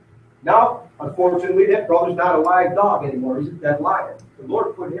 Now, unfortunately, that brother's not a live dog anymore. He's a dead liar. The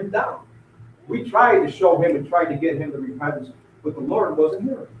Lord put him down. We tried to show him and tried to get him to repentance, but the Lord wasn't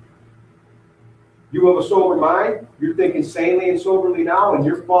here. You have a sober mind, you're thinking sanely and soberly now, and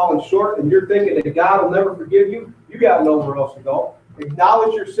you're falling short, and you're thinking that God will never forgive you, you got nowhere else to go.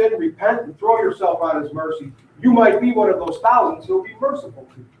 Acknowledge your sin, repent, and throw yourself on his mercy. You might be one of those thousands who'll be merciful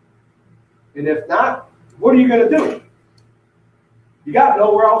to you. And if not, what are you going to do? You got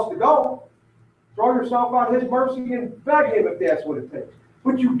nowhere else to go. Throw yourself on his mercy and beg him if that's what it takes.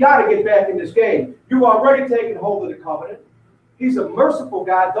 But you've got to get back in this game. You've already taken hold of the covenant. He's a merciful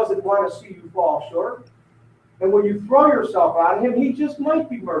God, doesn't want to see you fall short. And when you throw yourself on him, he just might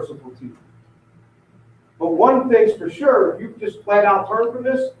be merciful to you. But one thing's for sure, if you just flat out turn from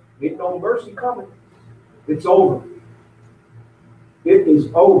this, ain't no mercy coming. It's over. It is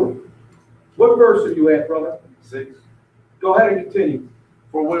over. What verse are you at, brother? 6. Go ahead and continue.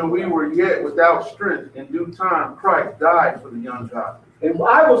 For when we were yet without strength, in due time Christ died for the ungodly. And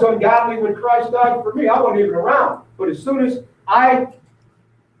I was ungodly when Christ died for me. I wasn't even around. But as soon as I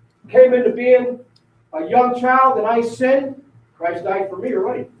came into being a young child and I sinned, Christ died for me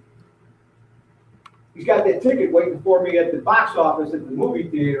already. He's got that ticket waiting for me at the box office at the movie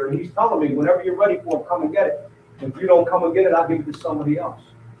theater, and he's telling me, whenever you're ready for it, come and get it. And if you don't come and get it, I'll give it to somebody else.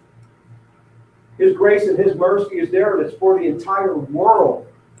 His grace and his mercy is there, and it's for the entire world.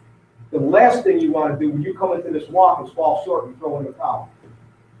 The last thing you want to do when you come into this walk is fall short and throw in the towel.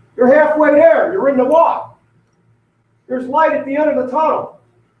 You're halfway there. You're in the walk. There's light at the end of the tunnel.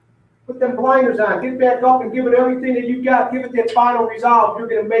 Put them blinders on. Get back up and give it everything that you got. Give it that final resolve. You're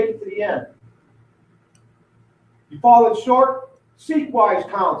going to make it to the end. You fallen short? Seek wise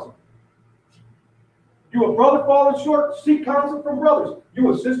counsel. You a brother falling short? Seek counsel from brothers. You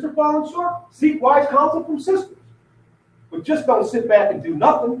a sister falling short? Seek wise counsel from sisters. But just don't sit back and do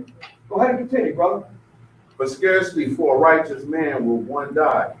nothing. Go ahead and continue, brother. But scarcely for a righteous man will one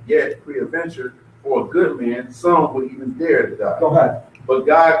die, yet peradventure for a good man some will even dare to die. Go ahead. But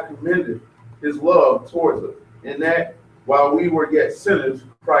God commended his love towards us, in that while we were yet sinners,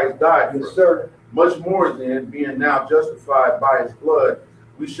 Christ died for us. Sir. Much more then, being now justified by his blood,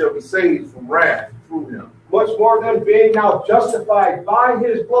 we shall be saved from wrath through him. Much more than being now justified by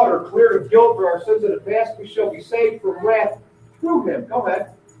his blood, or cleared of guilt for our sins of the past, we shall be saved from wrath through him. Go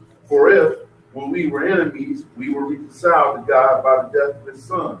ahead. For if, when we were enemies, we were reconciled to God by the death of his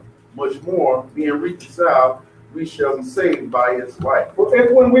Son, much more, being reconciled, we shall be saved by his life. For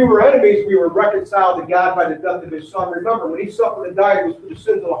if when we were enemies, we were reconciled to God by the death of his Son. Remember, when he suffered and died, it was for the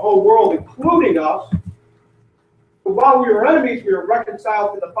sins of the whole world, including us. But while we were enemies, we were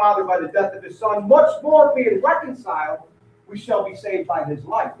reconciled to the Father by the death of his Son. Much more, being reconciled, we shall be saved by his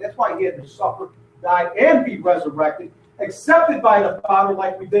life. That's why he had to suffer, die, and be resurrected, accepted by the Father,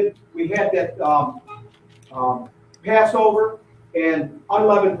 like we did. We had that Passover and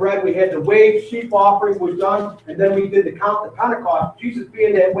unleavened bread. We had the wave sheep offering was done, and then we did the Pentecost. Jesus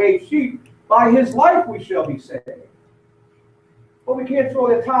being that wave sheep, by his life we shall be saved. But we can't throw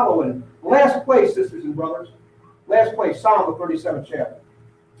that towel in. Last place, sisters and brothers. Last place, Psalm the 37th chapter.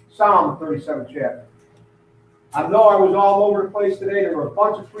 Psalm the 37th chapter. I know I was all over the place today. There were a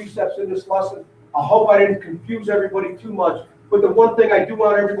bunch of precepts in this lesson. I hope I didn't confuse everybody too much. But the one thing I do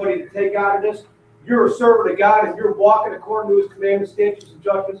want everybody to take out of this, you're a servant of God and you're walking according to his commandments, statutes, and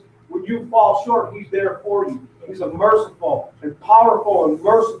judgments. When you fall short, he's there for you. He's a merciful and powerful and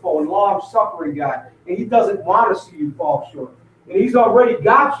merciful and long-suffering God. And he doesn't want to see you fall short. And he's already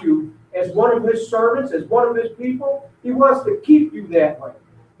got you as one of his servants, as one of his people. He wants to keep you that way.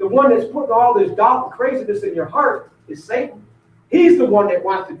 The one that's putting all this doubt and craziness in your heart is Satan. He's the one that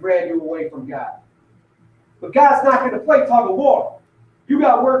wants to drag you away from God. But God's not going to play tug of war. You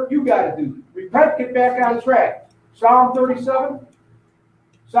got work you got to do. Repent, get back on track. Psalm 37.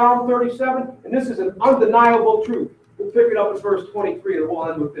 Psalm 37. And this is an undeniable truth. We'll pick it up at verse 23 and we'll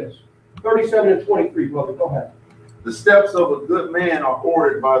end with this. 37 and 23, brother. Go ahead. The steps of a good man are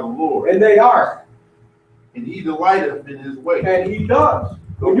ordered by the Lord. And they are. And he delighteth in his way. And he does.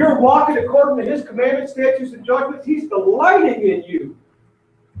 When you're walking according to his commandments, statutes, and judgments, he's delighting in you.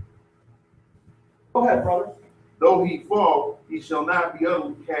 Go ahead, brother. Though he fall, he shall not be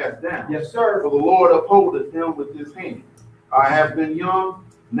utterly cast down. Yes, sir. For the Lord upholdeth him with his hand. I have been young,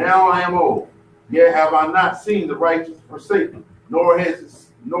 now I am old. Yet have I not seen the righteous forsaken, nor his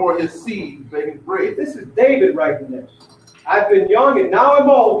seed begging bread. This is David writing this. I've been young and now I'm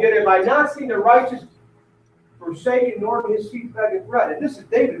old, yet have I not seen the righteous forsaken, nor his seed begging bread. And this is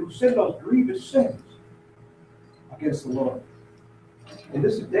David who sinned those grievous sins against the Lord. And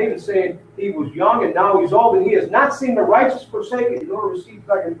this is David saying he was young and now he's old, and he has not seen the righteous forsaken, nor his seed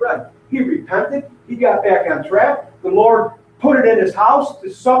begging bread. He repented. He got back on track. The Lord put it in his house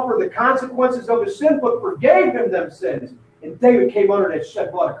to suffer the consequences of his sin, but forgave him them sins. And David came under that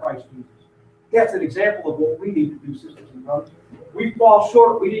shed blood of Christ Jesus. That's an example of what we need to do, sisters and brothers. We fall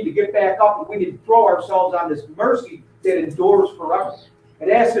short. We need to get back up, and we need to throw ourselves on this mercy that endures forever. And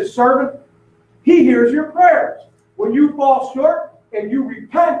as his servant, he hears your prayers. When you fall short and you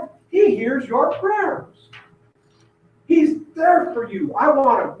repent, he hears your prayers. He's there for you. I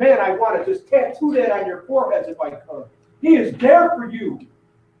want to just tattoo that on your foreheads if I could. He is there for you.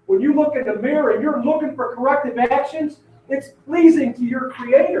 When you look in the mirror and you're looking for corrective actions, it's pleasing to your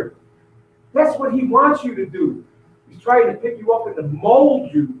Creator. That's what he wants you to do. He's trying to pick you up and to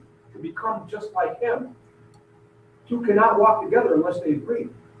mold you to become just like him. Two cannot walk together unless they agree.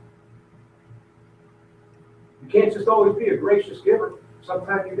 You can't just always be a gracious giver.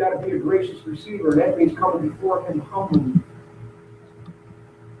 Sometimes you've got to be a gracious receiver, and that means coming before him humbly.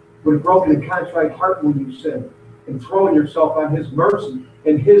 With a broken and contrite heart when you sin, and throwing yourself on his mercy.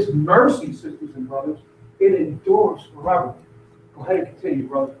 And his mercy, sisters and brothers, it endures forever. Go ahead and continue,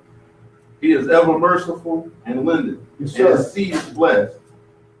 brother. He is ever merciful and lendeth, Yes, and sir. his seed is blessed.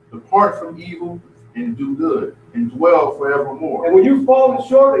 Depart from evil and do good, and dwell forevermore. And when you've fallen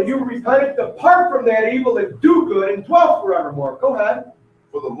short and you've repented, depart from that evil and do good and dwell forevermore. Go ahead.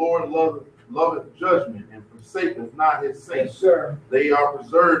 For the Lord loveth judgment, and forsaketh not his saints. Yes, sir. They are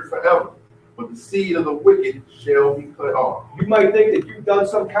preserved forever, but the seed of the wicked shall be cut off. You might think that you've done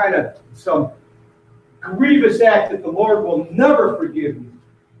some grievous act that the Lord will never forgive you.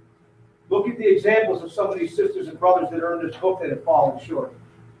 Look at the examples of some of these sisters and brothers that are in this book that have fallen short.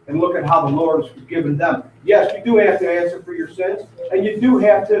 And look at how the Lord has forgiven them. Yes, you do have to answer for your sins, and you do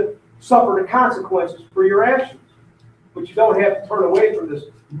have to suffer the consequences for your actions. But you don't have to turn away from this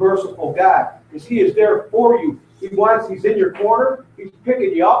merciful God, because he is there for you. He's in your corner, he's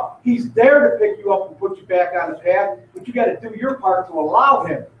picking you up, he's there to pick you up and put you back on the path, but you got to do your part to allow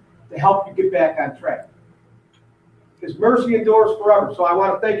him to help you get back on track. His mercy endures forever. So I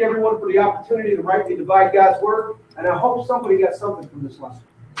want to thank everyone for the opportunity to rightly divide God's word, and I hope somebody got something from this lesson.